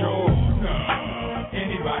sold.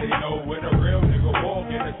 Anybody know when a real nigga walk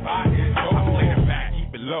in the spot is on? I play the back,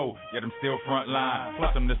 keep it low, yet I'm still front line.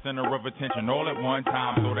 Plus I'm the center of attention all at one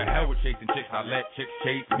time. So the hell with chasing chicks, I let chicks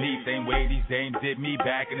chase me. Same way these dames did me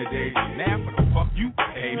back in the day. Now for the fuck you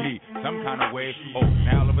pay me some kind of way. Oh,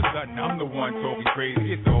 now all of a sudden I'm the one talking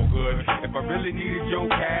crazy. It's all good. If I really needed your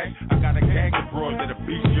cash, I got a gang of bros that'll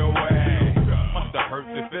beat your ass. Must have hurt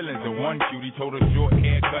the feelings of one cutie. Told her short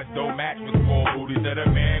haircuts don't match with small booties. Said a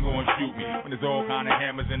man gon' shoot me when there's all kind of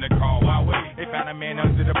hammers in the car. Why wait? They found a man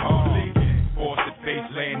under the police. Forced his face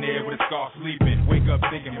laying there with a scar sleeping. Wake up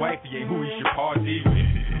thinking wifey ain't who he should party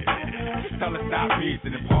with. Tell her stop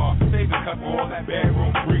beating the bar. Save the cup for all that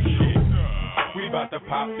bedroom freak shit. We about to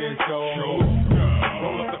pop this off.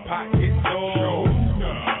 Roll up the pot, get sold.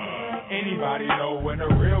 Anybody know when a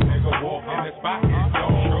real nigga walk in the spot is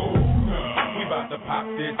on? We about to pop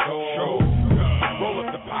this off. Roll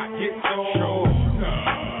up the pot, get sold.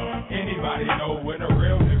 Anybody know when a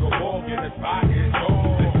real nigga walk in the spot is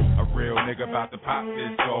on? A real nigga about to pop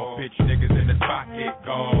this off. Bitch niggas in the spot get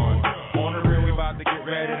gone. On the real, we about to get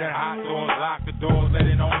ready to hot doors. Lock the doors, let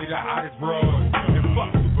in only the hottest bros. And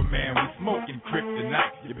fuck Superman, we smoking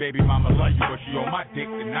kryptonite. Your baby mama love you, but she on my dick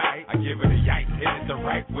tonight. I give her the yikes, hit it the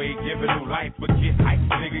right way, give her new life. But get hype,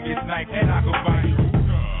 nigga get sniped, and I go fight you.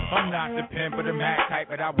 I'm not the pimp or the Mac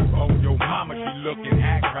type, but I will own your mama. She look and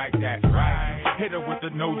act right, that's right. Hit her with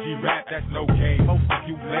the no G rap, that's no game. Most of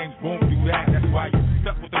you lames won't do that, that's why you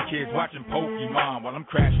stuck with them kids watching Pokemon while I'm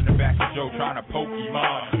crashing the back of Joe trying to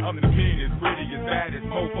Pokemon. I'm the meanest, prettiest, baddest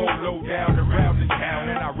mofo low down around the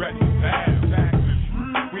town, and I rep the fast.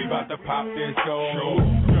 We about to pop this off.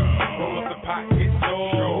 Roll up the pot, get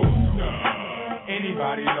sold.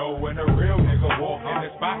 Anybody know when a real nigga walk in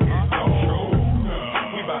the spot is on?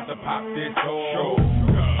 We about to pop this off.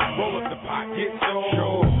 Roll up the pot, get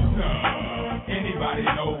sold. Anybody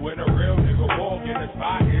know when a real nigga walk in the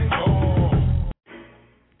spot is on?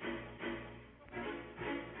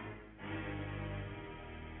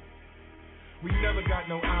 We never got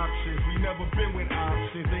no options, we never been with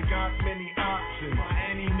options. They got many options, by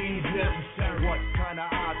any means necessary. What kind of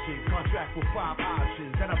option? Contract with 5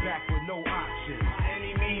 options, then I'm back with no options, by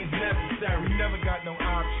any means necessary. We never got no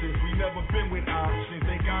options, we never been with options.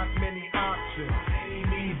 They got many options, by any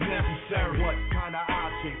means necessary. What kind of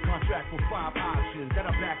option? Contract with 5 options, then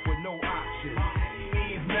I'm back with no options, by any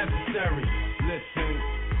means necessary. Listen,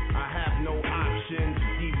 I have no options.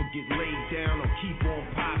 Either get laid down or keep on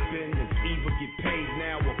popping. It's either get paid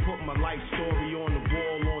now or put my life story on the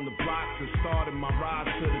wall, on the block. To starting my rise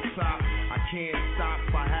to the top. I can't stop,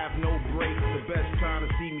 I have no breaks. The best time to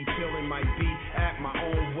see me chilling might be at my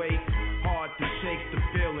own weight. Hard to shake the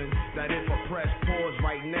feeling that if I press pause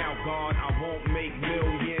right now, God, I won't make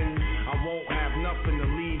millions. I won't have nothing to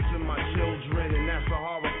leave to my children, and that's a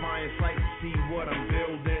horrifying sight to see what I'm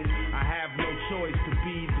building. I have no choice to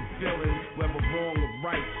be the villain, whether wrong or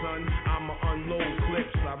right, son. I'ma unload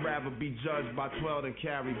clips. I'd rather be judged by 12 than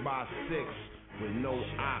carried by 6 with no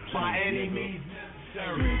options. By any means necessary.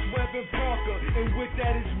 Streets, Weapon, Parker, and with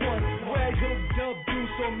that is one. Rag, Hook, Dub,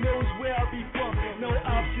 Deuce, or Mills, where I be from. No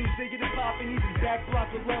options, they get it poppin', these is back block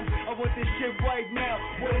alums. I want this shit right now,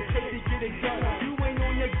 what it take to get it done. You ain't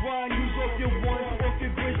on your grind, use off your one, off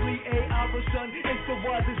your Grizzly, A.I. son. It's the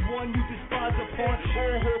wisest one, you despise upon.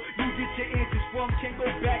 Oh, you get your answers from, can't go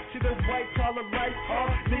back to the white collar life,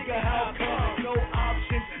 nigga, how come? No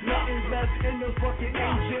options, nothing left in the fucking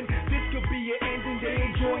engine. This could be your ending, they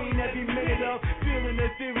enjoying every minute of feeling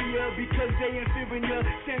inferior because they ain't fearing ya.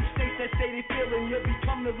 Same states that say they feeling ya,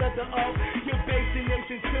 become the leather of your base and its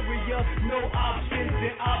interior. No options,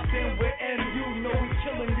 then opt in with MU. Know we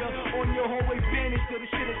killing ya on your hallway banished till the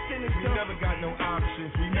shit is sinister. We never got no options,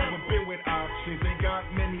 we never been with options. Ain't got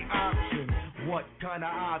many options. What kind of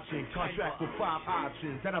option? Contract with 5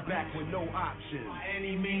 options, then I'm back with no options. By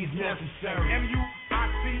any means necessary.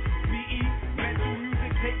 MUICBE, mental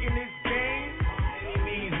music taking this game. By any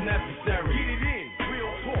means necessary. Get it in,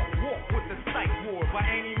 real talk, walk with the psych ward. By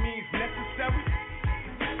any means necessary.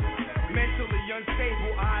 Mentally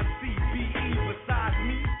unstable, ICBE. Besides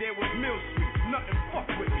me, there was Mill Street. Nothing fuck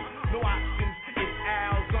with me. No options, it's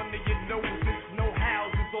owls under your noses. No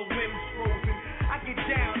houses or limbs frozen. I get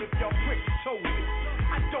down if y'all pricks chose it.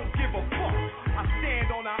 I don't give a fuck. I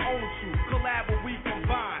stand on our own truth. Collab or we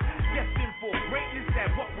combine. Destined for greatness,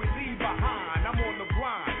 that what we leave behind. I'm on the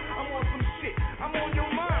grind. I'm on some shit. I'm on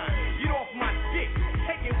your mind. Get off my dick.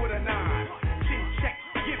 Take it with a 9. Chin checks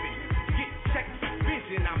given. Get checks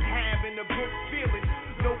vision. I'm having a good feeling.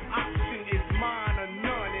 No option is mine or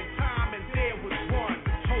none. In time and there was one.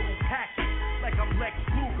 Total package. Like I'm Lex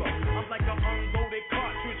Luger. I'm like an unloaded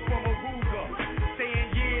cartridge from a Ruger.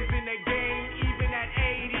 Staying years in the game. Even at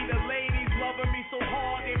 80, the ladies loving me so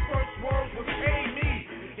hard. Their first words was pay me.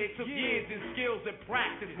 It took years and skills and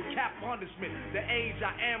practice with cap punishment. The age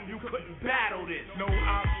I am, you couldn't battle this. No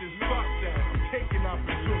options, fuck that. I'm taking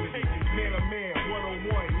opportunity. Man to man,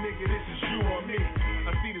 1-on-1, nigga, this is you or me.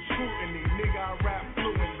 I see the scrutiny, nigga, I rap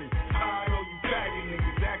fluently. I know you faggot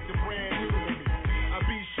niggas acting brand new to me. I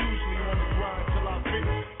be usually on the grind till I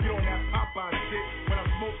finish. Get on that Popeye shit when I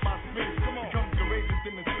smoke my spinach. Become courageous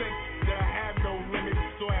in the sense that I have no limit,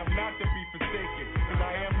 so I am not to be forsaken, cause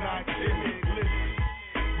I am not timid. Listen,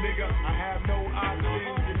 nigga, I have no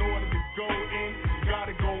options. In order to go in, you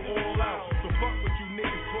gotta go all out. So fuck what you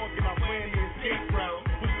niggas talking, I plan the escape route.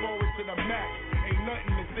 Push forward to the max, ain't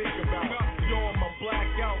nothing to think about. Yo, I'm a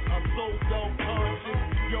blackout, I'm so self-conscious.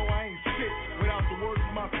 Yo, I ain't shit without the words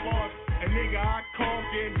of my sponsors. And nigga, I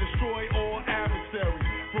conquer and destroy all adversaries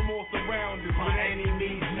from all surroundings. By any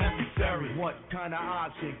means necessary. What kind of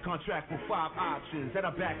option? Contract with 5 options, then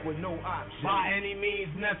I'm back with no options. By any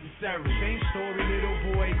means necessary. Same story,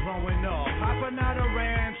 little boy growing up. Papa not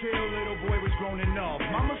around till little boy was grown enough.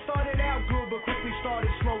 Mama started out good, but quickly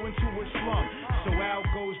started slow into a slump. So out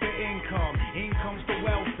goes the income, in comes the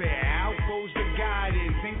welfare, out goes the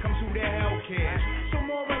guidance, in comes who the hell cares. So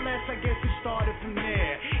more or less, I guess it started from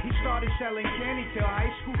there. He started selling candy till high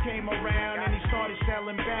school came around, and he started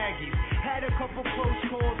selling baggies. Had a couple close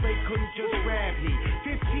calls, they couldn't just grab me.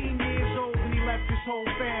 15 years old when he left his whole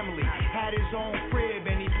family. Had his own crib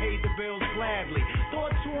and he paid the bills gladly.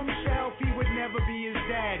 Thought to himself he would never be his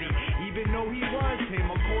daddy, even though he was him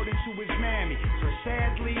according to his mammy. So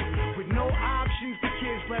sadly, with no options, the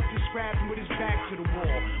kids left him scrapping with his back to the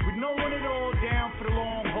wall, with no one at all down for the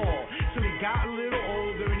long haul. So he got a little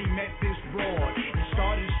older and he met this broad. He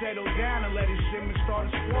started to settle down and let his siblings start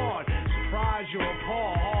a squad. Surprise, you're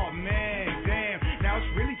appalled. Oh man, damn. Now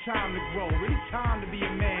it's really time to grow, really time to be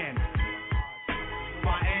a man.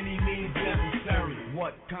 By any means necessary.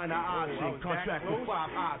 What kind of option? Contract with 5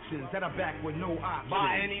 options, then I'm back with no options.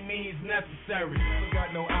 By any means necessary. We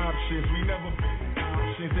got no options, we never been with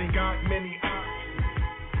options. Ain't got many options.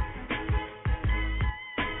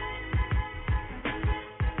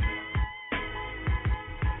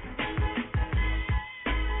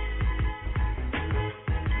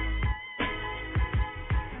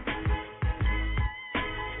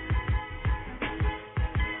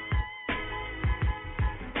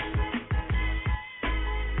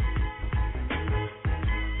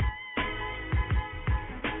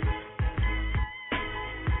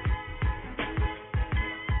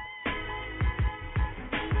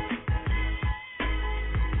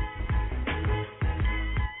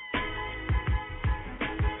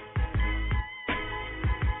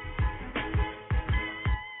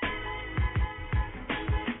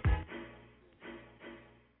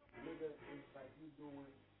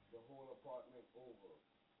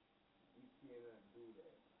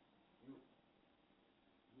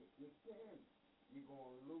 You can. You're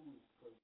going to lose because